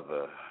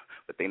 brother,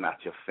 but they not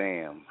your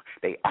fam.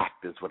 They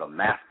actors with a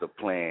master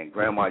plan.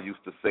 Grandma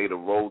used to say the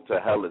road to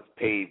hell is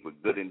paved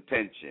with good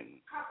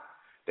intention.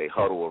 They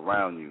huddle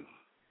around you,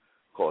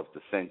 cause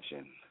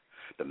dissension.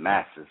 The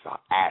masses are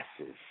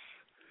asses.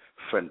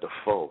 Friend or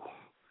foe,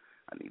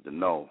 I need to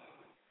know.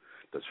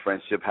 Does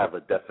friendship have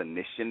a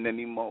definition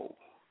anymore?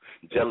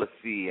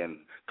 Jealousy and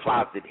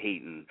closet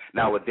hating.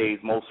 Nowadays,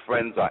 most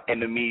friends are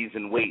enemies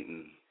in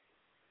waiting.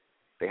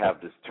 They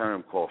have this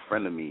term called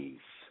frenemies.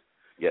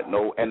 Yet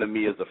no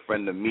enemy is a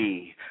friend to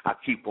me. I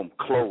keep them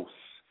close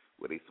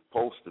where they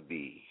supposed to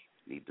be.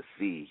 Need to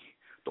see.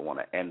 Don't want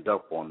to end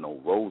up on no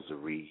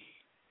rosary.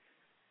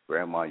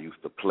 Grandma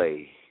used to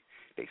play.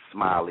 They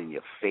smile in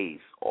your face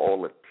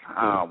all the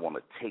time. Want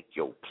to take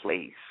your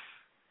place.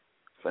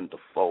 Friend or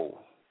foe,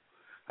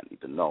 I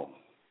need to know.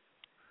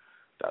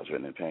 That was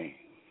written in pain.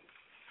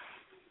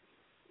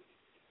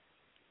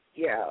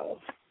 Yo.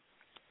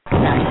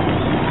 Nice.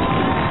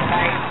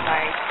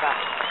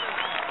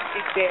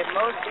 He said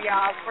most of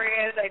y'all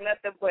friends ain't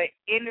nothing but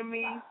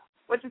enemies.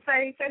 What you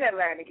say? Say that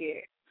line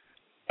again.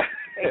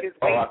 They just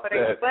wait for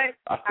their butt.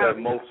 I said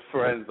most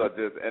friends are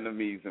just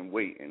enemies in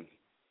waiting.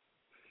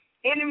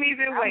 Enemies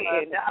in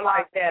waiting. I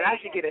like that. I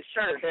should get a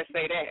shirt that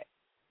say that.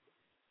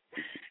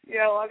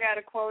 Yo, I got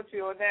to quote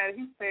you on that.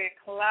 He said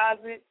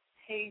closet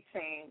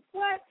hating.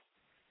 What?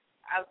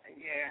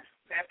 Yeah,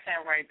 that's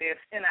him right there.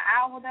 In an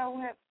hour, though,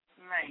 man.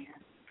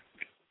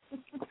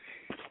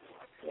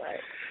 Right.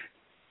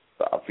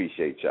 So I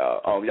appreciate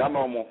y'all. Y'all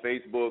know I'm on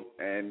Facebook,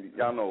 and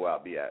y'all know where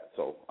I'll be at.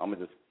 So I'm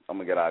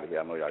gonna get out of here.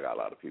 I know y'all got a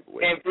lot of people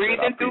waiting. And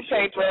Breathing Through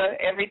Paper y'all.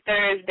 Every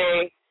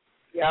Thursday.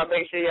 Y'all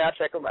make sure y'all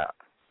check them out.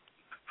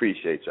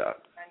 Appreciate y'all.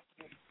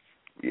 Thank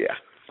you. Yeah.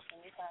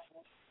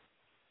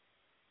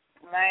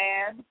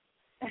 Man.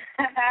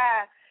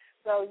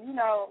 So,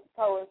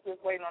 Poe is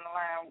just waiting on the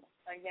line.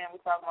 Again,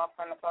 we're talking about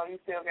friend or foe. You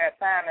still got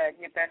time to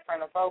get that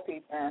friend or foe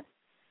piece in.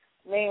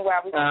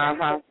 Meanwhile, we're going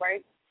to take a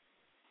break,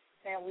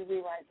 and we'll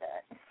be right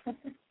back.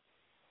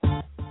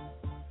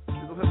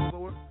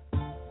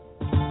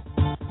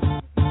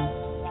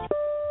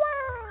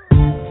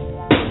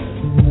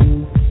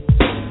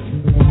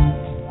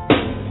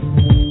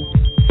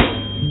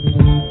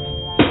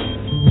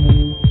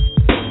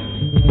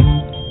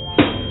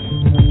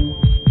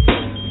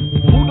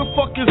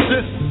 Is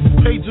this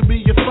paging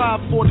me at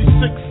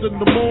 5:46 in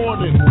the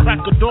morning?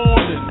 Crack of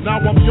dawning,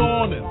 now I'm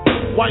yawning.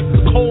 Wipe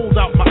the cold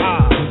out my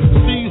eyes.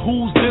 See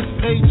who's this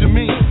paging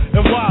me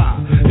and why?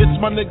 It's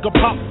my nigga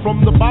Pop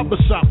from the barber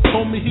shop.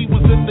 Told me he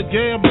was in the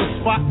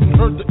gambling spot and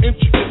heard the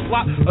intricate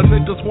plot. A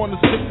niggas wanna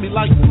stick me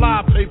like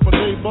fly paper,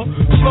 neighbor.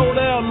 Slow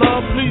down,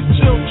 love, please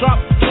chill, drop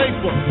the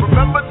paper.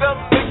 Remember them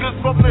niggas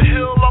from the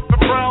hill up in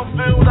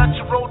Brownsville that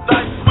you rolled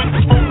dice with,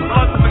 smoked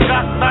blunts and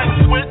got nice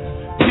with?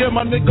 Yeah,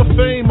 my nigga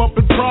Fame up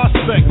in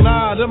Prospect.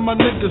 Nah, them my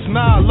niggas,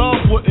 nah, love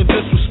wouldn't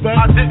disrespect.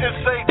 I didn't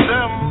say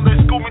them, they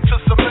schooled me to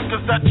some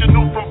niggas that you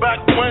knew from back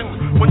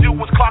when you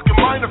was clocking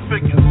minor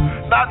figures.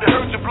 Now they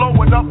heard you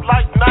blowing up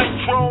like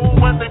nitro,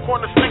 when they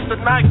wanna stick the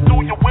knife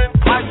through your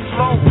windpipe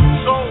slow.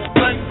 So,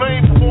 thank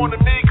Fame for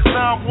warning me, cause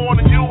now I'm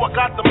warning you. I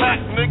got the Mac,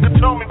 nigga,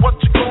 tell me what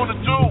you gonna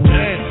do.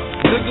 Damn,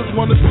 niggas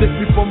wanna stick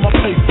me for my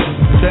paper.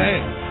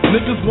 Damn,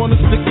 niggas wanna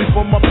stick me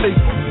for my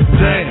paper.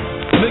 Damn.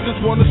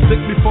 Niggas wanna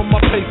stick me for my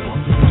paper.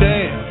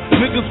 Damn,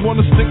 niggas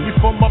wanna stick me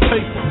for my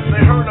paper.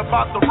 They heard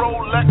about the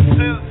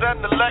Rolexes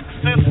and the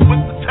Lexus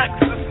with the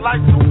Texas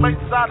license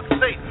plates out of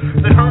state.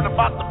 They heard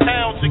about the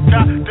pounds you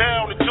got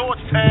down in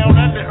Georgetown,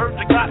 and they heard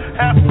you got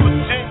half of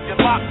Virginia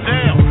locked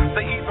down.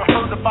 They even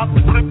heard about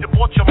the crib you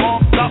bought your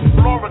mom out in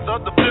Florida,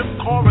 the fifth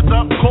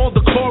corridor. Call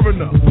the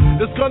coroner.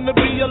 There's gonna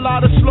be a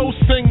lot of slow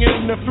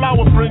singing and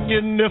flower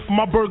bringing if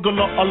my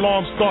burglar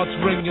alarm starts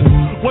ringing.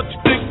 What you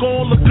think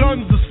all the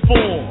guns is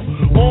for?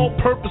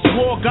 All-purpose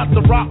war, got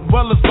the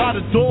Rockwellers by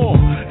the door,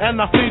 and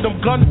I feed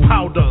them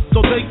gunpowder so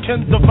they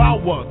can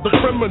devour the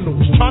criminals,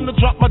 trying to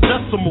drop my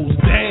decimals.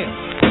 Damn,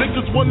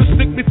 niggas wanna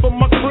stick me for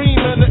my cream,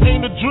 and it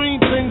ain't a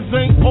dream, things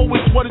ain't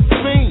always what it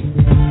seems.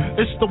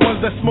 It's the ones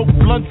that smoke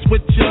blunts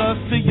with ya,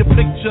 see your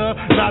picture,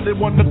 now they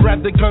wanna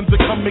grab their guns and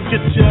come and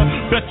get ya.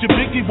 Bet your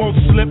Biggie won't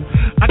slip.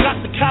 I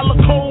got the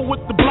calico with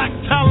the black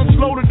talents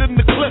loaded in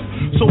the clip,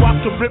 so I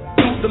can rip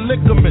through the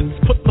ligaments,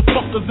 put the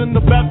fuckers in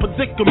the bad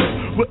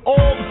predicament, with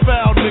all the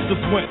foul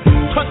niggas went.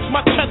 Touch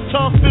my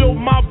cheddar, feel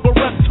my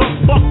Beretta.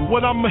 Fuck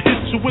what I'ma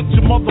hit you with,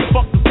 your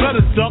motherfuckers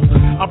better duck.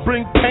 I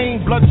bring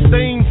pain, blood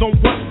stains on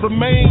what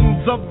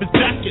remains of his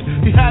jacket.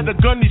 He had a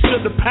gun, he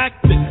should've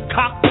packed it,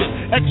 cocked it.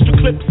 Extra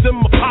clips in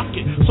my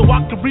pocket, so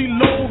I can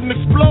reload and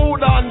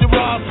explode on your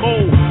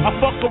asshole. I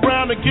fuck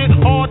around and get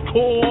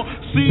hardcore.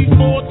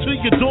 C4 to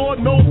your door,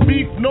 no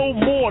beef, no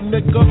more,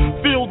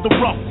 nigga. Feel the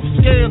rough,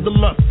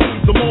 scandalous.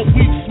 The more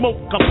weed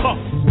smoke I puff,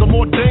 the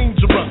more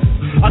dangerous.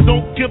 I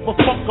don't give a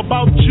fuck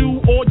about you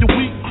or your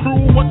weak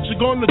crew. What you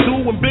gonna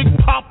do when Big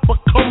Papa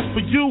comes for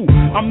you?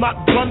 I'm not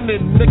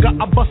gunning, nigga,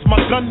 I bust my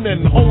gun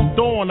in. Hold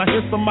on, I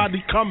hear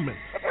somebody coming.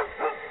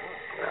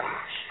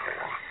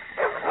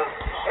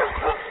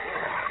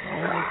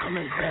 Come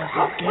in fast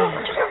as you can.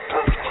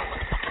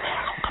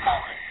 Come on.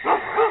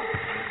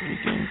 We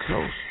getting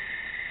close.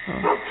 Huh?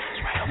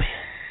 It's right over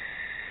here.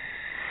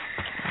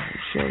 You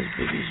sure it's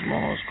Biggie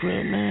Smalls'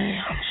 crib, man?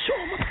 I'm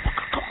sure,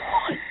 motherfucker. Come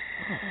on.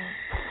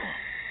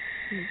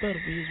 You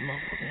better be his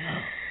motherfucking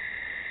house.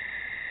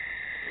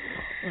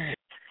 Right.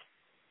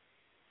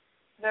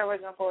 There was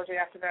no poetry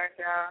after dark,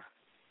 y'all.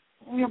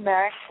 We're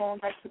back. Going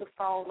back to the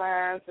phone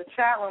lines. The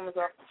chat room is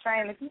off the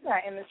chain. If you're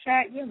not in the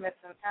chat, you're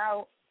missing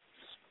out.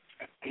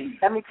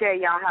 Let me tell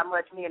y'all how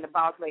much me and the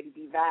boss lady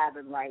be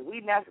vibing. Like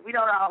we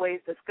don't always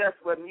discuss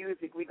what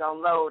music we gonna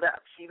load up.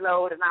 She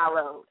load and I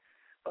load,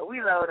 but we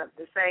load up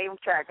the same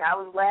track. I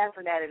was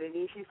laughing at it, and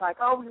then she's like,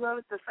 "Oh, we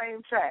loaded the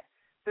same track."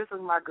 This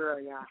is my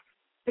girl, y'all.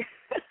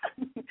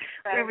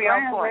 We be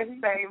on point,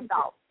 same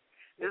thought.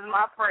 This is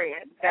my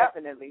friend,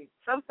 definitely.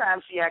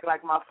 Sometimes she act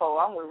like my foe.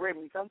 I'm with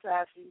Remy.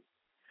 Sometimes she.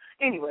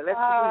 Anyway, let's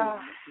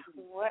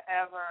continue.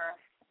 Whatever.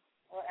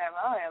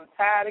 I am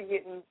tired of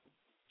getting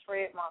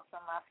tread marks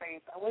on my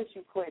face. I wish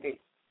you quit it.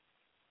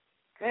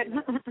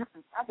 Goodness.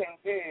 I've been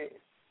good.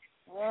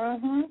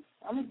 I'm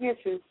going to get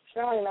you.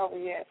 Sure ain't over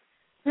yet.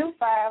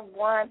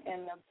 251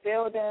 in the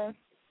building.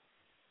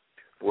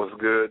 What's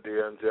good,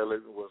 dear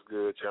Angelic? What's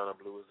good, Chyna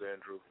Blue? It's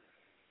Andrew.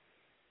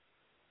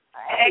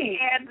 Hey,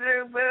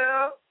 Andrew,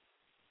 boo.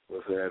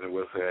 What's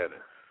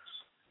happening?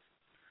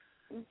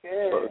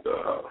 Good. But,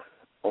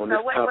 on this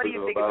what topic do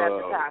you think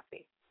about the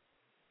topic?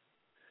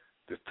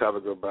 This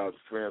topic about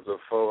friends or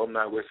foes, I'm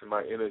not wasting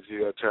my energy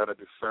trying to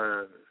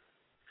discern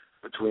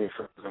between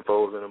friends and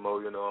foes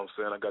anymore, you know what I'm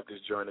saying? I got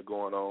this journey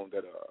going on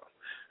that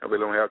I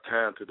really don't have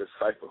time to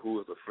decipher who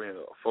is a friend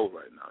or a foe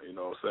right now, you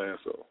know what I'm saying?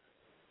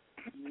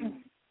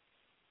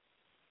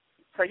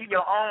 So you're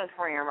your own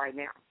friend right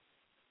now?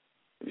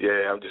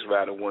 Yeah, I'm just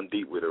riding one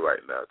deep with it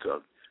right now. So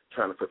I'm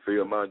trying to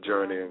fulfill my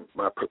journey and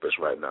my purpose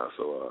right now.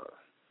 So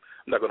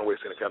I'm not going to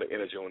waste any kind of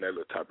energy on that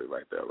little topic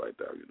right there,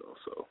 you know,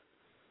 so.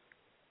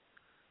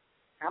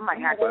 I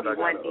might have to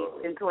be one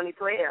deep in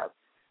 2012.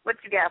 What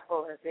you got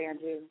for us,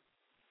 Andrew?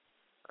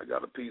 I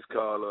got a piece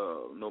called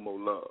No More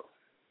Love.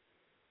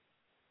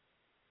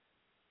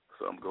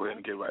 So I'm going to go ahead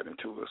and get right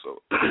into it.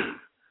 So,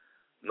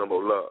 No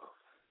More Love.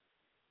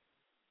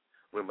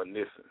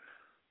 Reminiscing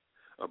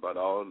about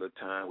all the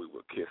time we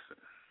were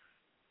kissing.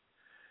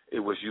 It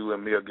was you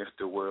and me against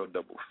the world,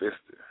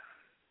 double-fisted.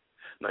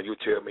 Now you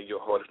tell me your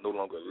heart is no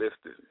longer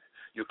listed.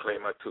 You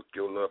claim I took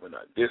your love and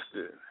I dissed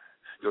it.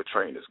 Your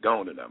train is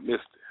gone and I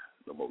missed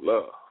it. No more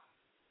love.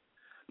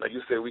 Like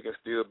you said, we can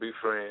still be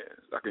friends.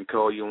 I can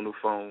call you on the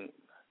phone,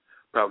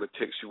 probably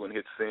text you and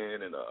hit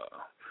send, and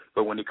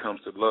but when it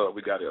comes to love,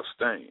 we gotta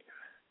abstain.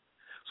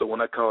 So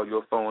when I call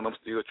your phone, I'm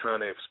still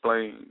trying to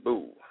explain,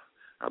 boo,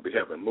 I'll be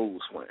having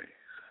mood swings.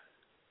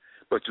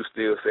 But you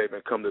still say, when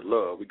it come to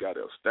love, we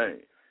gotta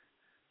abstain.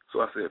 So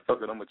I said, fuck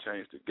it, I'm gonna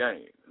change the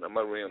game. Now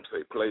my rim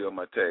say play, or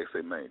my tag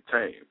say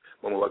maintain.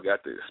 But I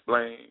got to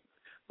explain,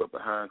 but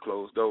behind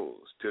closed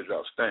doors,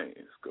 teardrop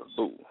stains, cause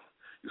boo,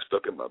 you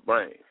stuck in my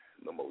brain,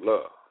 no more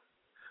love.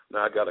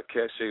 Now I got a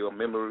cachet of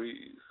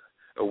memories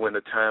of when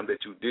the time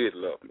that you did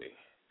love me.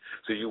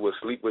 So you would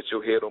sleep with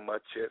your head on my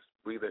chest,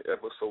 breathing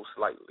ever so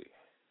slightly,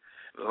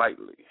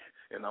 lightly,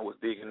 and I was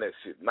digging that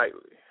shit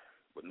nightly,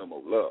 but no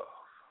more love.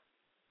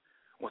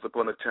 Once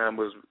upon a time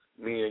it was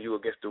me and you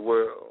against the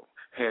world,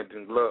 hand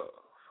in glove,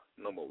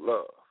 no more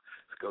love.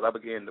 Because I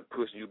began to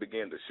push and you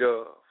began to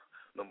shove,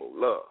 no more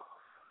love.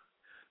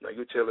 Now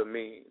you're telling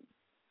me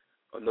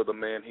another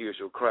man hears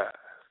your cries,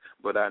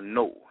 but I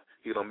know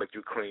he don't make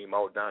you cream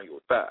all down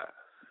your thighs,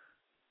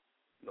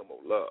 no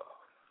more love.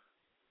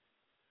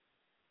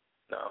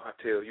 Now I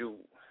tell you,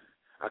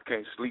 I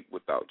can't sleep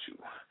without you.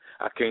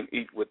 I can't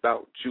eat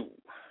without you.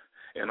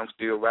 And I'm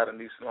still riding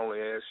these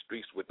lonely-ass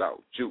streets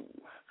without you.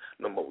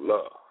 No more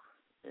love.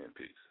 In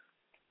peace.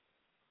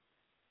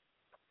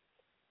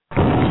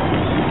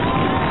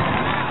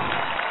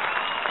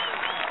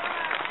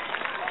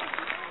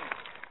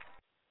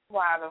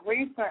 Wow, the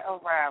recent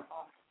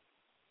arrival.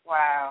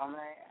 Wow,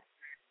 man.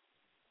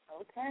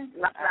 Okay.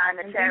 Line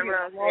the chat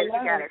room says you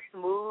got a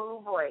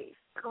smooth voice,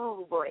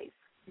 cool voice.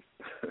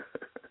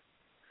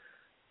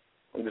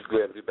 I'm just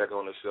glad to be back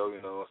on the show,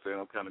 you know what I'm saying?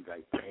 I'm kind of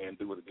like paying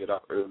due to get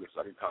off early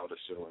so I can call the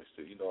show and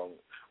shit. You know, I'm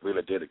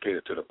really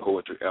dedicated to the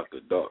poetry after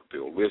dark,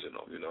 the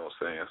original, you know what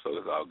I'm saying? So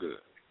it's all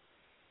good.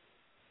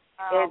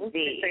 Good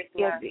be.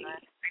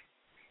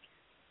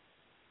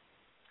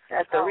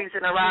 That's the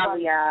recent arrival,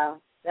 y'all.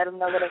 Let them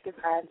know where they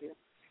can find you.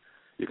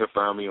 You can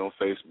find me on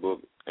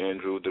Facebook,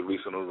 Andrew, the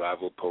recent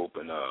arrival Pope,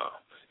 and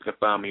you can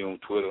find me on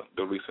Twitter,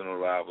 the recent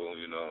arrival,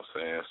 you know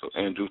what I'm saying? So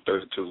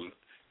Andrew32,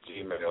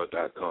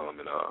 gmail.com,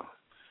 and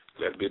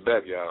glad to be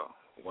back, y'all.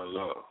 One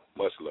love.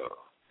 Much love.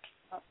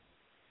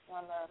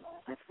 One love,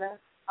 man. That's that.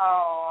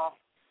 Oh,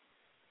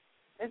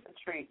 it's a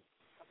treat.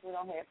 We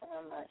don't hear from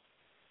him much.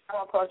 I'm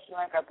going to post your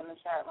link up in the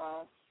chat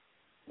room.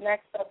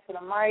 Next up to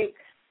the mic,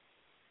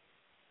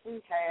 we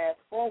have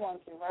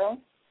 410.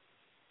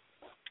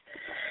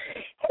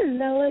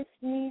 Hello, it's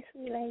me,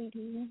 sweet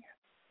lady.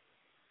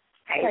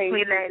 Hey,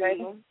 sweet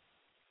lady.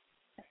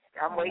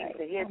 I'm waiting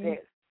to hear this.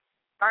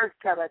 First,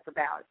 tell us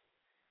about it.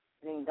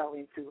 Then go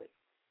into it.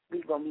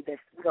 We're gonna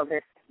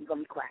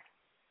be quiet.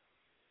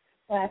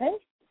 What?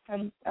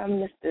 I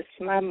missed this.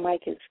 My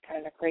mic is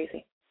kind of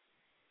crazy.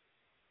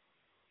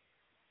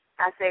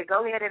 I said,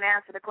 go ahead and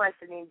answer the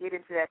question and get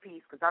into that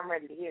piece because I'm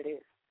ready to hear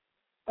this.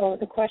 Oh,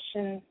 the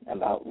question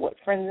about what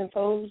friends and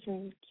foes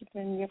and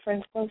keeping your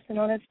friends close and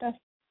all that stuff?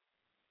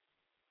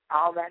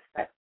 All that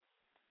stuff.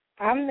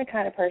 I'm the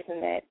kind of person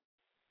that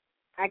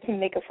I can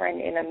make a friend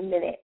in a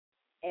minute,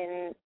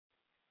 and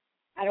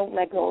I don't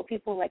let go of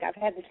people. Like, I've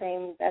had the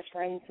same best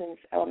friend since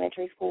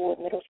elementary school,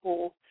 middle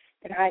school,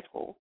 and high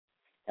school,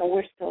 and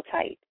we're still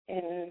tight.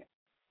 And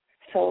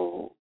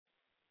so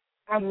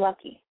I'm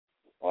lucky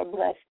or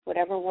blessed,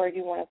 whatever word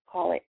you want to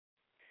call it,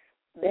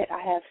 that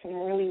I have some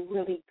really,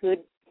 really good,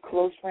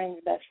 close friends,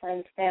 best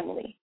friends,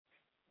 family.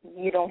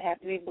 You don't have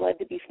to be blood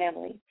to be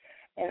family.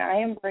 And I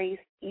embrace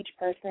each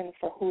person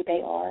for who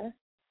they are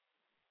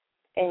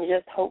and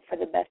just hope for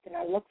the best, and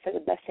I look for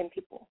the best in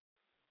people.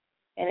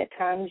 And at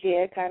times, yeah,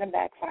 it kind of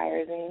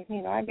backfires, and,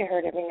 you know, I get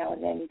hurt every now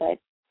and then, but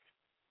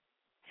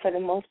for the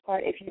most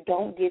part, if you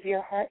don't give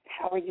your heart,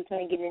 how are you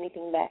going to get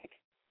anything back?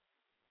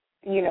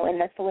 You know, and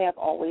that's the way I've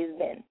always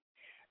been.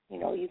 You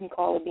know, you can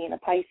call it being a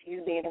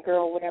Pisces, being a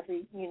girl, whatever,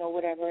 you know,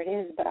 whatever it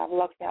is, but I've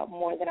lucked out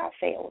more than I've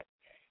failed.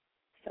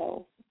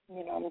 So,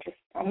 you know,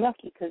 I'm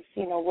lucky because,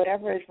 you know,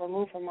 whatever is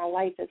removed from my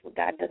life is what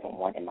God doesn't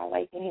want in my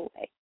life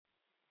anyway.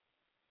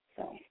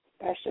 So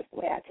that's just the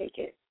way I take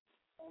it.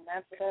 And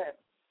that's good.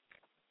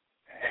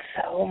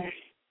 So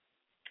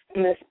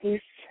this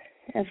piece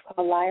is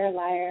called Liar,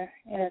 Liar,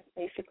 and it's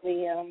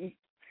basically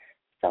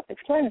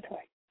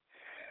self-explanatory.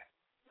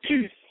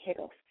 Here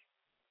goes.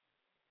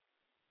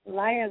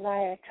 Liar,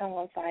 liar, tongue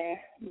on fire,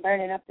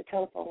 burning up the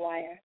telephone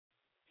wire,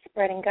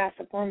 spreading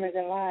gossip, rumors,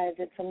 and lies.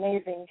 It's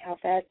amazing how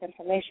fast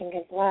information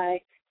can fly.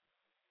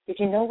 Did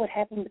you know what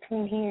happened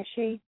between he and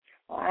she?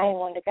 Well, I ain't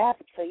one to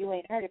gossip, so you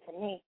ain't heard it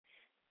from me.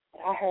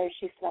 But I heard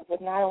she slept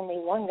with not only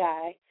one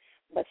guy,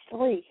 but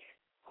 3,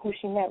 who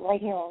she met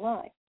right here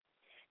online.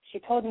 She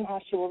told him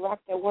how she would rock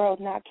their world,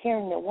 not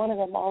caring that one of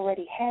them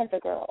already has a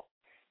girl.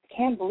 I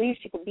can't believe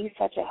she could be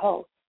such a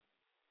hoe.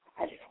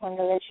 I just wanted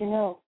to let you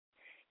know.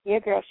 Yeah,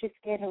 girl, she's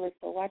scandalous,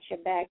 so watch your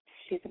back.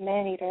 She's a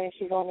man-eater, and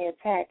she's on the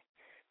attack.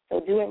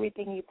 So do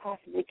everything you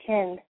possibly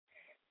can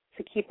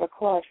to keep her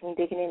claws from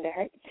digging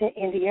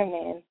into your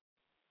man.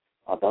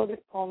 Although this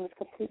poem is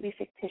completely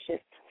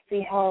fictitious,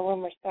 see how a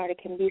rumor started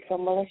can be so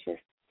malicious.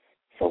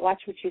 So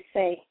watch what you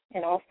say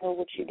and also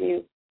what you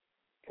do,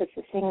 because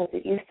the things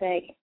that you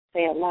say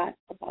a lot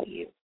about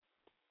you.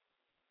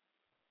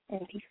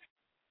 And peace.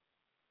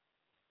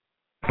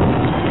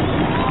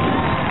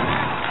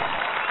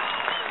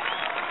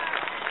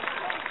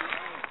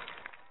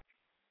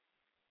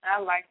 I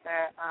like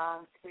that,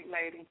 sweet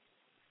lady.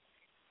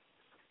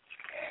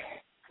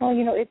 Well,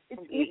 it's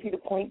easy to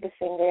point the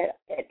finger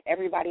at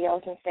everybody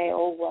else and say,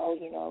 oh, well,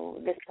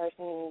 this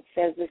person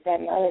says this, that,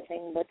 and the other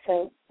thing, but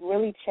to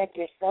really check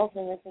yourself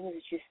and the things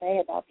that you say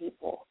about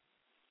people.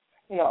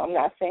 I'm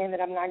not saying that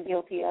I'm not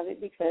guilty of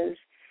it, because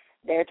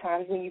there are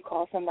times when you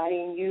call somebody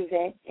and you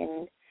vent,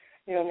 and,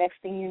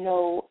 next thing you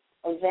know,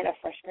 a vent of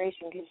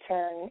frustration can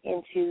turn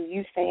into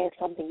you saying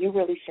something you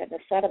really shouldn't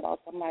have said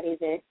about somebody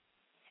that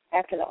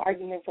after the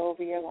argument's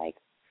over, you're like,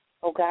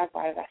 oh, God,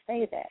 why did I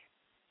say that?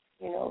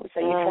 So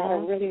you try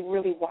to really,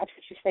 really watch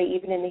what you say,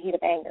 even in the heat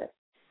of anger.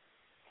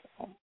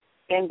 So,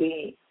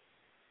 Indeed.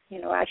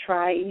 I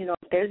try,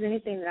 if there's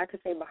anything that I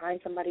could say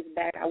behind somebody's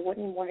back, I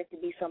wouldn't want it to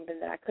be something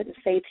that I couldn't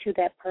say to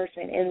that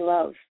person in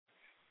love.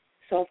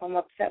 So if I'm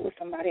upset with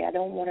somebody, I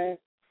don't want to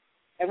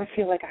ever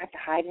feel like I have to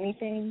hide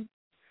anything.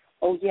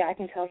 Oh, yeah, I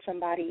can tell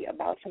somebody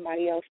about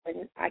somebody else, but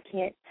I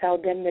can't tell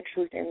them the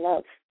truth in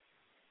love.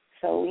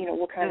 So,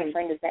 what kind of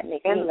friend does that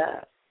make me? In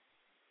love.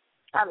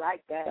 I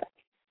like that.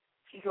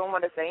 She don't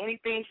want to say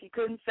anything she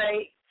couldn't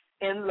say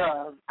in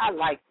love. I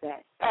like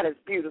that. That is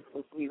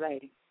beautiful, sweet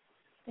lady.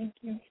 Thank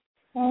you.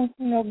 Well,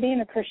 being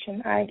a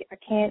Christian, I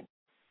can't,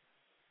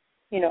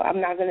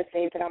 I'm not going to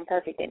say that I'm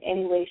perfect in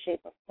any way,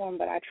 shape, or form,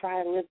 but I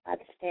try to live by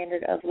the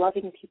standard of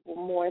loving people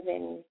more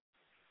than,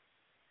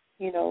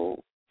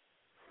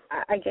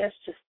 I guess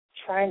just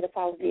trying to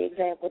follow the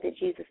example that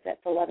Jesus set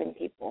for loving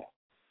people.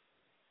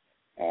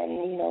 And,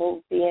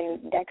 being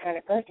that kind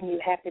of person, you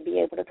have to be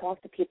able to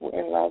talk to people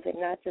in love and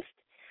not just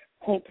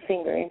point the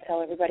finger and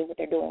tell everybody what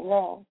they're doing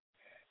wrong,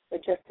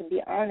 but just to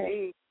be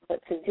honest, but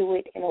to do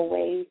it in a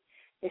way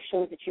that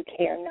shows that you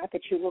care, not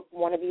that you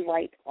want to be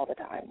right all the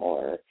time,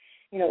 or,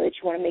 that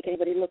you want to make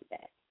anybody look bad.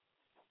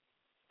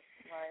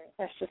 Right.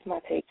 That's just my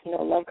take.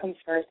 Love comes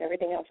first.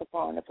 Everything else will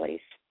fall into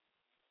place.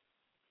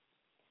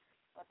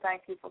 Well,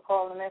 thank you for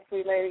calling in,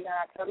 sweet lady. And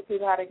I'll tell the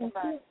people how they can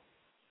find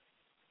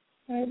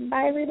you. All right,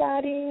 bye,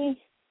 everybody.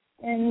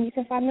 And you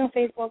can find me on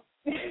Facebook.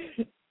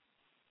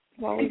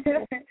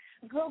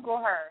 Google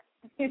her.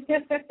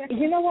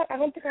 You know what? I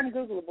don't think I'm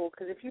Googleable,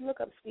 because if you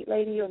look up Sweet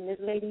Lady or Ms.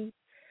 Lady,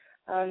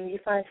 you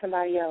find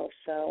somebody else.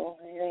 So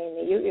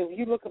if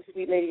you look up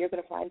Sweet Lady, you're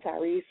going to find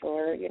Tyrese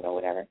or,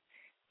 whatever.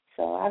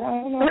 So I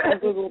don't know if I'm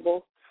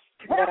Googleable,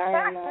 but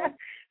I am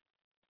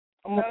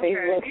I'm on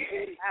Facebook.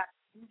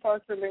 You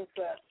post the links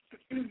up.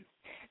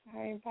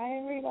 All right, bye,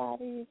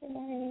 everybody. Good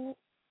night.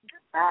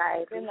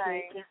 Bye. Good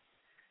night.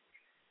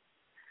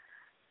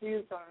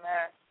 Use a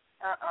mess.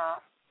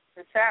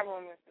 The chat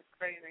room is just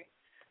crazy.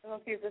 We're going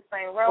to keep this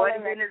thing rolling.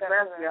 40 minutes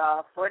left,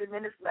 y'all. 40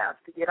 minutes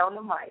left to get on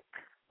the mic.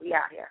 We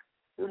out here.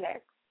 Who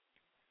next?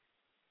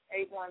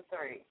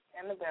 813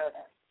 in the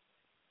building.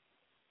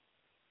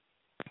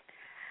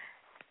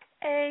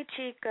 Hey,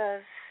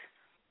 chicas.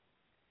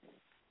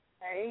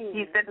 Hey.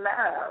 Peace and love.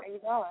 How you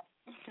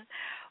doing?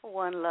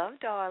 One love,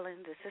 darling.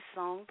 This is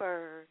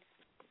Songbird.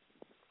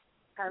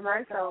 Hi,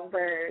 my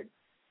Songbird.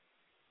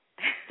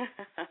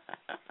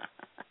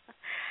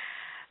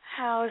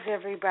 How's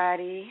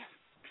everybody?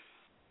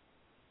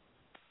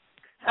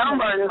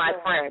 Songbird is my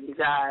friend, you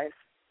guys.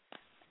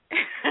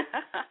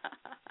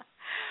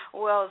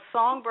 Well,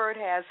 Songbird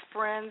has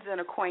friends and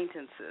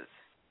acquaintances.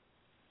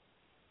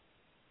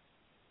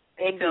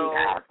 Indeed,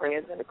 I have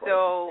friends and acquaintances.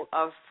 So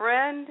a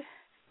friend,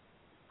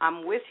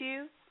 I'm with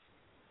you,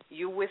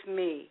 you with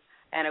me.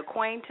 An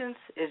acquaintance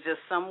is just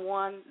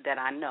someone that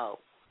I know.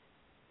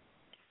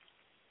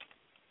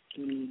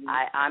 Mm-hmm.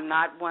 I'm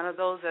not one of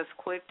those that's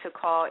quick to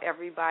call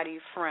everybody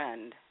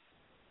friend.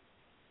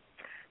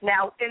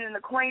 Now, in an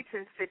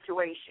acquaintance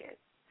situation,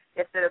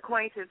 if the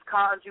acquaintance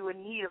calls you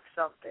in need of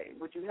something,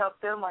 would you help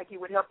them like you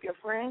would help your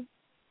friend?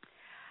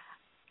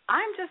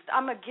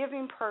 I'm a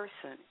giving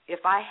person.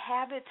 If I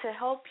have it to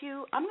help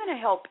you, I'm going to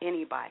help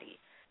anybody.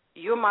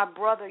 You're my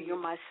brother,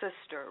 you're my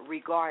sister,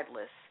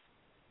 regardless.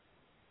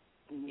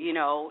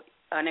 Mm-hmm.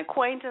 An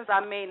acquaintance I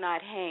may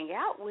not hang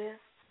out with,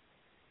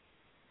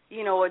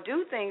 or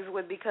do things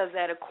with, because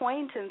that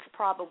acquaintance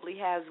probably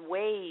has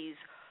ways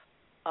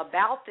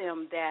about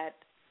them that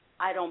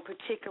I don't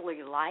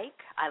particularly like.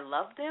 I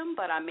love them,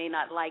 but I may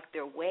not like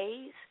their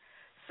ways.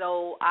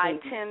 So I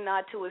tend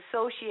not to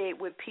associate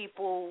with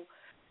people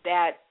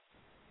that,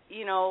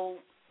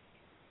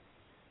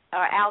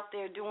 are out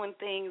there doing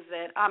things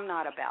that I'm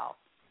not about.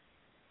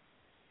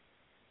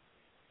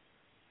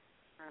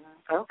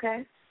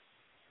 Okay.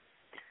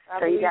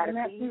 So you got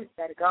a piece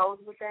that goes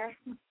with that?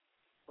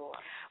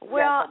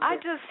 Well, I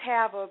just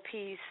have a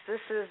piece.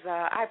 This is,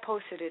 I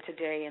posted it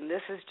today, and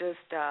this is just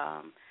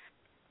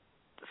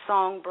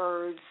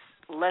Songbird's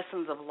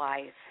Lessons of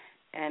Life,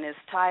 and it's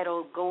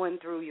titled Going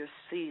Through Your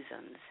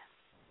Seasons.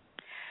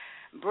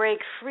 Break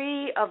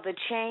free of the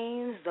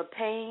chains, the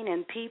pain,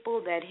 and people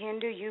that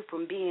hinder you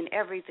from being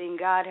everything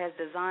God has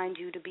designed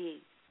you to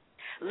be.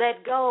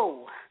 Let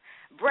go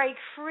Break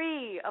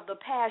free of the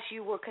past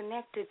you were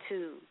connected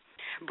to.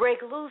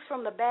 Break loose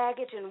from the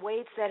baggage and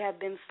weights that have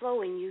been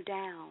slowing you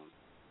down.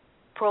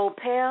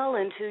 Propel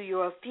into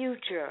your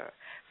future,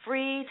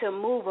 free to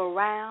move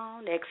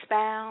around,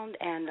 expound,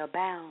 and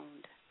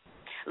abound.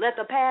 Let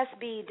the past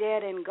be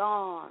dead and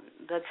gone.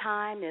 The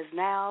time is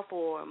now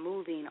for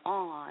moving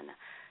on.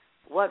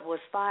 What was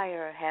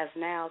fire has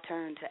now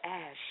turned to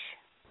ash.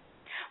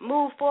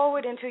 Move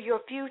forward into your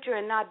future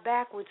and not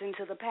backwards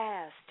into the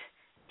past.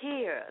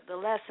 Hear the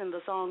lesson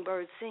the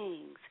songbird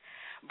sings.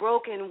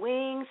 Broken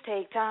wings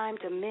take time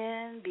to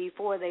mend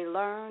before they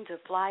learn to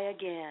fly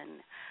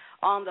again.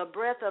 On the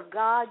breath of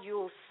God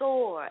you'll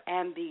soar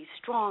and be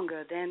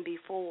stronger than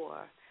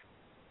before.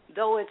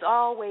 Though it's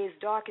always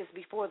darkest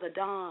before the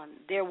dawn,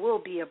 there will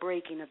be a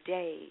breaking of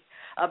day.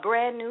 A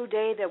brand new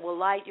day that will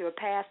light your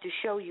path to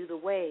show you the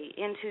way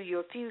into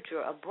your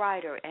future of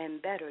brighter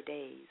and better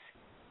days.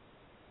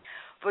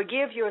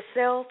 Forgive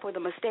yourself for the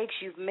mistakes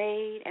you've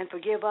made and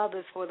forgive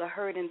others for the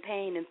hurt and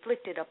pain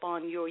inflicted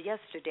upon your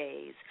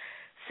yesterdays.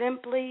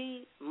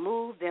 Simply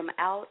move them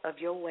out of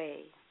your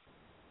way.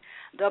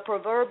 The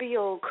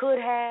proverbial could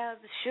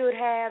haves, should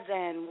haves,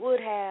 and would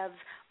haves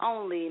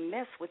only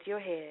mess with your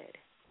head.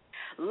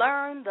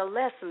 Learn the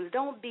lessons.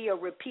 Don't be a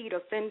repeat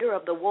offender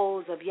of the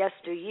woes of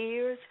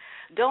yesteryears.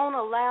 Don't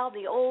allow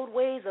the old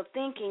ways of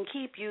thinking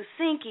keep you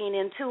sinking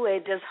into a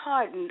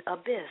disheartened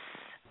abyss.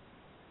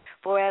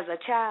 For as a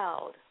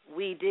child,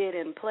 we did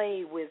and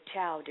played with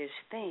childish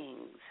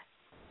things.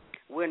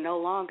 We're no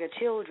longer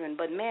children,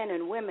 but men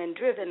and women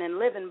driven and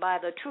living by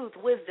the truth,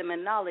 wisdom,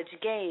 and knowledge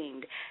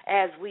gained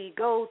as we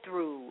grow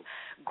through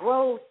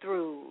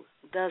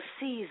the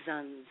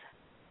seasons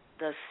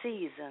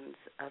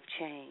of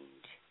change.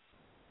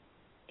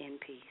 In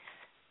peace.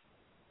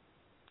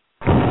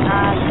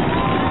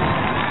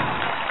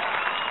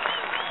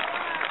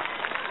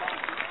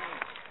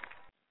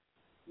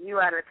 You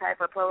are the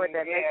type of poet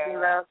that makes me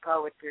love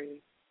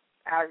poetry.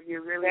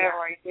 You really that are.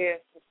 right there.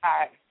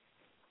 Hi.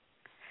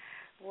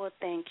 Well,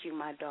 thank you,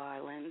 my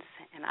darlings.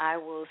 And I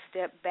will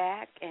step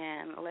back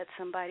and let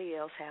somebody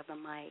else have the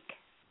mic.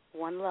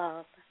 One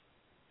love.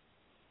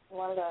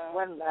 One love.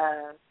 One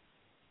love.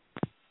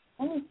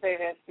 Let me say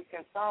this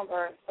because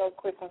Songbird so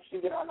quick when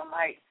she get on the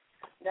mic.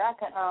 That I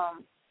can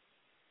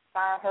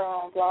find her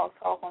on Blog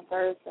Talk on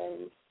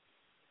Thursdays.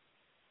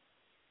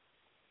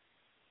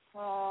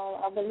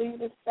 I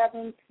believe it's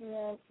 7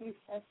 p.m.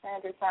 Eastern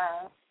Standard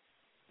Time.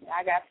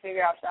 I got to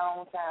figure out your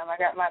own time. I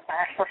got my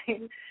time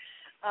frame.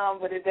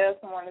 But it does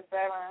come on at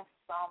 7.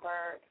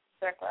 Songbird,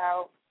 check her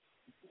out.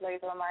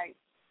 Laser mic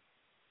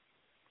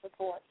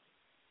support.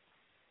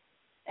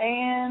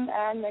 And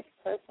our next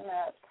person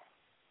up,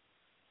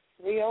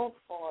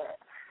 304.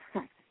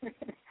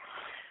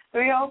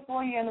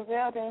 304, you in the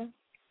building.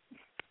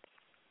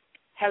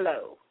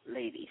 Hello,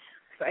 ladies.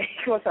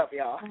 What's up,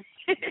 y'all?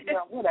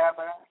 Yeah,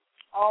 whatever.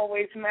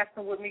 Always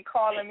messing with me,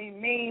 calling me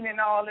mean and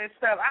all this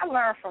stuff. I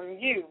learned from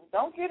you.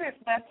 Don't get it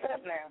messed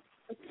up now.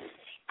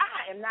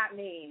 I am not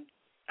mean.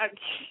 Did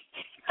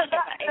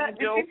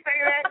you say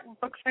that?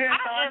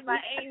 I am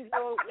my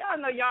angel. Y'all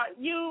know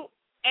you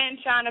and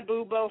Chyna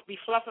Boo both be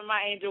fluffing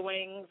my angel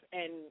wings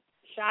and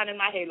shining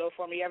my halo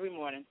for me every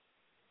morning.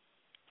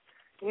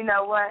 You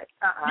know what?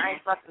 I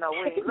ain't fluffing no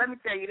wings. Let me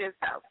tell you this,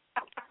 though.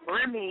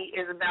 Remy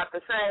is about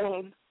the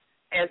same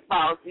as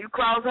Boss. You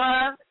close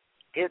her,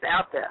 it's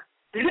out there.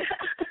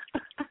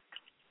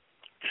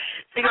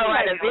 She gonna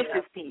write a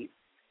vicious piece.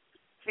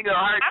 She gonna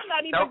hurt. I'm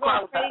not even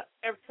going to fake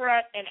in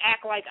front and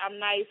act like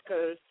I'm nice,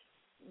 because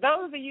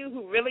those of you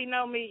who really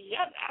know me,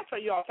 I tell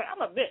you all the time,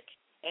 I'm a bitch,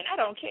 and I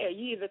don't care.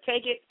 You either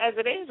take it as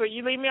it is or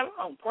you leave me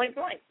alone, point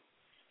blank.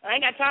 I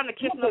ain't got time to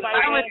kiss nobody.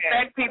 I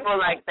respect people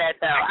like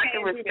that, though. I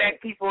can respect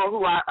people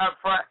who are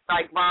upfront,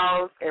 like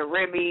Boss and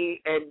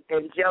Remy and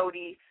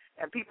Jody,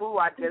 and people who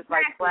are just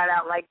like flat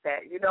out like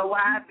that. You know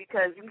why?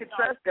 Because you can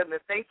trust them.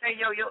 If they say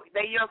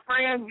they your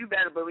friend, you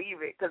better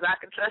believe it. Because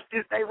I can trust you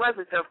if they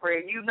wasn't your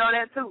friend. You know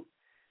that too.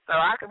 So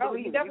I can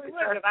believe you definitely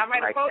would. I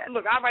write a post.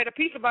 Look, I write a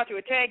piece about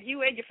you and tag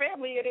you and your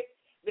family in it.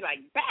 Be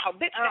like, bow,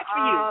 bitch, that's for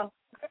you.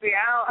 See,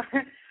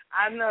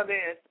 I know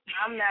this.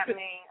 I'm not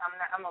mean.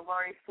 I'm a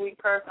very sweet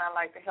person. I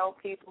like to help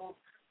people.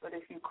 But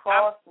if you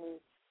cross me,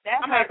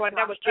 I'm acting like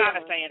that was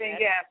Chyna saying that.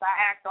 Yes, I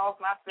act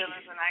off my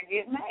feelings and I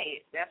get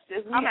mad. That's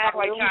just me. I'm gonna act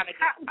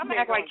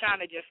like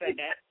Chyna just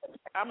said that.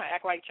 I'm gonna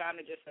act like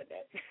Chyna just said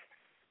that.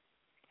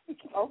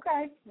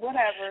 Okay,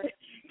 whatever.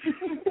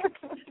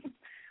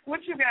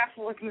 What you got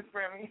for us, Miss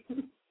Remy?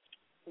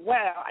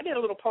 Well, I did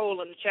a little poll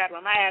in the chat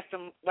room. I asked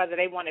them whether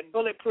they wanted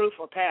bulletproof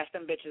or pass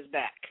them bitches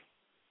back.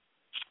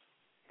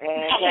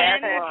 And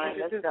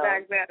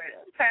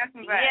Pass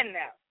them back. Yeah,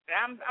 no.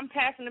 I'm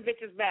passing the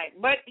bitches back.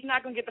 But you're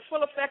not going to get the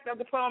full effect of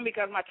the poem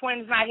because my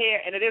twin's not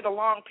here, and it is a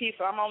long piece,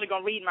 so I'm only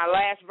going to read my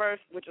last verse,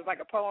 which is like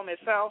a poem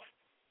itself.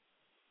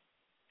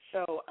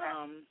 So,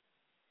 I'm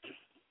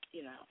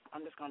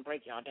just going to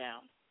break y'all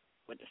down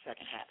with the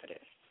second half of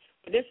this.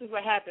 But this is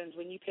what happens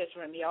when you piss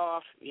Remy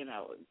off.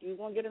 You're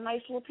going to get a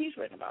nice little piece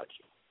written about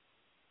you.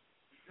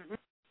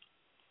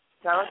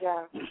 So,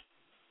 yeah.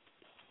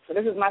 So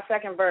this is my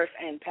second verse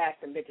and Pass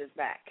Them Bitches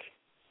Back.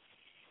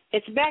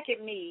 It's back at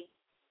me,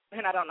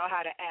 and I don't know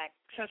how to act.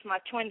 Since my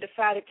twin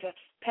decided to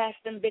pass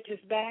them bitches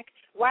back,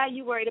 why are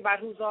you worried about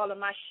who's all in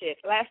my shit?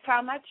 Last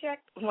time I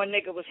checked, one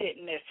nigga was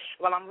hitting this.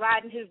 While I'm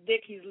riding his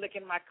dick, he's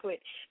licking my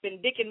clit. Been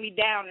dicking me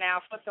down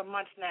now for some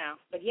months now.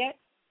 But yet,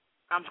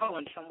 I'm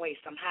hoeing some way,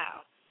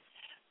 somehow.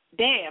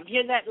 Damn,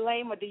 you're that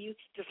lame, or do you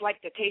just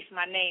like to taste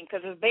my name?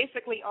 Because it's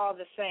basically all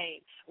the same,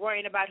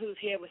 worrying about who's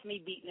here with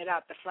me beating it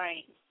out the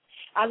frame.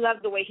 I love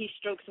the way he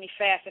strokes me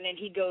fast and then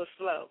he goes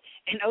slow.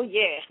 And oh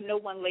yeah, no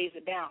one lays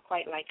it down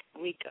quite like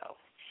Rico.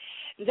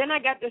 Then I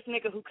got this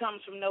nigga who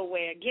comes from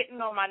nowhere, getting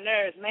on my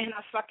nerves, man,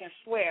 I fucking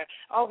swear.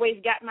 Always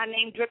got my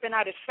name dripping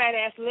out his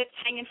fat-ass lips,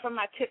 hanging from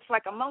my tits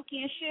like a monkey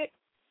and shit.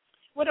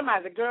 What am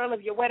I, the girl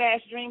of your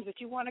wet-ass dreams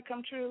that you want to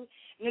come true?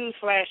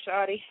 Newsflash,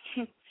 shawty.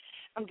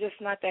 I'm just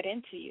not that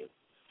into you.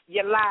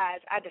 Your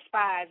lies I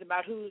despise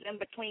about who's in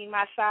between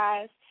my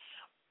thighs.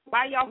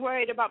 Why y'all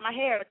worried about my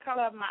hair, the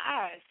color of my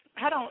eyes?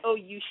 I don't owe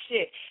you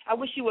shit. I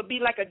wish you would be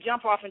like a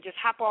jump off and just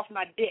hop off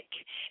my dick.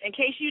 In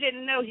case you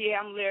didn't know,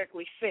 yeah, I'm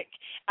lyrically sick.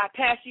 I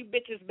pass you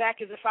bitches back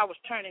as if I was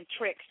turning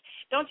tricks.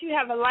 Don't you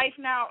have a life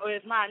now, or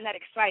is mine that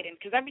exciting?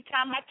 Because every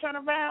time I turn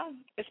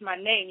around, it's my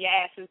name your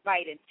ass is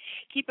biting.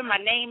 Keeping my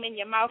name in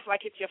your mouth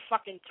like it's your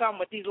fucking tongue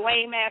with these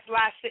lame-ass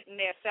lies sitting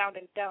there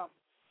sounding dumb.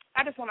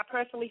 I just want to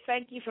personally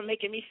thank you for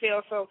making me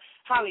feel so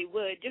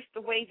Hollywood, just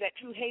the way that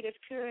true haters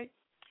could.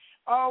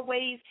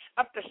 Always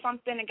up to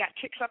something and got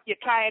tricks up your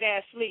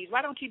tired-ass sleeves.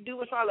 Why don't you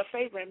do us all a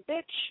favor and,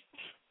 bitch,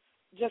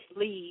 just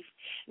leave.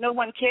 No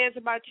one cares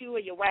about you or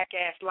your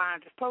whack-ass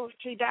lines. If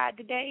poetry died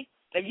today,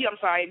 if you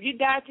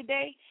died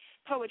today,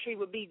 poetry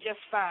would be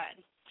just fine.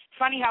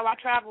 Funny how I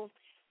travel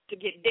to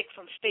get dick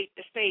from state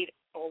to state,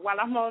 or while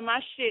I'm on my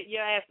shit,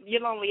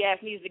 your lonely ass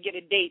needs to get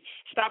a date.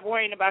 Stop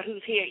worrying about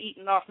who's here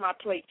eating off my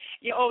plate.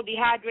 Your old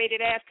dehydrated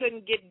ass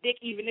couldn't get dick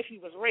even if he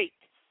was raped.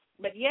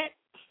 But yet,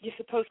 you're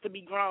supposed to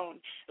be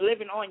grown,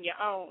 living on your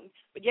own.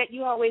 But yet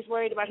you always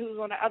worried about who's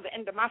on the other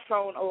end of my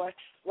phone, or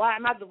why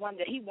am I the one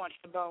that he wants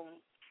to bone?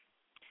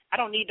 I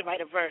don't need to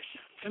write a verse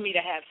for me to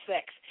have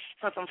sex.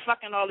 Since I'm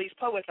fucking all these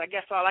poets, I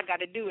guess all I got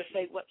to do is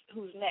say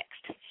who's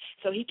next.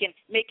 So he can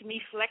make me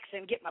flex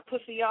and get my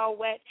pussy all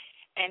wet,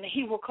 and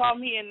he will call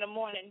me in the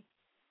morning.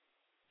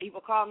 He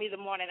will call me the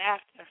morning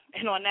after,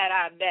 and on that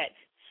I bet.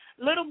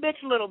 Little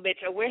bitch,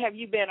 or where have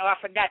you been? Oh, I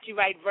forgot you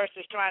write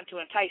verses trying to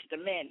entice the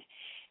men.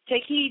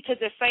 Take heed to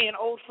the saying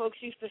old folks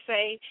used to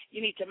say,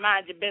 you need to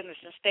mind your business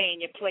and stay in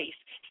your place.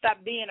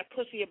 Stop being a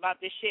pussy about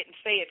this shit and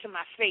say it to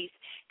my face,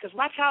 because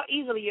watch how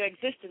easily your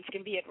existence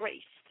can be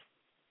erased.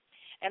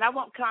 And I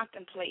won't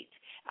contemplate.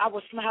 I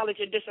will smile at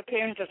your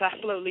disappearance as I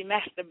slowly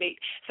masturbate,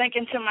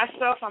 thinking to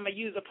myself I'm going to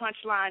use a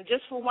punchline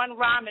just for one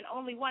rhyme and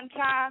only one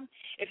time.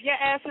 If your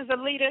ass is a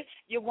leader,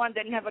 you're one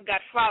that never got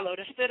followed.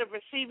 Instead of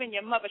receiving,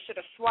 your mother should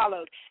have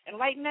swallowed. And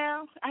right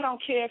now, I don't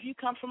care if you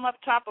come from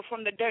up top or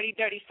from the dirty,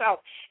 dirty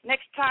south.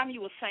 Next time,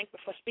 you will thank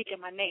before speaking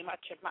my name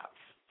out your mouth.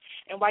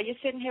 And while you're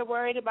sitting here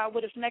worried about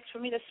what is next for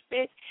me to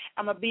spit,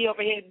 I'm going to be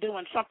over here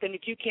doing something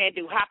that you can't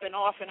do, hopping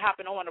off and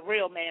hopping on a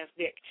real man's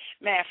dick.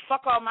 Man,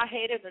 fuck all my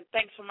haters and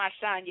thanks for my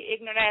shine. You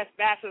ignorant-ass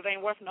bastards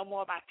ain't worth no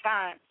more of my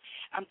time.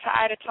 I'm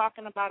tired of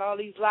talking about all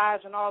these lies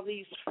and all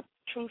these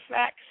true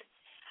facts.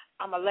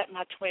 I'm going to let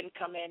my twin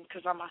come in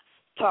because I'm going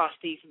to toss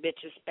these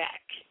bitches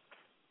back.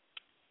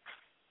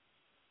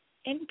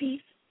 In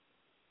peace.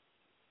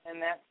 And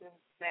that's just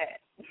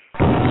that.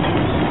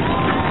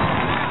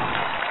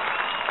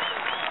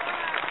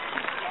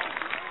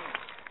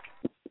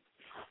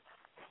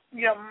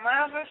 Your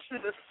mother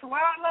should have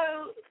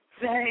swallowed.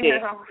 Damn.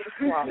 Yeah,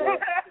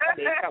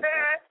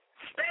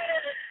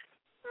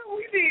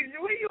 we need,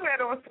 where you at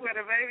on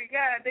Twitter, baby?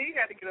 God, you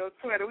got to get on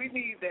Twitter. We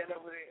need that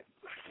over there.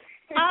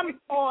 I'm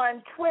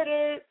on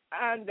Twitter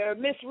under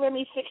Miss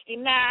Remy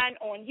 69,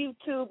 on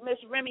YouTube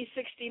Miss Remy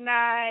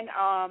 69,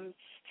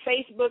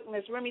 Facebook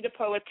Miss Remy the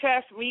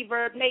Poetess,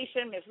 Reverb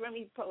Nation Miss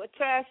Remy the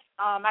Poetess.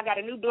 I got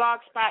a new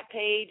blogspot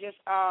page.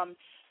 It's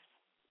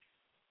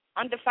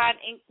Undefined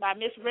Ink by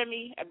Miss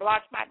Remy at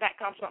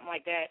blogspot.com, something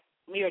like that.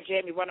 Me or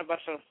Jamie, one of us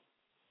will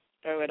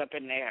throw it up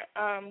in there.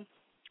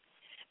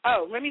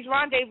 Remy's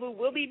Rendezvous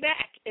will be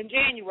back in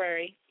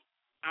January.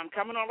 I'm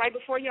coming on right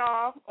before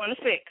y'all on the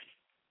 6th.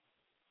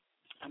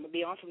 I'm going to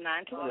be on from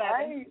 9 to 11.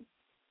 Right.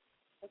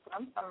 That's what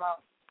I'm talking about.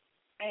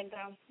 And,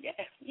 I'm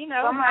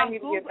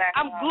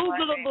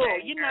Googleable.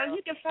 You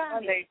can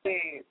find me.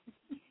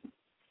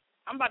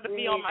 I'm about to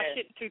be on my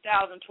shit in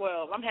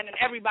 2012. I'm handing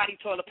everybody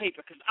toilet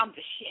paper because I'm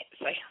the shit.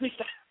 So,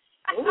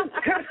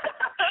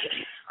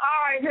 all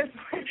right.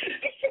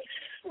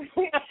 We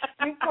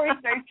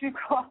appreciate you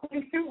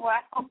calling.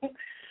 Wow.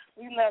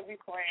 We love you,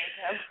 Queen.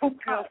 Have a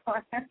good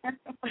one.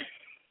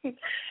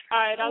 All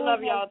right. I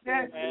love y'all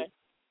too, man.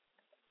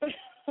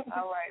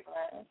 All right,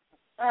 man.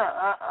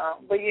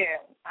 But, yeah,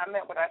 I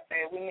meant what I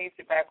said. We need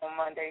you back on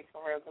Monday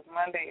for real because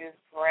Monday is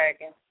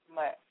dragging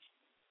much.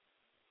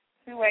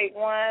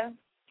 281.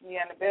 You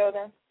in the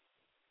building?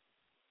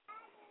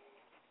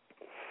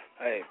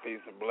 Hey,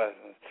 peace and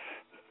blessings.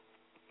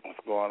 What's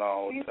going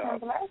on? Peace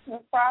and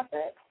blessings,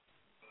 Prophet.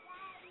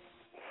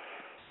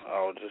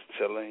 Oh, just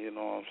chilling, you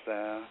know what I'm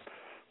saying?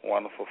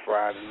 Wonderful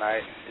Friday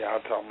night.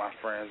 Y'all talking my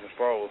friends and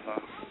foes, huh?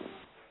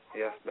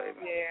 Yes, baby.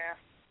 Yeah.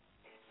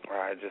 All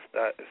right, just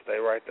stay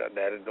right there.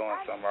 Daddy doing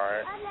something, all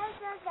right?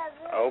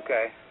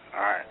 Okay,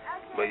 all right.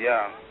 But,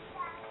 yeah,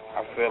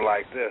 I feel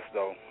like this,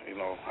 though, you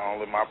know,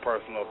 only my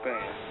personal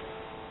opinion.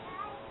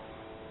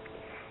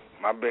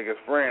 My biggest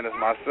friend is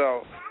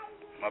myself.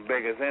 My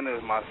biggest enemy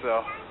is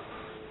myself.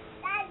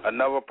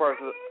 Another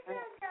person.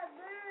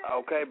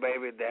 Okay,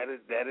 baby, daddy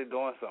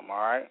doing something, all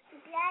right?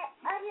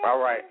 All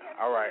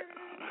right.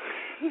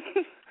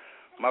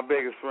 My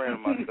biggest friend is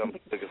myself. My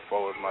biggest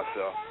foe is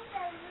myself.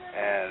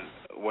 And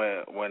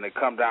when it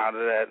come down to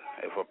that,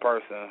 if a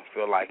person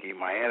feel like he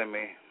my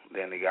enemy,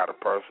 then he got a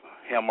person,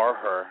 him or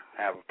her,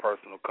 have a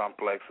personal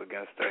complex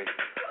against their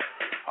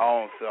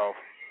own self.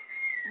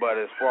 But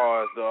as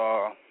far as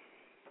the,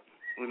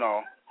 you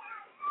know,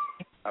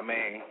 I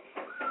mean,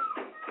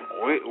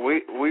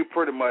 we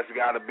pretty much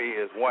got to be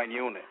as one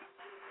unit,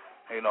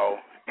 you know,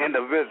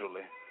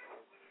 individually.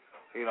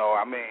 You know,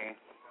 I mean,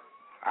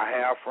 I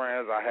have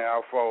friends, I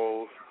have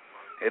foes.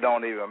 It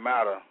don't even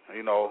matter.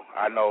 You know,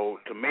 I know,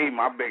 to me,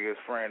 my biggest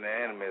friend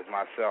and enemy is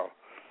myself.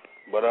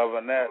 But other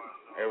than that,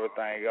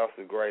 everything else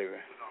is gravy.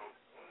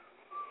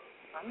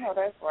 I know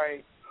that's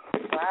right.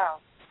 Wow.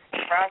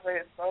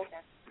 Prophet is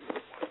spoken.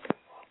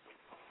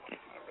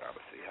 I got to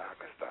see how I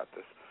can stop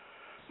this.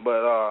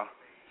 But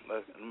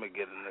let me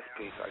get in this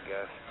piece, I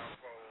guess.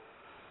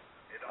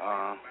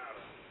 I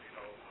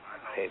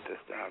hate this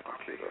damn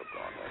computer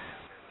doing this.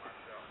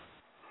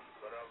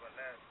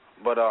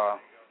 But,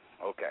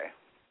 okay.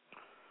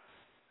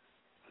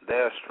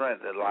 There's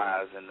strength that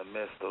lies in the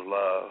midst of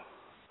love,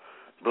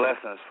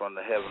 blessings from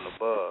the heaven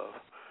above.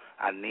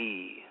 I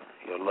need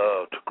your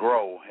love to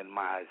grow in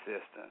my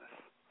existence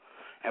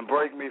and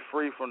break me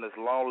free from this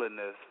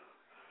loneliness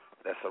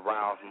that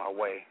surrounds my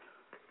way.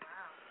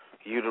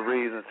 You the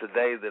reason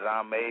today that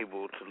I'm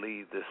able to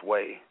lead this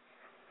way.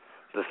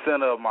 The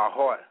center of my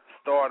heart,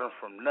 starting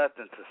from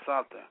nothing to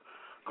something,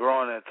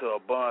 growing into a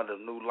bond of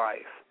new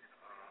life.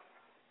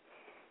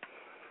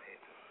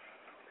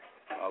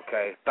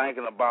 Okay,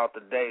 thinking about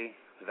the day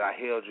that I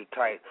held you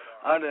tight,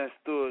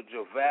 understood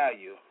your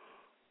value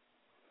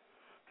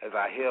as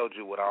I held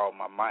you with all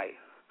my might.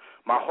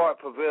 My heart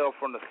prevailed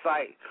from the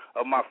sight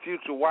of my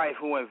future wife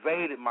who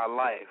invaded my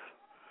life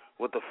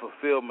with the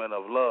fulfillment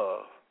of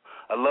love,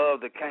 a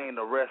love that came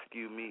to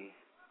rescue me,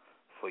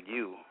 for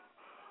you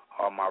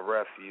are my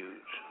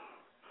refuge,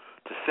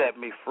 to set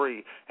me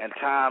free in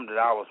time that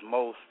I was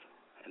most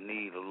in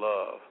need of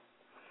love.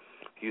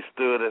 You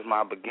stood as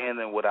my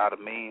beginning without a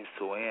means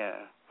to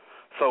end,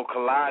 so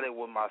collided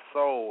with my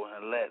soul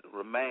and let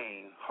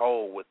remain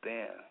whole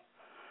within.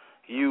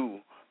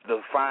 You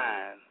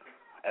defined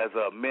as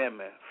an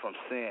amendment from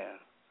sin,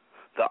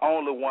 the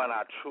only one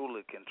I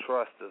truly can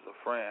trust as a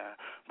friend.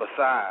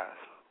 Besides,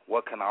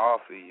 what can I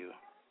offer you?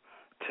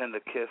 Tender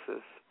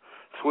kisses,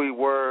 sweet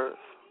words,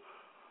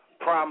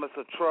 promise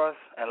of trust,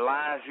 and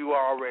lines you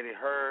already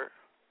heard.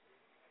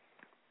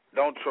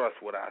 Don't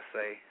trust what I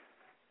say,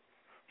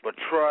 but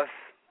trust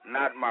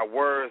not my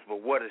words,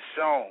 but what is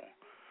shown.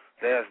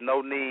 There's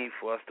no need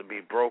for us to be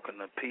broken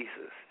to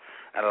pieces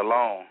and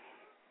alone,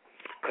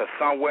 because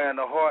somewhere in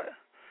the heart,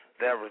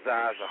 there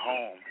resides a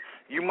home.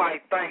 You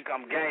might think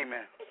I'm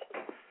gaming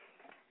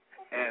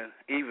and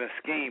even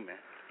scheming,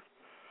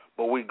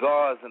 but we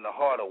gods in the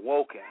heart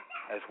awoken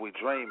as we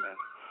dreaming,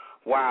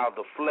 while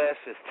the flesh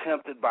is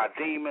tempted by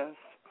demons,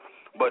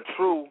 but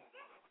true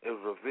is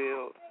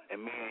revealed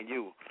in me and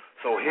you.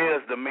 So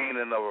here's the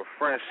meaning of a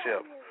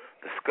friendship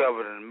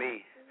discovered in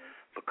me,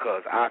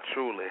 because I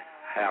truly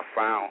have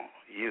found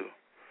you.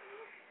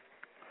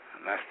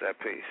 And that's that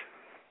piece.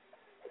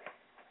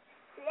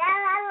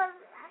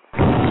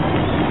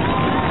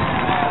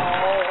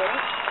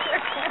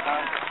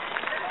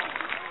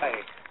 Hey,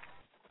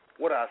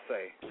 what I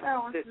say?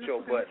 Sit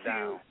your butt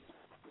down.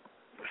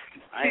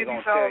 I ain't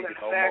gonna tell you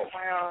no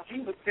more. He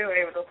was still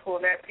able to pull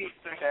that piece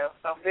through though.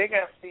 So big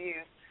up to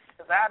you.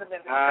 Because I'd have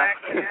been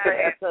distracted.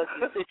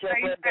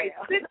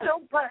 Sit your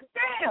butt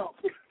down.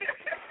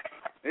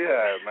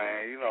 Yeah,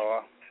 man, you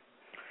know.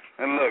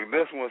 And look,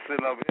 this one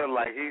sitting up here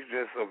like he's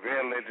just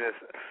severely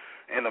just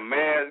in a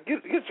man.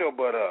 Get your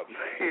butt up.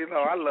 You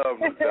know, I love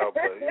myself,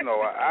 but, you know,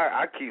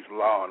 I keep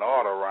law and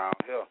order around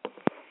here.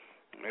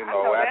 You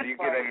know, after you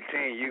get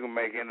 18, you can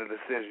make any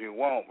decision you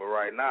want, but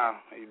right now,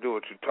 you do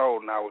what you're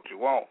told, not what you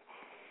want.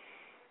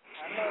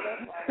 I know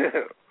that's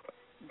right.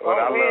 But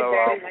I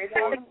love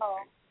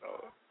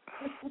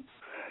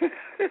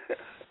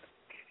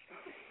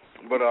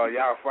But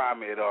y'all find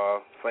me at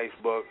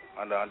Facebook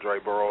under Andre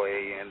Burrow,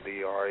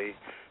 ANDREBEAUREAU.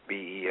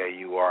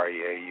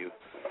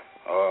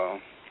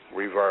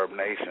 Reverb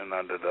Nation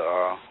under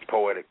the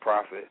Poetic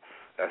Prophet.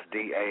 That's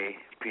POETICPROPHETZ.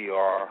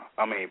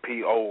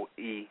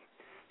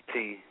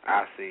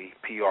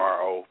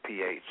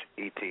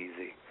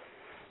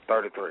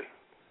 33.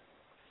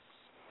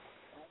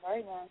 All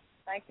right, man.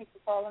 Thank you for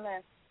calling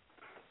in.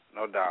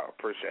 No doubt.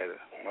 Appreciate it.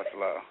 Much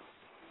love.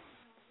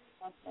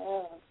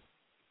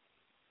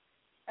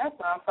 That's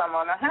what I'm talking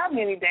about. Now, how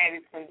many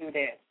daddies can do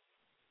that?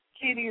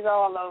 kitties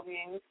all over you,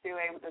 and you're still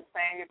able to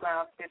stand your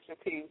ground, spit your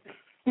piece.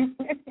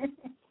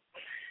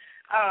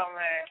 Oh,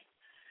 man.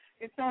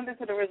 It's tuned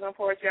into the original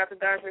Poetry After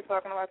Dark we're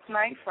talking about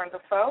tonight, Friend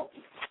of Foe.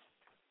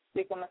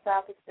 Speak on the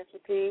topic, spit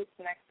your piece.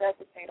 Next up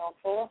is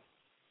 804.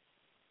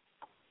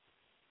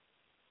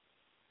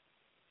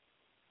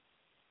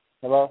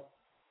 Hello?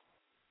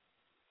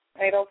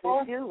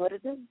 804? What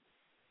is it?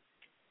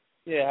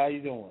 Yeah, how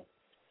you doing?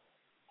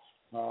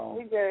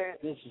 We good.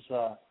 This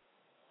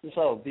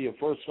ought to be a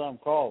first-time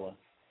caller.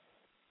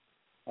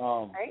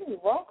 Hey, you're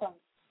welcome.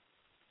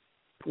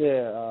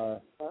 Yeah,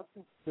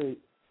 say,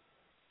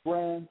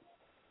 friend.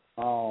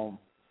 To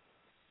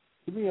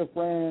me, a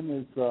friend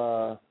is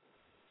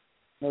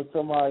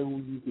somebody who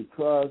you can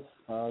trust,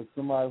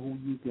 somebody who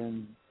you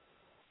can,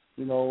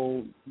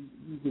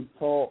 you can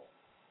talk,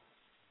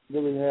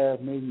 really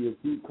have maybe a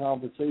deep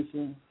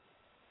conversation.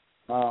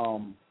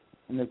 An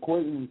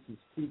acquaintance is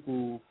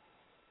people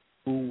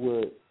who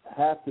would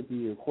have to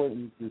be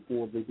acquaintances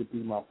before they could be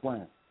my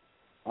friend.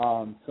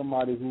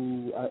 Somebody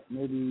who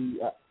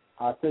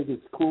I think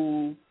it's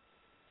cool,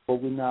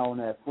 but we're not on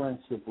that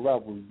friendship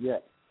level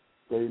yet.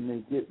 They may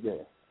get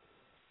there.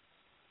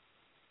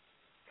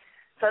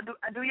 So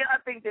do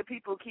y'all think that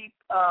people keep,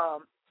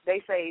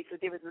 they say it's the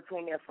difference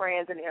between their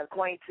friends and their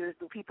acquaintances.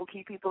 Do people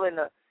keep people in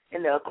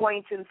the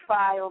acquaintance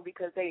file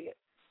because they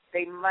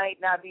might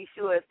not be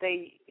sure if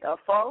they are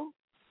foe?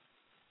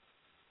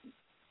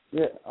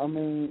 Yeah, I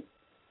mean,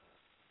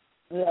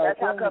 yeah. That's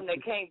how come they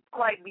can't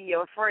quite be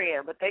your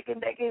friend, but they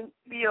can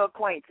be your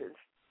acquaintance.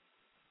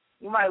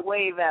 You might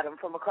wave at them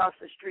from across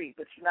the street,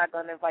 but you're not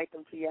going to invite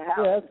them to your house.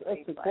 Yeah,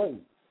 that's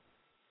acquaintance.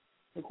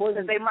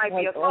 Because they might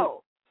be a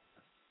foe.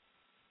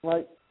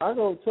 Like, I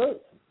go to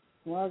church.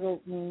 When I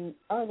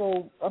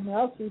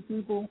see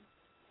people,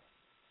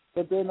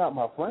 but they're not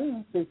my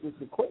friends. They're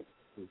just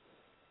acquaintances.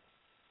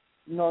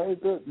 They're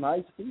good,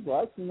 nice people.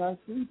 I see nice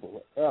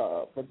people,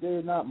 but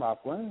they're not my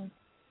friends.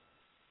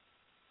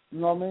 You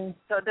know what I mean?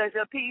 So does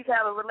your piece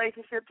have a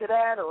relationship to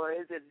that, or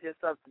is it just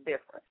something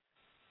different?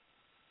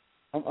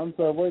 I'm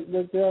sorry, what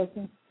you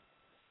asking?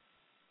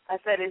 I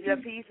said, is your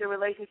piece a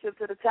relationship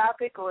to the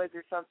topic, or is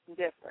it something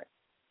different?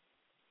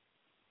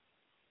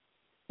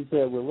 You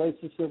said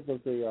relationship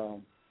with the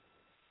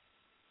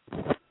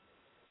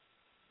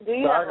Do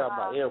you I have got a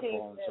my piece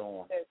earphones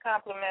on. that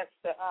complements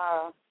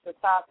the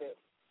topic?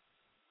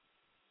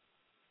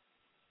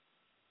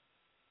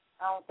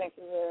 I don't think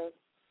it is.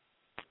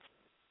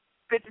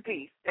 Spit your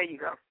piece. There you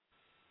go.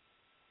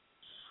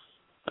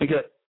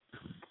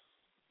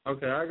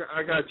 Okay,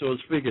 I got you on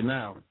speaker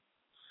now.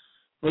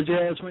 What'd you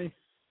ask me?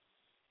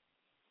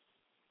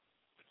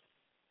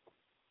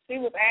 She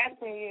was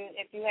asking you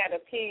if you had a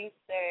piece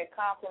that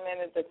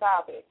complemented the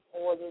topic,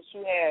 or that you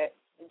had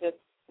you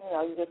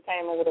just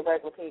came in with a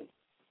regular piece.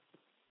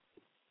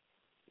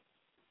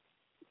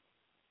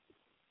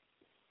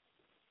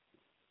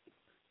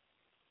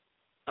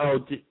 Oh,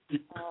 do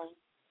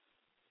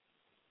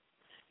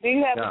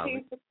you have a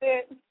piece to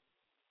spit?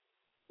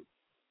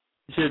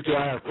 You said, do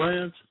I have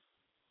friends?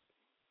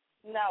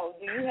 No.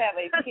 Do you have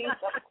a piece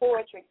of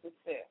poetry to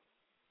spit?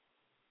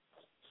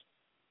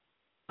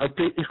 I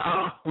think.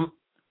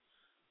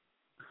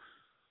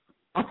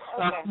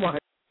 Okay.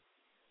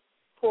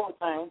 Poor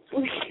thing.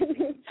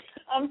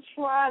 I'm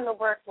trying to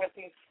work with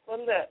you. But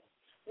look,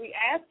 we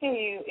asking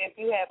you if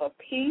you have a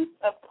piece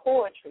of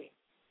poetry,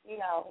 to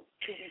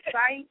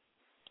recite.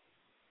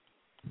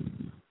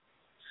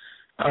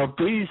 A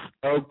piece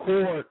of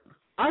chord.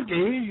 I can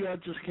hear you. I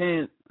just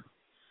can't.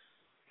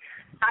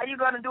 Are you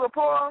going to do a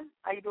poem?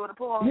 Are you doing a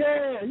poem?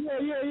 Yeah.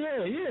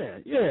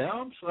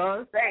 I'm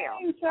sorry.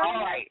 Damn.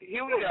 All right.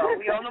 Here we go.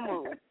 We on the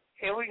move.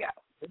 Here we go.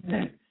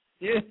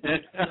 Yeah.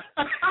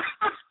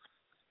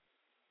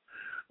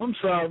 I'm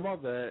sorry. My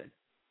bad.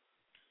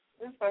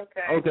 It's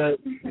okay. Okay.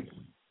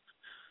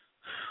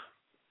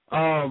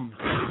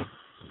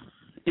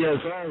 Yeah,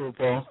 sorry,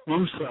 Paul.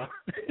 I'm sorry.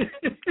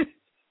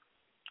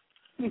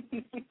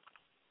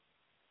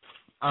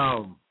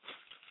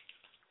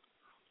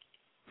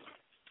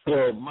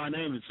 Well, my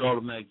name is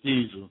Automatic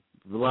Diesel.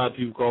 A lot of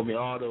people call me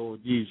Auto or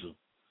Diesel.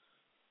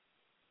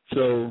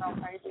 So,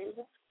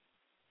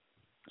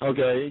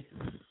 okay.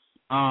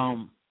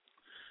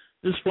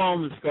 This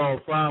poem is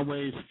called Find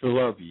Ways to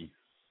Love You.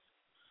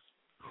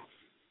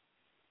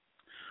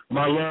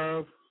 My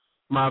love,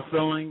 my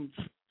feelings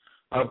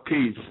of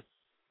peace.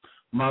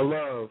 My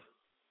love,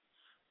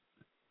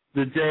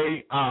 the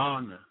day I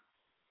honor.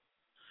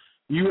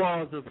 You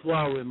are the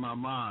flower in my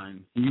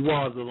mind. You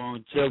are the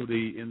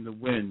longevity in the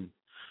wind.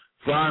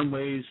 Find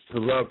ways to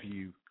love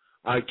you.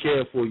 I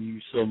care for you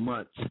so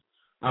much.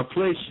 I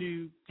place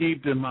you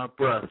deep in my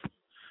breath.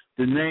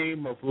 The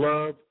name of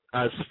love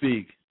I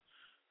speak.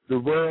 The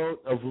world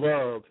of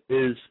love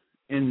is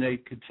in a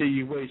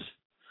continuation.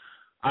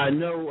 I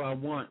know I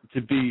want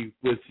to be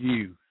with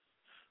you.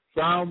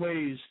 Find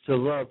ways to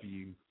love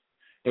you.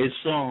 A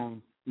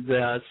song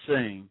that I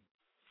sing.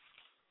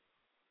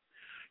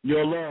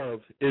 Your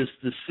love is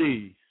the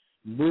sea,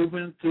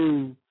 moving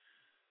through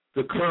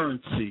the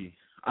currency.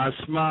 I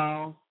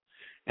smile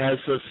as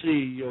I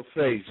see your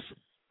face.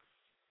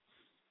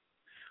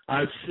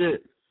 I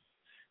sit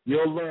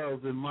your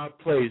love in my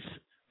place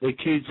that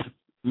keeps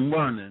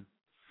running.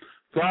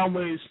 Find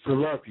ways to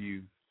love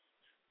you,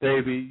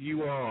 baby.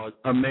 You are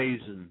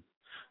amazing.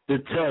 The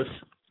test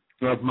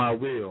of my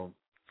will,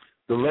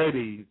 the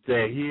lady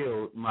that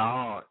healed my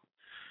heart,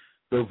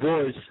 the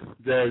voice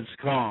that is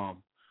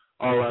calm.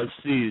 All I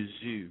see is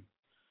you.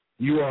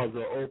 You are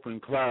the open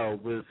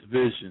cloud with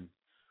vision.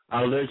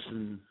 I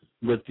listen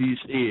with these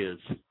ears.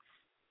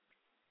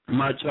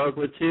 My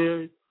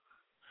chocolatier,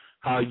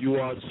 how you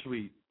are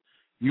sweet.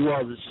 You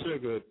are the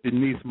sugar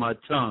beneath my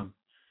tongue.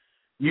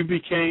 You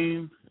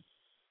became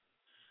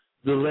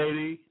the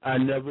lady I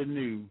never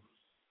knew.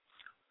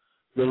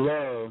 The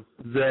love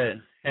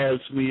that has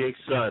me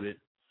excited.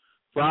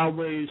 Find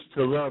ways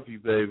to love you,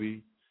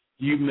 baby.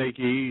 You make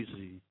it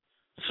easy.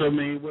 So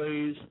many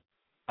ways,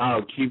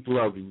 I'll keep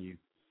loving you.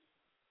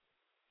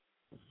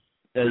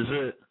 That's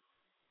it.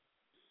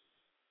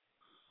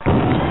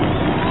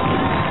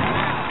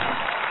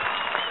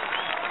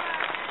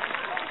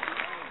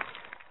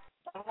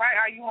 All right,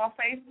 are you on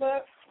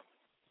Facebook?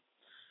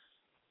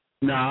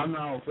 No, I'm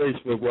not on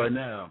Facebook right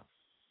now.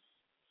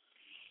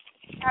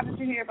 How did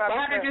you hear about the show?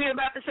 How did you hear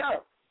about the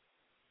show?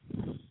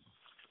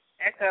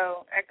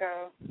 Echo.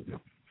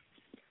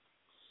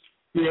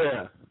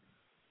 Yeah.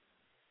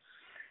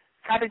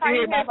 How did you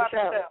hear about the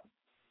show?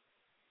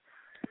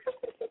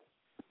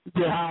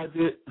 Yeah, I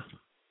did.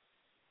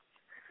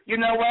 You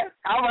know what?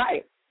 All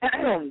right.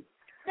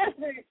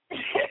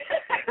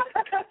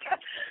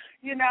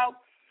 You know,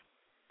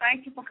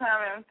 thank you for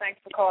coming. Thanks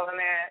for calling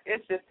in.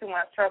 It's just too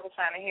much trouble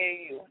trying to hear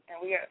you,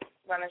 and we are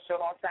running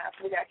short on time,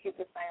 so we got to keep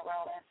this thing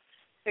rolling.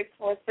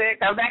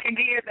 646. I'm back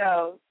again,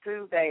 though,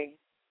 Tuesday.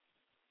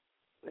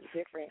 It's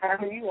different. How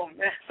are you on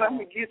that? So I'm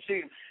going to get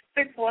you.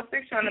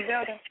 646, you're in the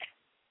building.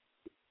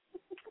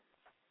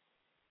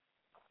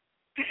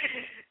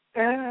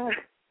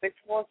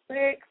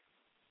 646.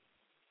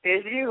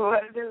 It's you.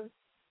 What to do?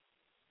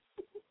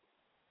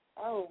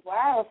 Oh,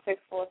 wow,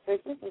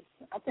 646.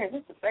 I think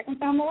this is the second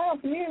time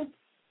around for you.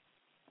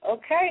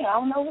 Okay, I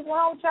don't know what's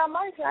wrong with y'all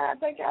mics. I got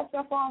to take y'all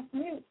stuff off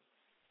mute.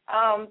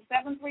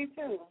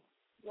 732.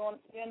 You're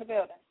in the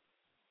building.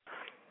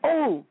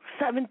 Oh,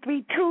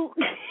 732.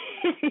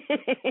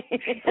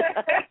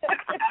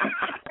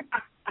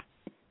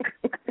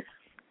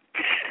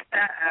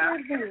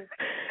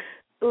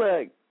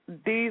 Look,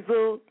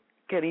 Diesel,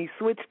 can he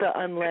switch to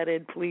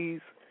unleaded,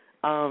 please?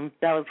 That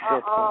was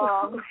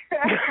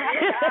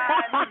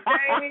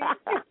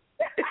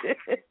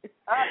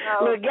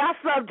Look, y'all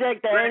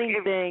subject to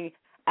anything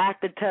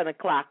after 10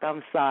 o'clock.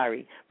 I'm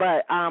sorry,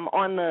 but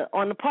on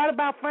the part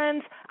about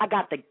friends, I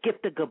got the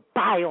gift of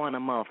goodbye on a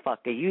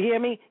motherfucker. You hear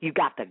me? You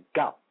got to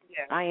go.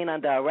 Yeah. I ain't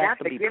under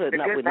arrest to be putting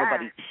up with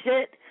nobody's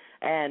shit,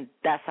 and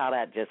that's how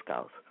that just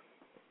goes.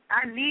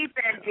 I need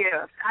that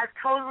gift. I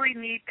totally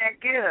need that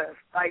gift.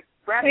 Like,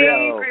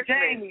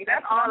 Jamie,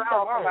 that's all I'm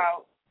talking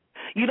about.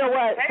 You know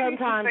what?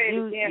 Sometimes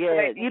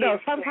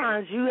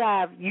sometimes you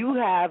have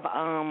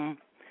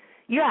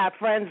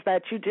friends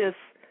that you just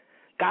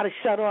got to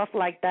shut off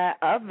like that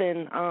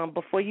oven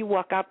before you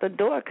walk out the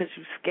door because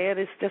you're scared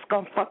it's just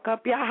gonna fuck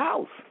up your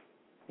house.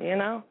 You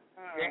know?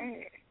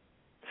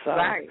 So,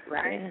 right.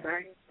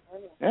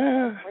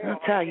 I'll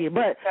tell you,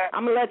 but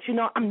I'm gonna let you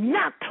know I'm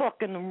not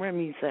talking to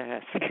Remy's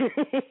ass.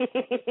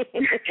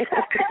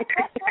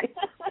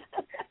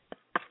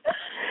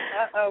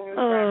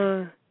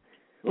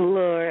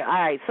 Lord. All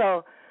right,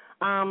 so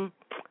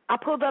I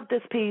pulled up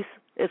this piece.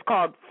 It's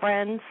called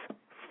Friends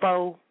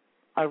for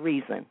a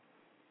Reason.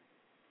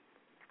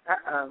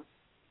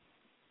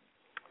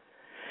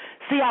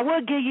 See, I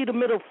would give you the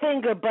middle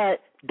finger,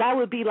 but that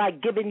would be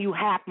like giving you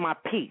half my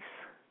piece.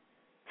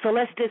 So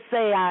let's just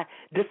say I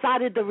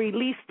decided to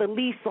release the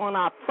lease on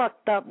our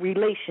fucked up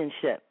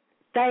relationship.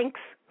 Thanks,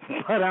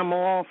 but I'm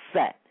all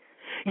set.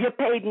 You're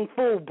paid in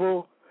full,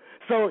 boo.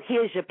 So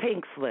here's your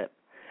pink slip.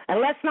 And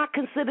let's not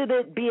consider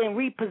it being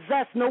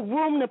repossessed. No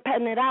room to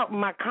pen it out in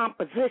my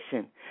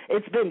composition.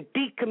 It's been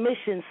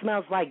decommissioned,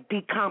 smells like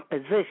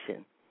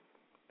decomposition.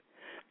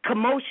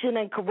 Commotion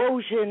and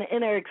corrosion,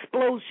 inner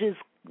explosions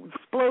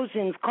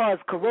cause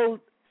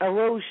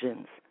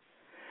erosions.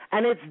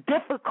 And it's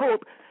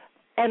difficult,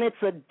 and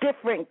it's a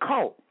different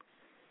cult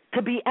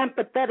to be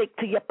empathetic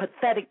to your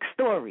pathetic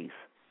stories.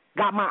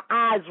 Got my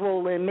eyes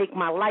rolling, make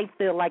my life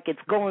feel like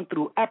it's going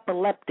through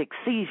epileptic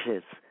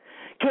seizures.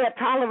 Can't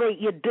tolerate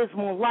your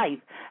dismal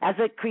life as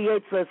it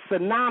creates a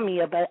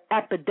tsunami of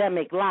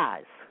epidemic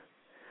lies.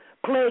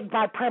 Plagued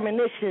by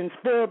premonitions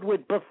filled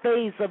with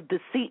buffets of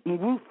deceit and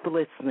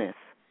ruthlessness.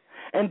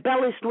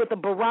 Embellished with a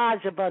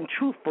barrage of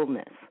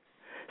untruthfulness.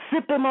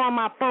 Sipping on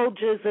my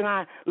Folgers, and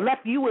I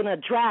left you in a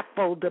draft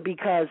folder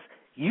because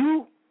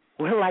you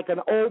were like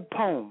an old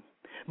poem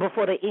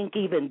before the ink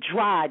even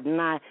dried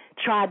and I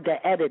tried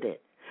to edit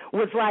it.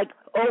 Was like,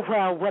 oh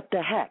well, what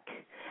the heck.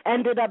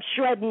 Ended up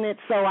shredding it,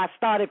 so I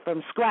started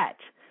from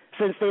scratch.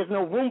 Since there's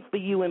no room for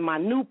you in my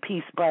new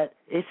piece, but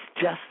it's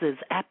just as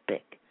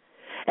epic.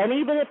 And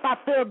even if I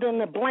filled in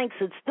the blanks,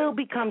 it still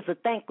becomes a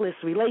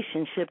thankless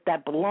relationship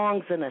that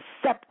belongs in a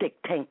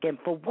septic tank. And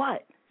for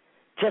what?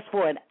 just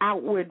for an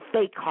outward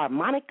fake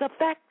harmonic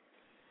effect?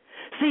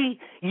 See,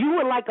 you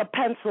were like a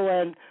pencil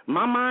and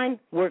my mind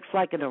works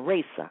like an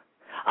eraser.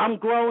 I'm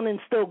grown and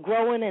still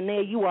growing, and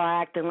there you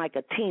are acting like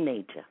a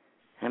teenager.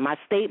 And my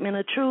statement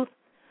of truth,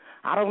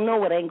 I don't know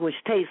what anguish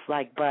tastes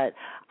like, but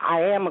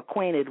I am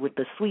acquainted with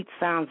the sweet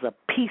sounds of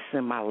peace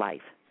in my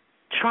life.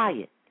 Try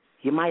it.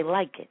 You might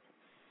like it.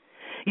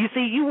 You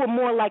see, you were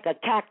more like a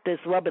cactus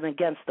rubbing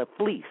against a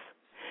fleece.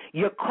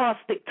 You're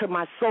caustic to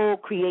my soul,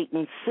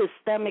 creating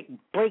systemic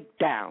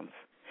breakdowns.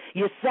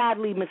 You're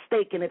sadly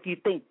mistaken if you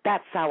think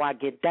that's how I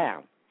get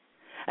down.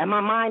 And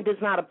my mind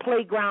is not a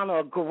playground or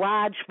a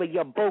garage for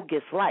your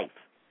bogus life.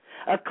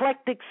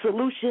 Eclectic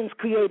solutions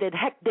created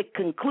hectic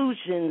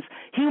conclusions.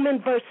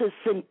 Human versus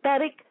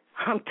synthetic,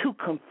 I'm too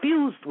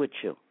confused with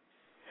you.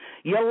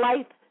 Your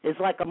life is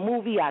like a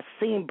movie I've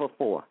seen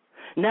before.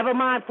 Never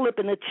mind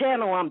flipping the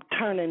channel, I'm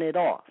turning it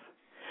off.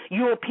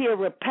 You appear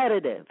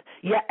repetitive.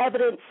 Your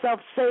evident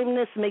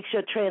self-sameness makes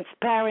your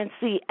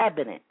transparency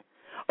evident.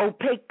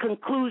 Opaque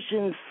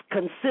conclusions,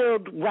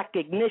 concealed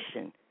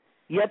recognition.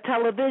 Your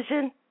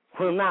television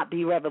will not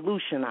be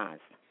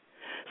revolutionized.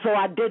 So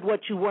I did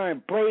what you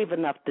weren't brave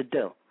enough to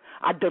do.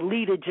 I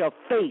deleted your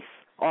face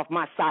off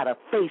my side of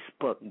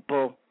Facebook,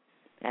 boo.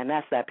 And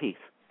that's that piece.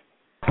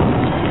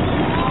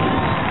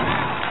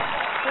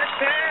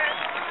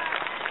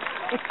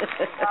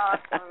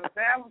 Awesome.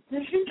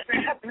 You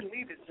said I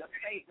deleted your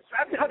face.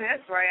 I know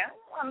that's right. I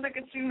don't want to look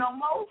at you no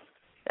more.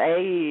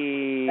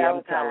 Hey,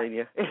 I'm telling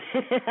you.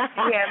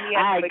 All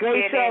right,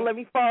 great show. Let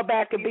me fall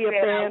back and be a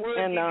fan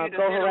and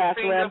go harass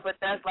them. But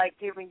that's like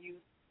giving you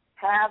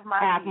half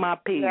my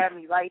piece. You have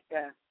me right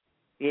there.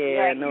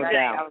 Yeah, no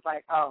doubt. I was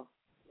like, oh.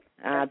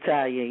 I'll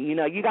tell you. You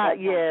know, you got,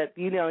 you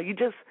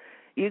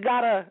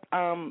gotta,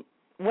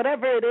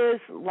 whatever it is,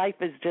 life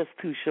is just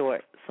too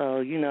short. So,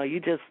 you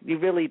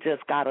really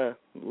just gotta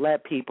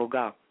let people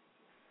go.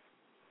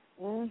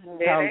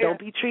 Mm-hmm. Don't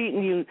be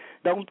treating you.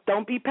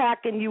 Don't be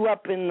packing you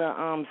up in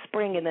the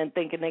spring and then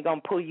thinking they're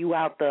gonna pull you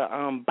out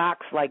the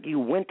box like you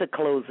winter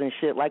clothes and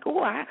shit. Like, oh,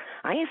 I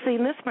ain't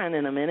seen this friend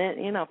in a minute.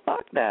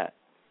 Fuck that.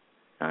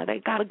 They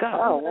gotta go.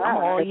 Oh, wow. I'm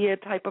an all year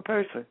type of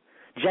person.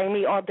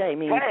 Jamie all day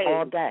means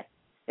all day.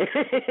 All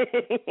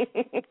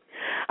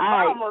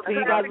right, see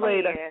you guys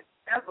later.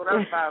 That's what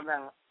I'm talking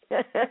about.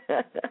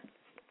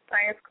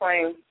 Thanks,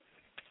 Queen.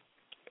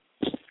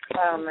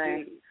 Oh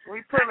man.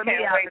 We pulling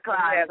me out the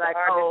closet like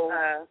old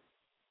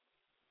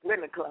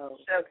winter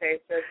clothes. Okay,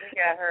 so she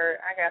got her.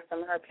 I got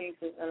some of her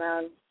pieces, and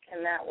I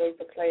cannot wait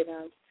to play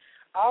them.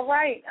 All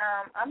right,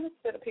 I'm gonna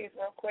spit a piece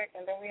real quick,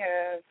 and then we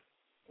have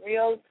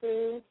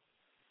 302,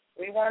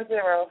 310.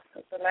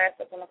 That's the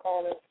last up on the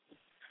call list.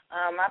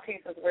 My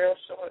piece is real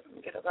short.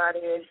 Get us out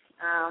of here.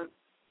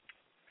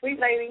 Sweet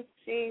lady,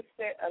 she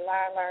spit a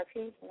liar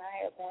piece, and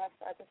I have one,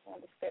 so I just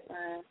wanted to spit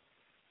mine.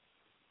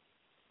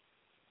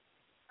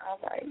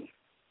 All right.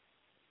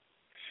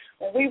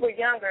 When we were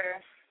younger,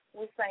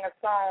 we sang a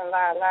song,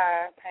 Lie,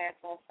 Lie,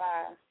 Pants on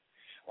Fire.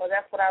 Well,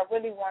 that's what I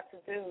really want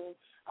to do.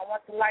 I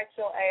want to light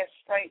your ass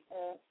straight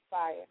on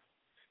fire.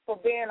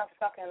 For being a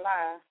fucking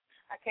lie,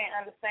 I can't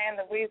understand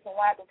the reason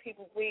why the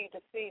people breed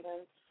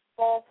deceiving.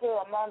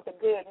 Falsehood among the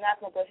good,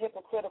 nothing but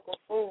hypocritical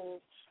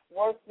fools.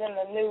 Worse than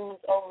the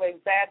news,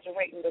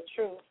 over-exaggerating the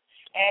truth,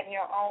 adding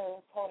your own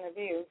point of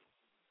view.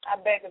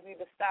 I beg of you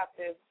to stop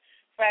this.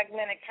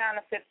 Fragmented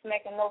counterfeits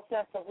making no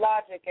sense of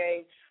logic,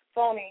 a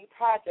phony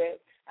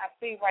project. I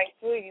see right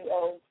through you,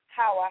 oh,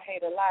 how I hate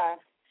a lie.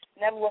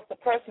 Never was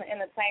the person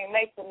entertain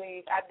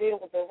make-believe. I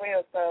deal with the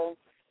real, so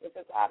if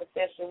it's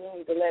artificial, we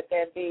need to let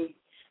that be.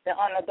 The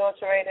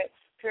unadulterated,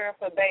 pure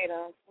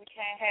verbatim. We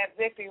can't have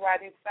victory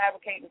while these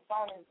fabricating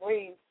phonies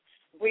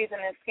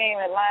breathing and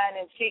scheming, lying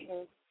and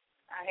cheating.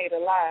 I hate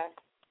a lie.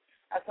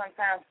 I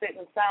sometimes sit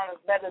in silence,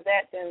 better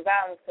that than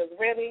violence, because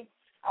really,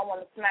 I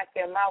want to smack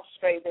their mouth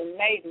straight, and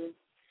maybe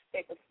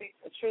they can speak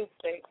the truth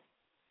sake.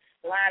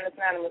 Lying is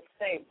not a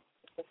mistake.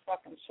 It's a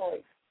fucking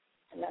choice.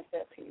 And that's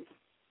that piece.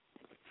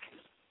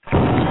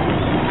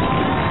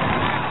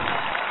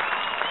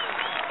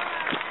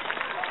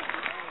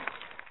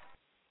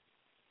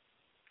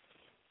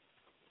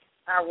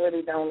 I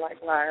really don't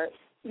like liars.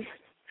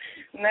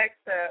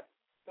 Next up,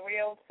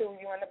 302,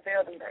 you in the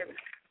building, baby.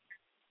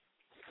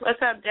 What's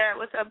up, Jared?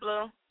 What's up,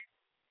 Blue?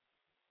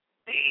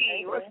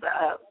 Hey, what's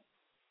up?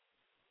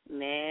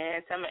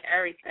 Man, tell me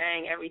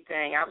everything.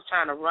 I was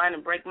trying to run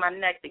and break my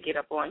neck to get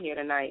up on here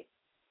tonight.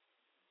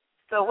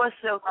 So what's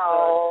your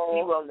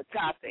view on the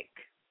topic?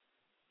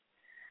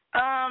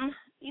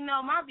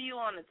 My view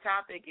on the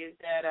topic is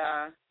that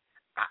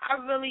I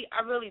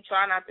really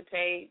try not to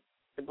pay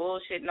the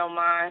bullshit no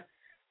mind.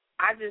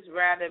 I just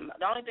rather,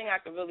 the only thing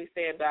I can really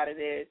say about it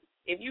is,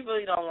 if you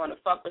really don't want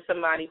to fuck with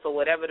somebody for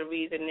whatever the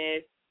reason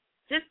is,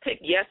 just pick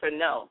yes or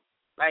no.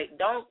 Like,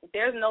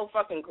 there's no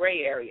fucking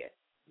gray area.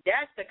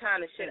 That's the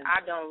kind of shit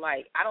I don't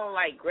like. I don't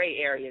like gray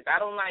areas. I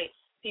don't like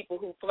people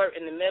who flirt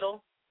in the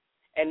middle,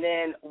 and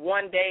then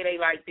one day they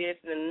like this,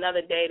 and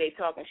another day they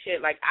talking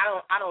shit. Like,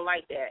 I don't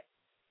like that.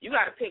 You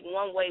got to pick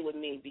one way with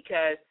me,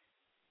 because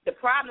the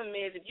problem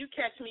is if you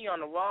catch me on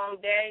the wrong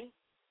day,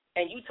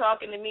 and you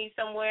talking to me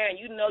somewhere and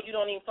you know you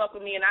don't even fuck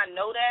with me and I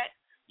know that,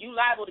 you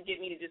liable to get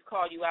me to just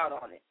call you out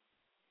on it.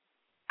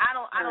 I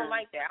don't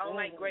like that. I don't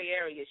like gray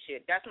area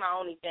shit. That's my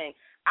only thing.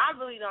 I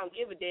really don't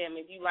give a damn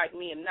if you like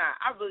me or not.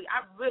 I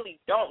really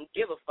don't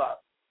give a fuck.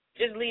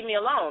 Just leave me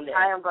alone then.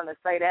 I am going to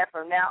say that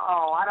from now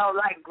on. I don't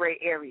like gray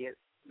areas.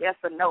 Yes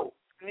or no.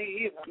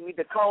 Me either. You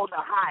either cold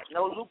or hot.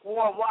 No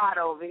lukewarm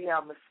water over here.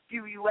 I'm going to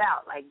spew you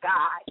out like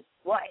God.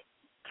 What?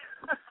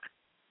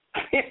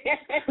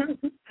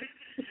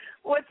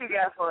 What you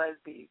got for us,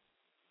 Pete?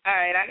 All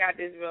right, I got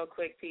this real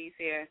quick piece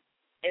here.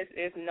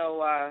 It's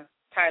no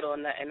title or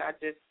nothing. I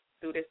just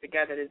threw this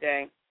together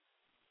today.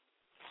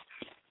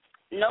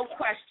 No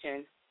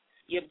question,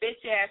 your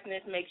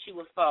bitch-assness makes you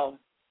a foe.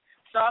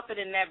 Softer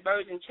than that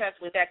virgin chest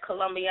with that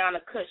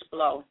Colombiana kush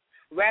blow.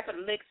 Rapid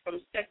licks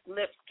from sick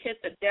lips, kiss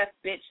a death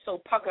bitch,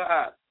 so pucker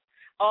up.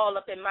 All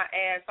up in my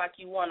ass like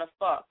you want to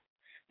fuck.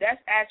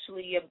 That's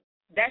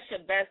your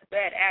best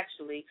bet,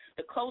 actually.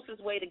 The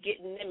closest way to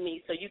getting in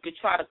me so you could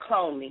try to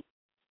clone me.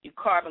 You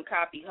carbon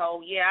copy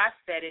hoe. Yeah, I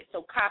said it,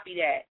 so copy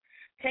that.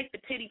 Take the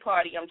pity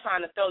party. I'm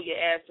trying to throw your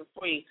ass for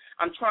free.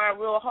 I'm trying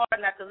real hard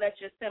not to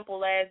let your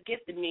simple ass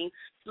get to me.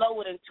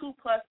 Slower than 2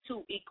 +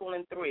 2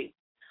 = 3.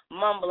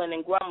 Mumbling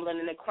and grumbling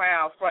in the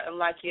crowd, fronting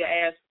like your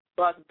ass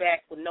bust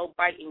back with no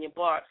bite in your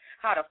bark.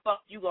 How the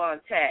fuck you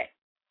gonna attack?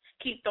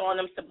 Keep throwing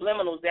them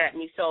subliminals at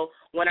me, so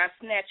when I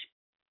snatch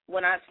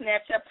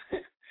up,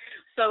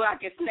 so I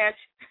can snatch.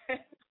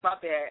 My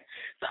bad.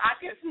 So I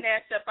can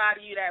snatch up out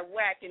of you that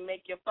whack and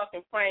make your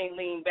fucking frame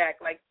lean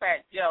back like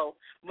Fat Joe,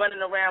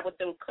 running around with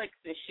them clicks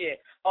and shit.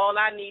 All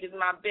I need is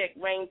my big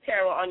rain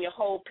terror on your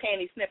whole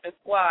panty-sniffing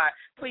squad.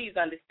 Please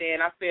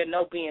understand, I fear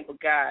no being but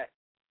God.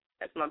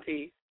 That's my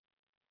piece.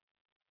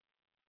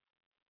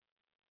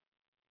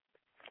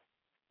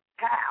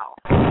 Pow.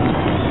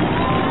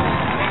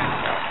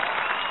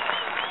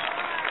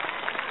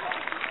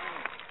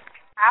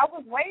 I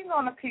was waiting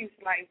on a piece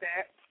like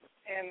that,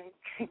 and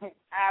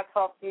I'll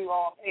talk to you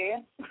off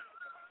air.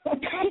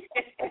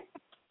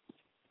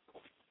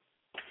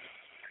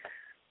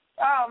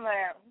 Oh,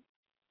 man.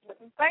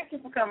 Thank you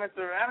for coming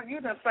through.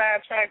 You done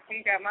sidetracked me.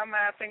 You got my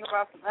mind thinking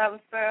about some other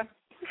stuff.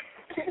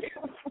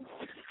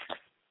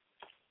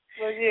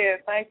 Well, yeah,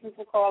 thank you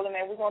for calling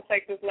in. We're going to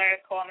take this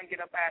last call and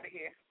get up out of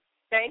here.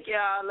 Thank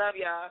y'all. Love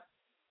y'all.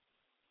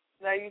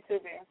 Love you too,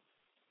 man.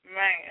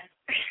 Man.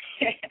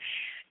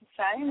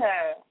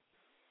 Chyna.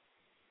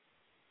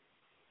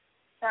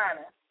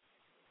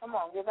 Come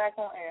on, get back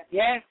on air.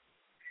 Yes.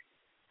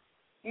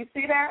 You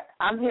see that?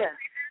 I'm here.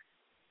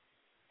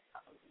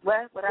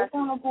 What? What's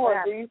on the board?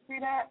 Do you see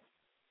that?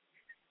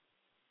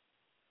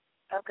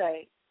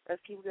 Okay,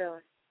 let's keep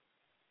going.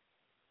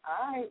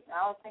 All right.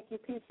 I don't think you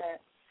peeped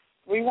that.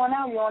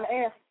 310, you're on the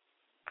air.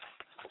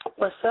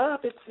 What's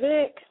up? It's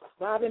Vic.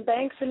 Robin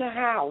Banks in the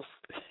house.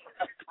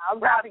 I'm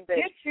about to get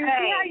you. See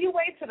how you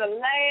wait to the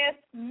last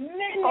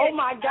minute? Oh,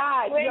 my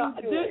God.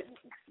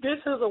 This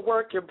is a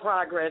work in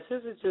progress.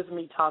 This is just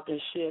me talking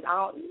shit.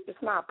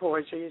 It's not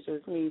poetry. It's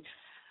just me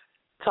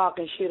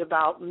talking shit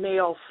about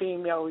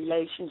male-female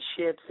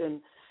relationships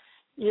and,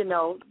 you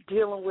know,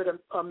 dealing with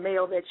a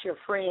male that's your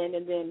friend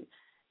and then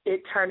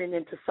it turning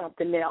into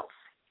something else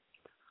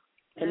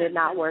and it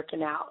not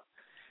working out.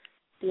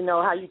 You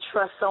know, how you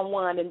trust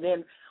someone and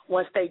then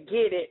once they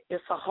get it,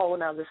 it's a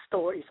whole other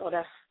story. So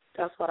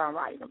that's what I'm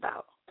writing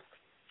about.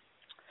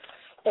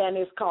 And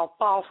it's called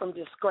Fall from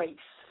Disgrace.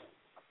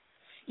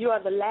 You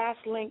are the last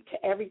link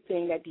to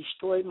everything that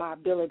destroyed my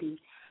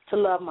ability to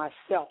love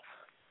myself.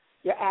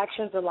 Your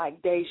actions are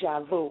like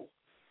deja vu,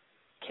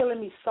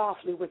 killing me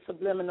softly with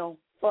subliminal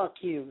fuck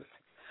yous.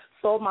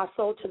 Sold my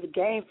soul to the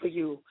game for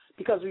you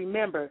because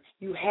remember,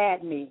 you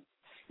had me.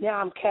 Now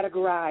I'm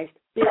categorized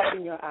bitch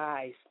in your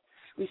eyes.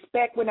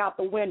 Respect went out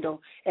the window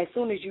as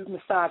soon as you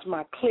massaged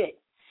my clit.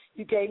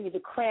 You gave me the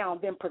crown,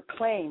 then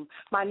proclaimed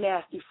my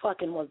nasty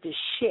fucking was this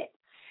shit.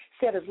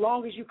 Said as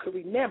long as you could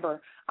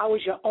remember, I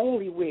was your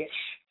only wish.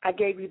 I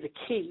gave you the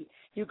key.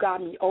 You got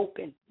me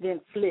open,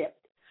 then flipped.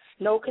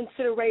 No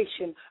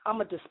consideration,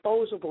 I'm a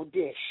disposable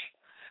dish.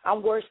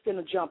 I'm worse than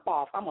a jump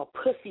off. I'm a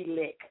pussy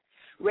lick.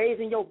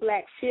 Raising your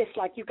black fist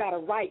like you got a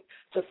right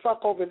to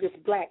fuck over this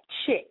black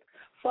chick.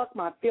 Fuck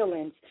my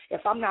feelings.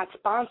 If I'm not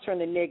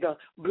sponsoring a nigga,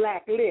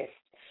 blacklist.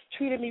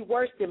 Treated me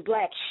worse than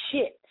black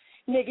shit.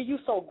 Nigga, you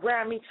so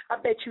Grammy,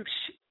 I bet you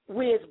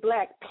whiz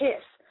black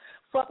piss.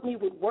 Fuck me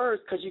with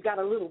words because you got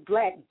a little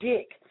black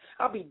dick.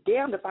 I'll be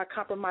damned if I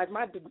compromise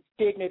my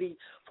dignity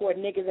for a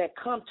nigga that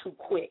come too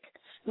quick.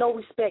 No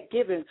respect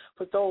given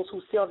for those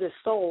who sell their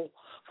soul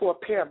for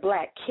a pair of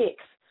black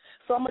kicks.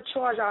 So I'm going to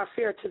charge our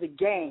fare to the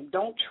game.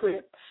 Don't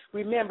trip.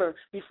 Remember,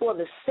 before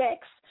the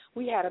sex,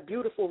 we had a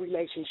beautiful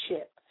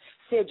relationship.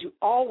 Said you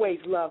always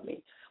loved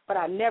me, but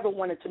I never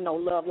wanted to know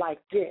love like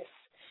this.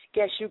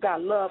 Guess you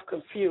got love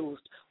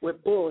confused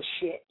with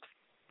bullshit.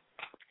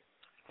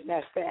 And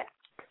that's that.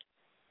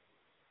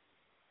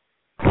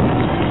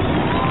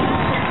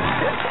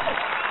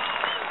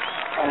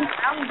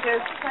 I'm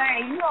just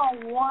saying, you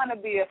don't want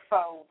to be a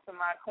foe to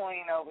my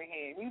queen over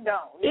here. You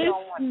don't. You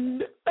don't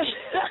want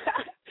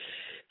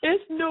to.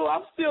 It's new.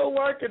 I'm still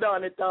working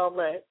on it, though,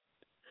 but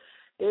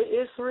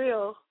it's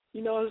real.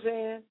 You know what I'm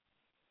saying?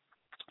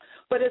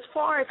 But as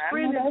far as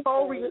friends and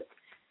foe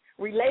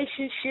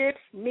relationships,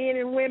 men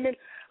and women,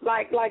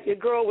 like your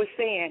girl was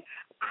saying,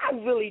 I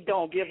really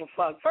don't give a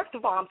fuck. First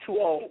of all, I'm too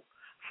old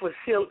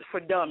for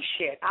dumb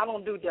shit. I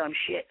don't do dumb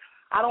shit.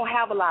 I don't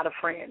have a lot of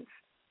friends,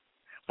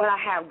 but I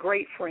have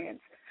great friends.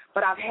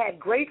 But I've had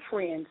great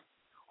friends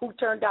who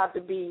turned out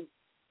to be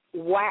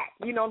whack.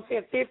 You know what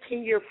I'm saying?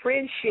 15-year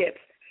friendships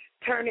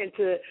turn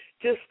into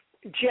just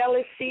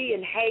jealousy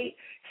and hate.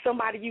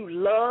 Somebody you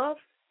love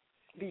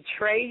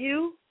betray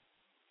you.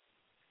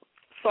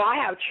 So I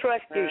have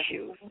trust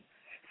issues.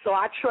 So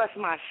I trust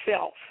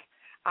myself.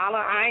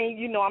 I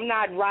ain't, I'm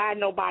not riding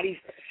nobody's,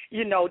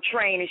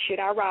 train and shit.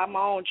 I ride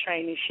my own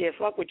train and shit.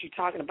 Fuck what you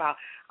talking about.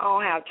 I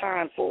don't have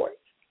time for it.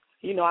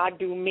 I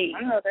do me.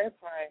 I know that's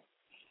right.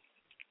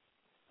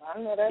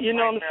 You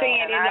know what I'm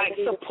saying? And like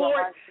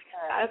support.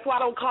 That's why I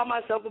don't call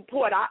myself a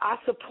poet. I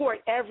support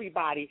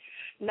everybody,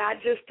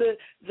 not just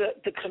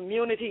the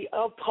community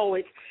of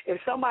poets. If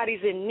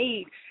somebody's in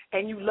need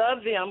and you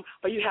love them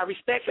or you have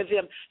respect for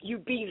them, you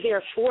be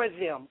there for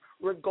them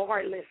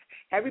regardless.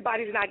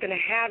 Everybody's not going to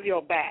have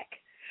your back.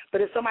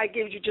 But if somebody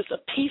gives you just a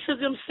piece of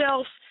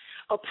themselves,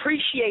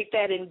 appreciate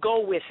that and go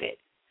with it.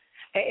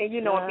 And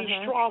and be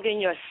strong in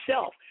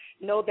yourself.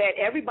 Know that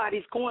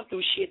everybody's going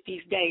through shit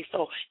these days,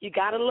 so you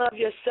got to love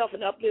yourself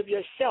and uplift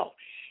yourself.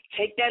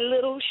 Take that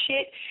little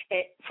shit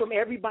from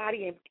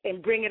everybody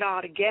and bring it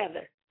all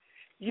together.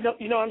 You know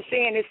what I'm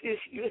saying?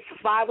 It's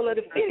survival of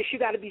the fittest. You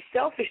got to be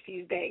selfish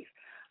these days.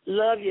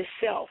 Love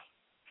yourself.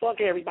 Fuck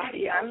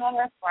everybody else. I know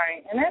that's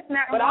right. And that's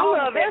not But I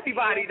love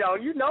everybody, though.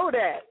 You know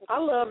that. I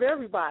love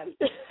everybody.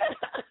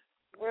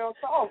 Real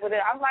talk. But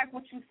I like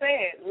what you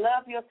said.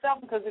 Love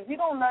yourself, because if you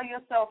don't love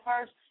yourself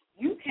first,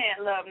 you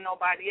can't love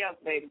nobody else,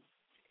 baby.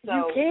 So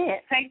you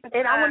can't.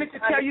 And I wanted to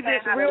tell you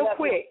this real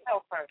quick.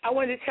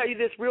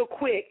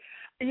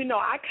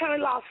 I kind of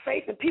lost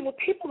faith in people.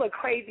 People are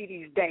crazy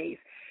these days.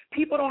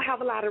 People don't have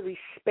a lot of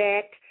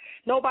respect.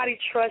 Nobody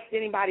trusts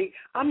anybody.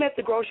 I'm at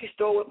the grocery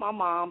store with my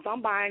moms.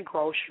 I'm buying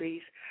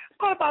groceries.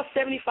 I bought about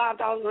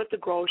 $75 worth of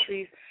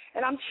groceries,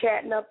 and I'm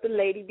chatting up the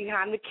lady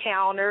behind the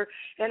counter,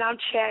 and I'm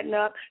chatting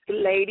up the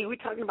lady. We're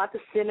talking about the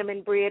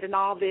cinnamon bread and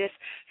all this.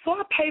 So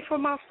I pay for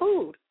my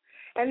food.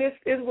 And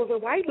it was a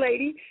white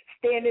lady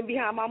standing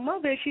behind my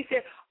mother, and she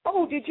said,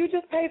 "Oh, did you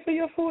just pay for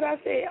your food?" I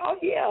said, "Oh,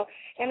 yeah."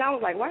 And I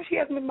was like, "Why is she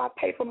asking me to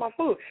pay for my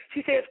food?"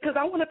 She said, "Because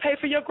I want to pay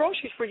for your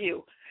groceries for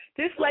you."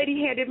 This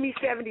lady handed me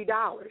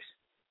 $70,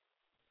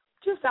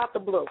 just out the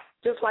blue,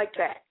 just like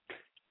that.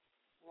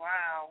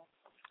 Wow.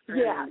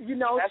 Yeah,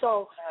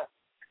 so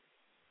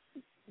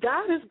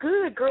God is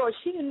good, girl.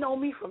 She didn't know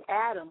me from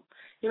Adam.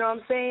 You know what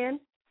I'm saying?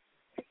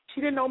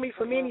 She didn't know me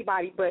from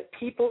anybody, but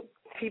people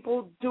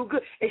do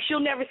good. And she'll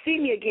never see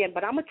me again,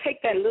 but I'm going to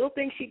take that little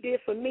thing she did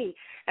for me,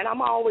 and I'm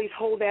going to always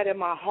hold that in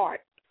my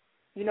heart.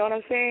 You know what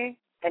I'm saying?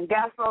 And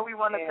that's what we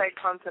want to take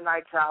from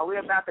tonight, y'all.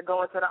 We're about to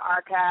go into the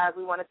archives.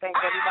 We want to thank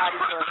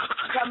everybody for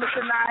coming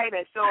tonight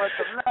and showing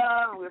some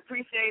love. We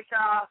appreciate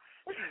y'all.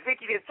 This is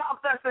Vicky that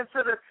talked us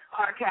into the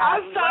archives.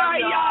 I'm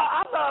sorry, y'all.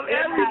 I love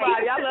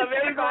everybody. I love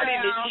everybody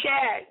in the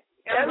chat.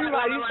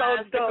 Everybody's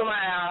so dope.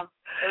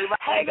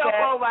 Hang up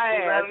on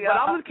my ass, but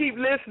I'm going to keep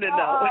listening,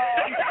 though.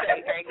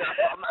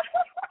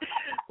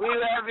 We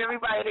love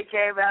everybody that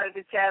came out of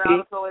the chat.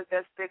 Also, it's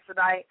that stick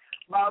tonight.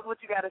 Bob, what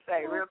you got to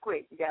say real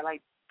quick? You got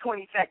like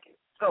 20 seconds.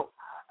 Go.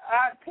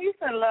 Peace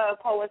and love,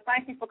 poets.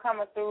 Thank you for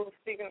coming through,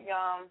 speaking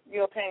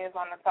your opinions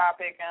on the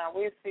topic.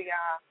 We'll see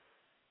y'all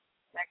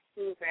next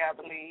Tuesday, I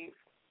believe.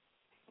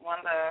 One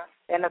love.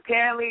 And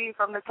apparently,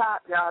 from the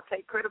top, y'all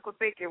take critical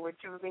thinking with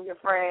choosing your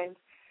friends.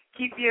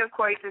 Keep your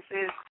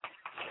acquaintances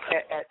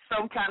at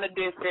some kind of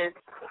distance,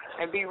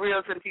 and be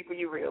real to the people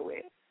you're real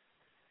with.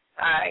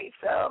 All right,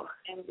 so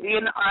be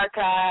in the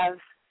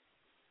archives.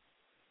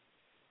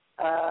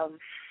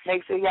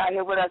 Make sure y'all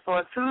here with us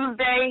on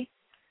Tuesday.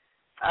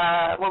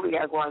 What we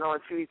got going on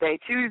Tuesday?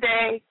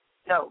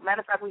 Matter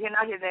of fact, we're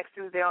not here next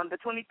Tuesday. On the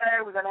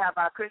 23rd, we're going to have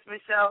our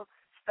Christmas show,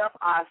 Stuff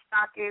Our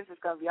Stockings.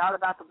 It's going to be all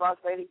about the boss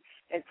lady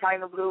and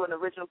Chyna Blue and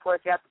original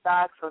Poetry After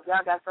Dark. So if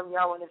y'all got something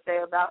y'all want to say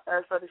about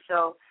us or the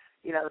show,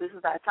 this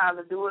is our time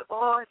to do it.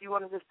 Or if you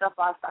want to just stuff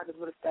our stockings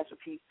with a special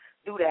piece,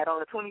 do that. On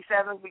the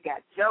 27th, we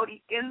got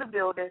Jody in the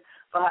building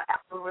for her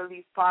album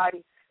release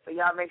party. So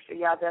y'all make sure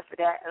y'all there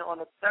for that. And on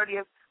the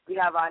 30th, we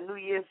have our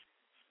New Year's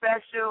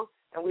special.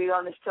 And we're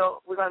on the show.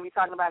 We're going to be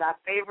talking about our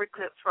favorite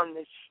clips from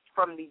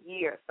the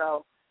year.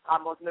 So our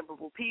most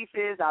memorable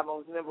pieces, our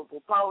most memorable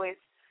poets.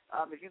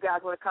 If you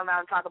guys want to come out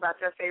and talk about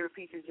your favorite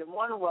pieces, you're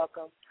more than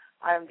welcome.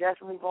 I am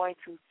definitely going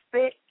to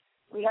spit.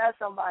 We had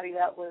somebody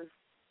that was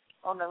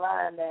on the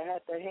line that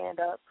had their hand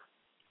up.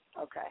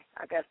 Okay,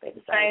 I guess they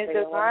decided change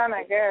this line,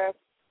 I guess.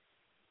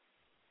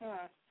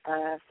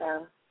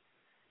 So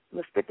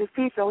let's spit this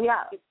piece and we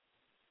out.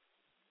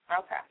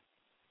 Okay.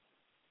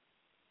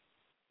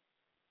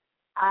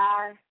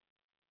 I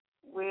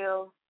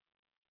will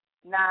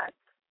not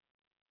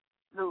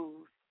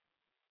lose.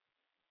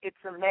 It's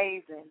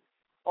amazing,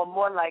 or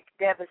more like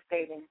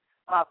devastating,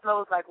 My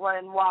flow's like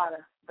running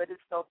water, but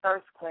it's no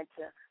thirst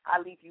quencher. I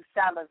leave you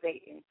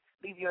salivating,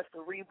 leave your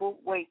cerebral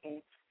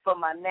waiting for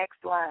my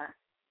next line.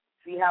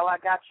 See how I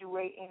got you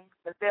waiting?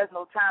 But there's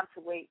no time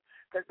to wait,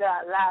 because there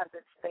are lives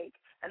at stake.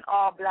 An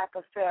all-black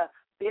affair,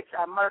 bitch,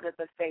 I murdered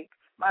the fake.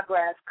 My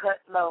grass cut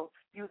low,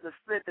 use a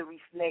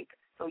slithery snake,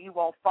 so you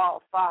won't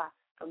fall far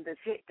from this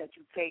hit that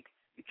you take.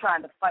 You're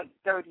trying to fight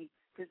dirty,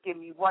 just give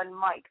me one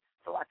mic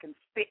so I can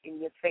spit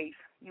in your face.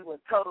 You a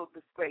total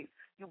disgrace.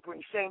 You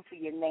bring shame to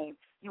your name.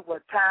 You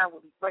were time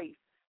with grace,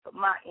 but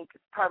my ink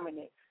is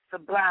permanent,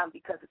 sublime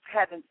because it's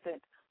heaven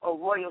sent. A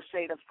royal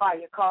shade of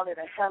fire, call it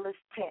a hellish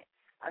tint.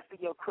 I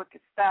see your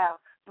crooked style.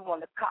 You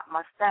want to cop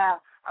my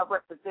style. I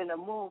represent a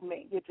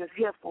movement. You're just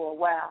here for a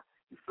while.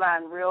 You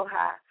flying real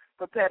high.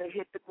 Prepare to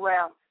hit the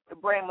ground. Your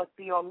brain must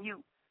be on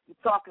mute. You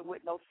talking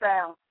with no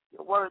sound.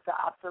 Your words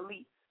are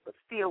obsolete, but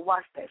still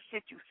watch that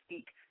shit you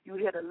speak. You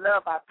hear the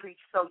love I preach,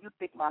 so you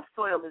think my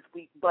soil is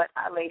weak, but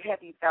I lay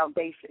heavy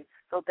foundation,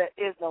 so there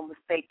is no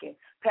mistaking.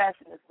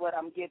 Passion is what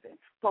I'm giving.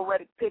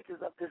 Poetic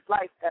pictures of this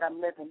life that I'm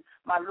living.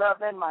 My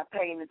love and my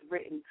pain is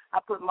written. I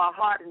put my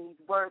heart in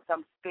these words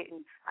I'm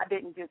spitting. I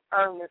didn't just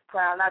earn this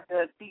crown. I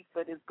dug deep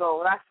for this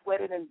gold. I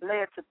sweated and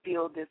bled to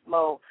build this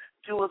mold.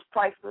 Jewels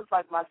priceless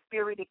like my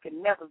spirit, it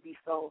can never be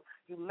sold.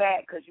 You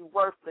mad because you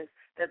worthless.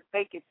 There's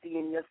vacancy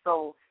in your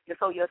soul.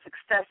 So your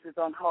success is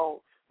on hold.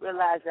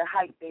 Realize your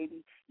height,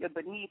 baby. You're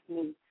beneath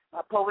me.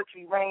 My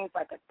poetry reigns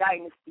like a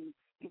dynasty.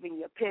 Even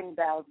your pen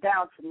bows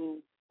down to me.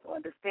 So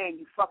understand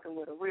you fucking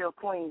with a real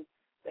queen.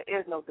 There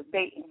is no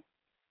debating.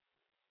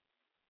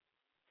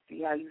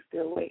 See how you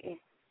still waiting?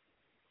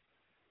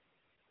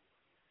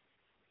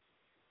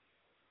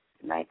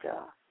 Good night,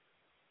 y'all.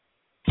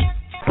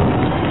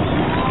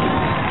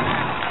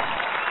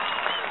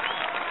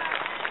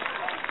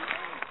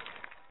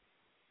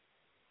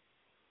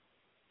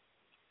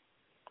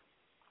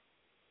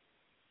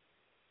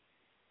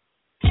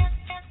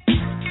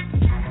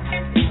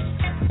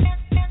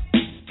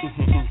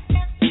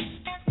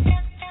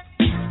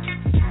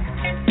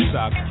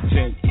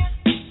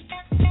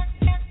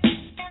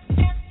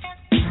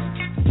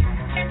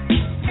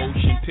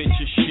 Motion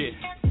picture shit.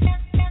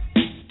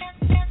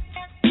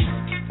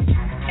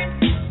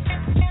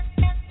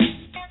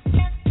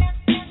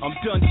 I'm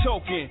done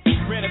talking.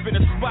 Ran up in a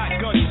spot,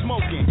 gun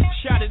smoking.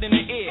 Shot it in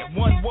the air,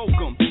 one woke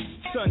him.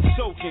 Sun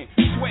soaking,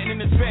 sweating in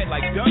his bed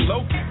like done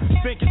Loki.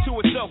 Thinking to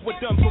himself what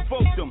done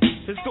provoked him.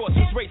 His thoughts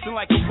was racing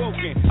like a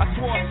Vulcan. I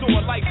swore I saw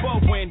a light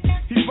bulb when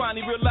he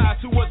finally realized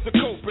who was the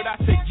culprit. I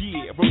said,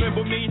 yeah,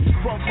 remember me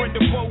from friend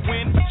to foe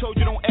when I told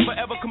you don't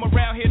ever come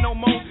around here no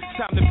more. It's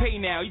time to pay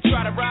now. You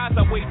try to rise,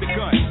 I wave the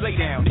gun. Lay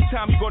down. This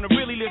time you're gonna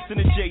really listen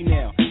to Jay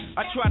now.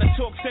 I try to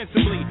talk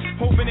sensibly,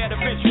 hoping that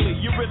eventually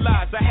you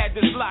realize I had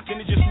this lock and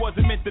it just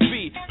wasn't meant to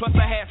be. Plus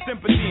I had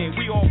sympathy and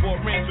we all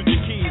bought rings with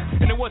your keys.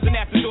 And it wasn't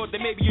afterthought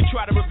that maybe you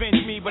try to revenge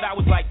me, but I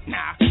was like,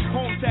 nah.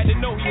 Holmes had to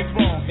know he was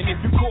wrong. And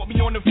if you caught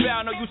me on the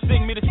foul, know you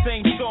sing me the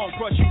same song,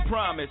 plus you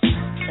promise.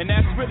 And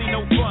that's really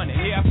no fun. And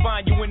here I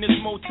find you in this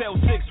Motel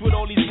 6 with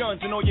all these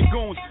guns and all your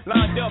goons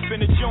lined up in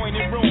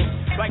adjoining rooms.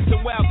 Like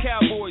some wild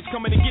cowboys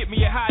coming to get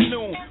me at high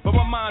noon. But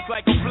my mind's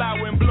like a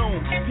flower in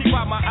bloom. Peep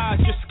out my eyes,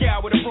 just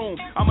scour the room.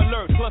 I'm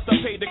alert, plus I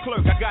paid the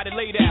clerk, I got it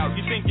laid out.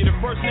 You think you're the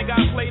first nigga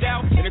I played out?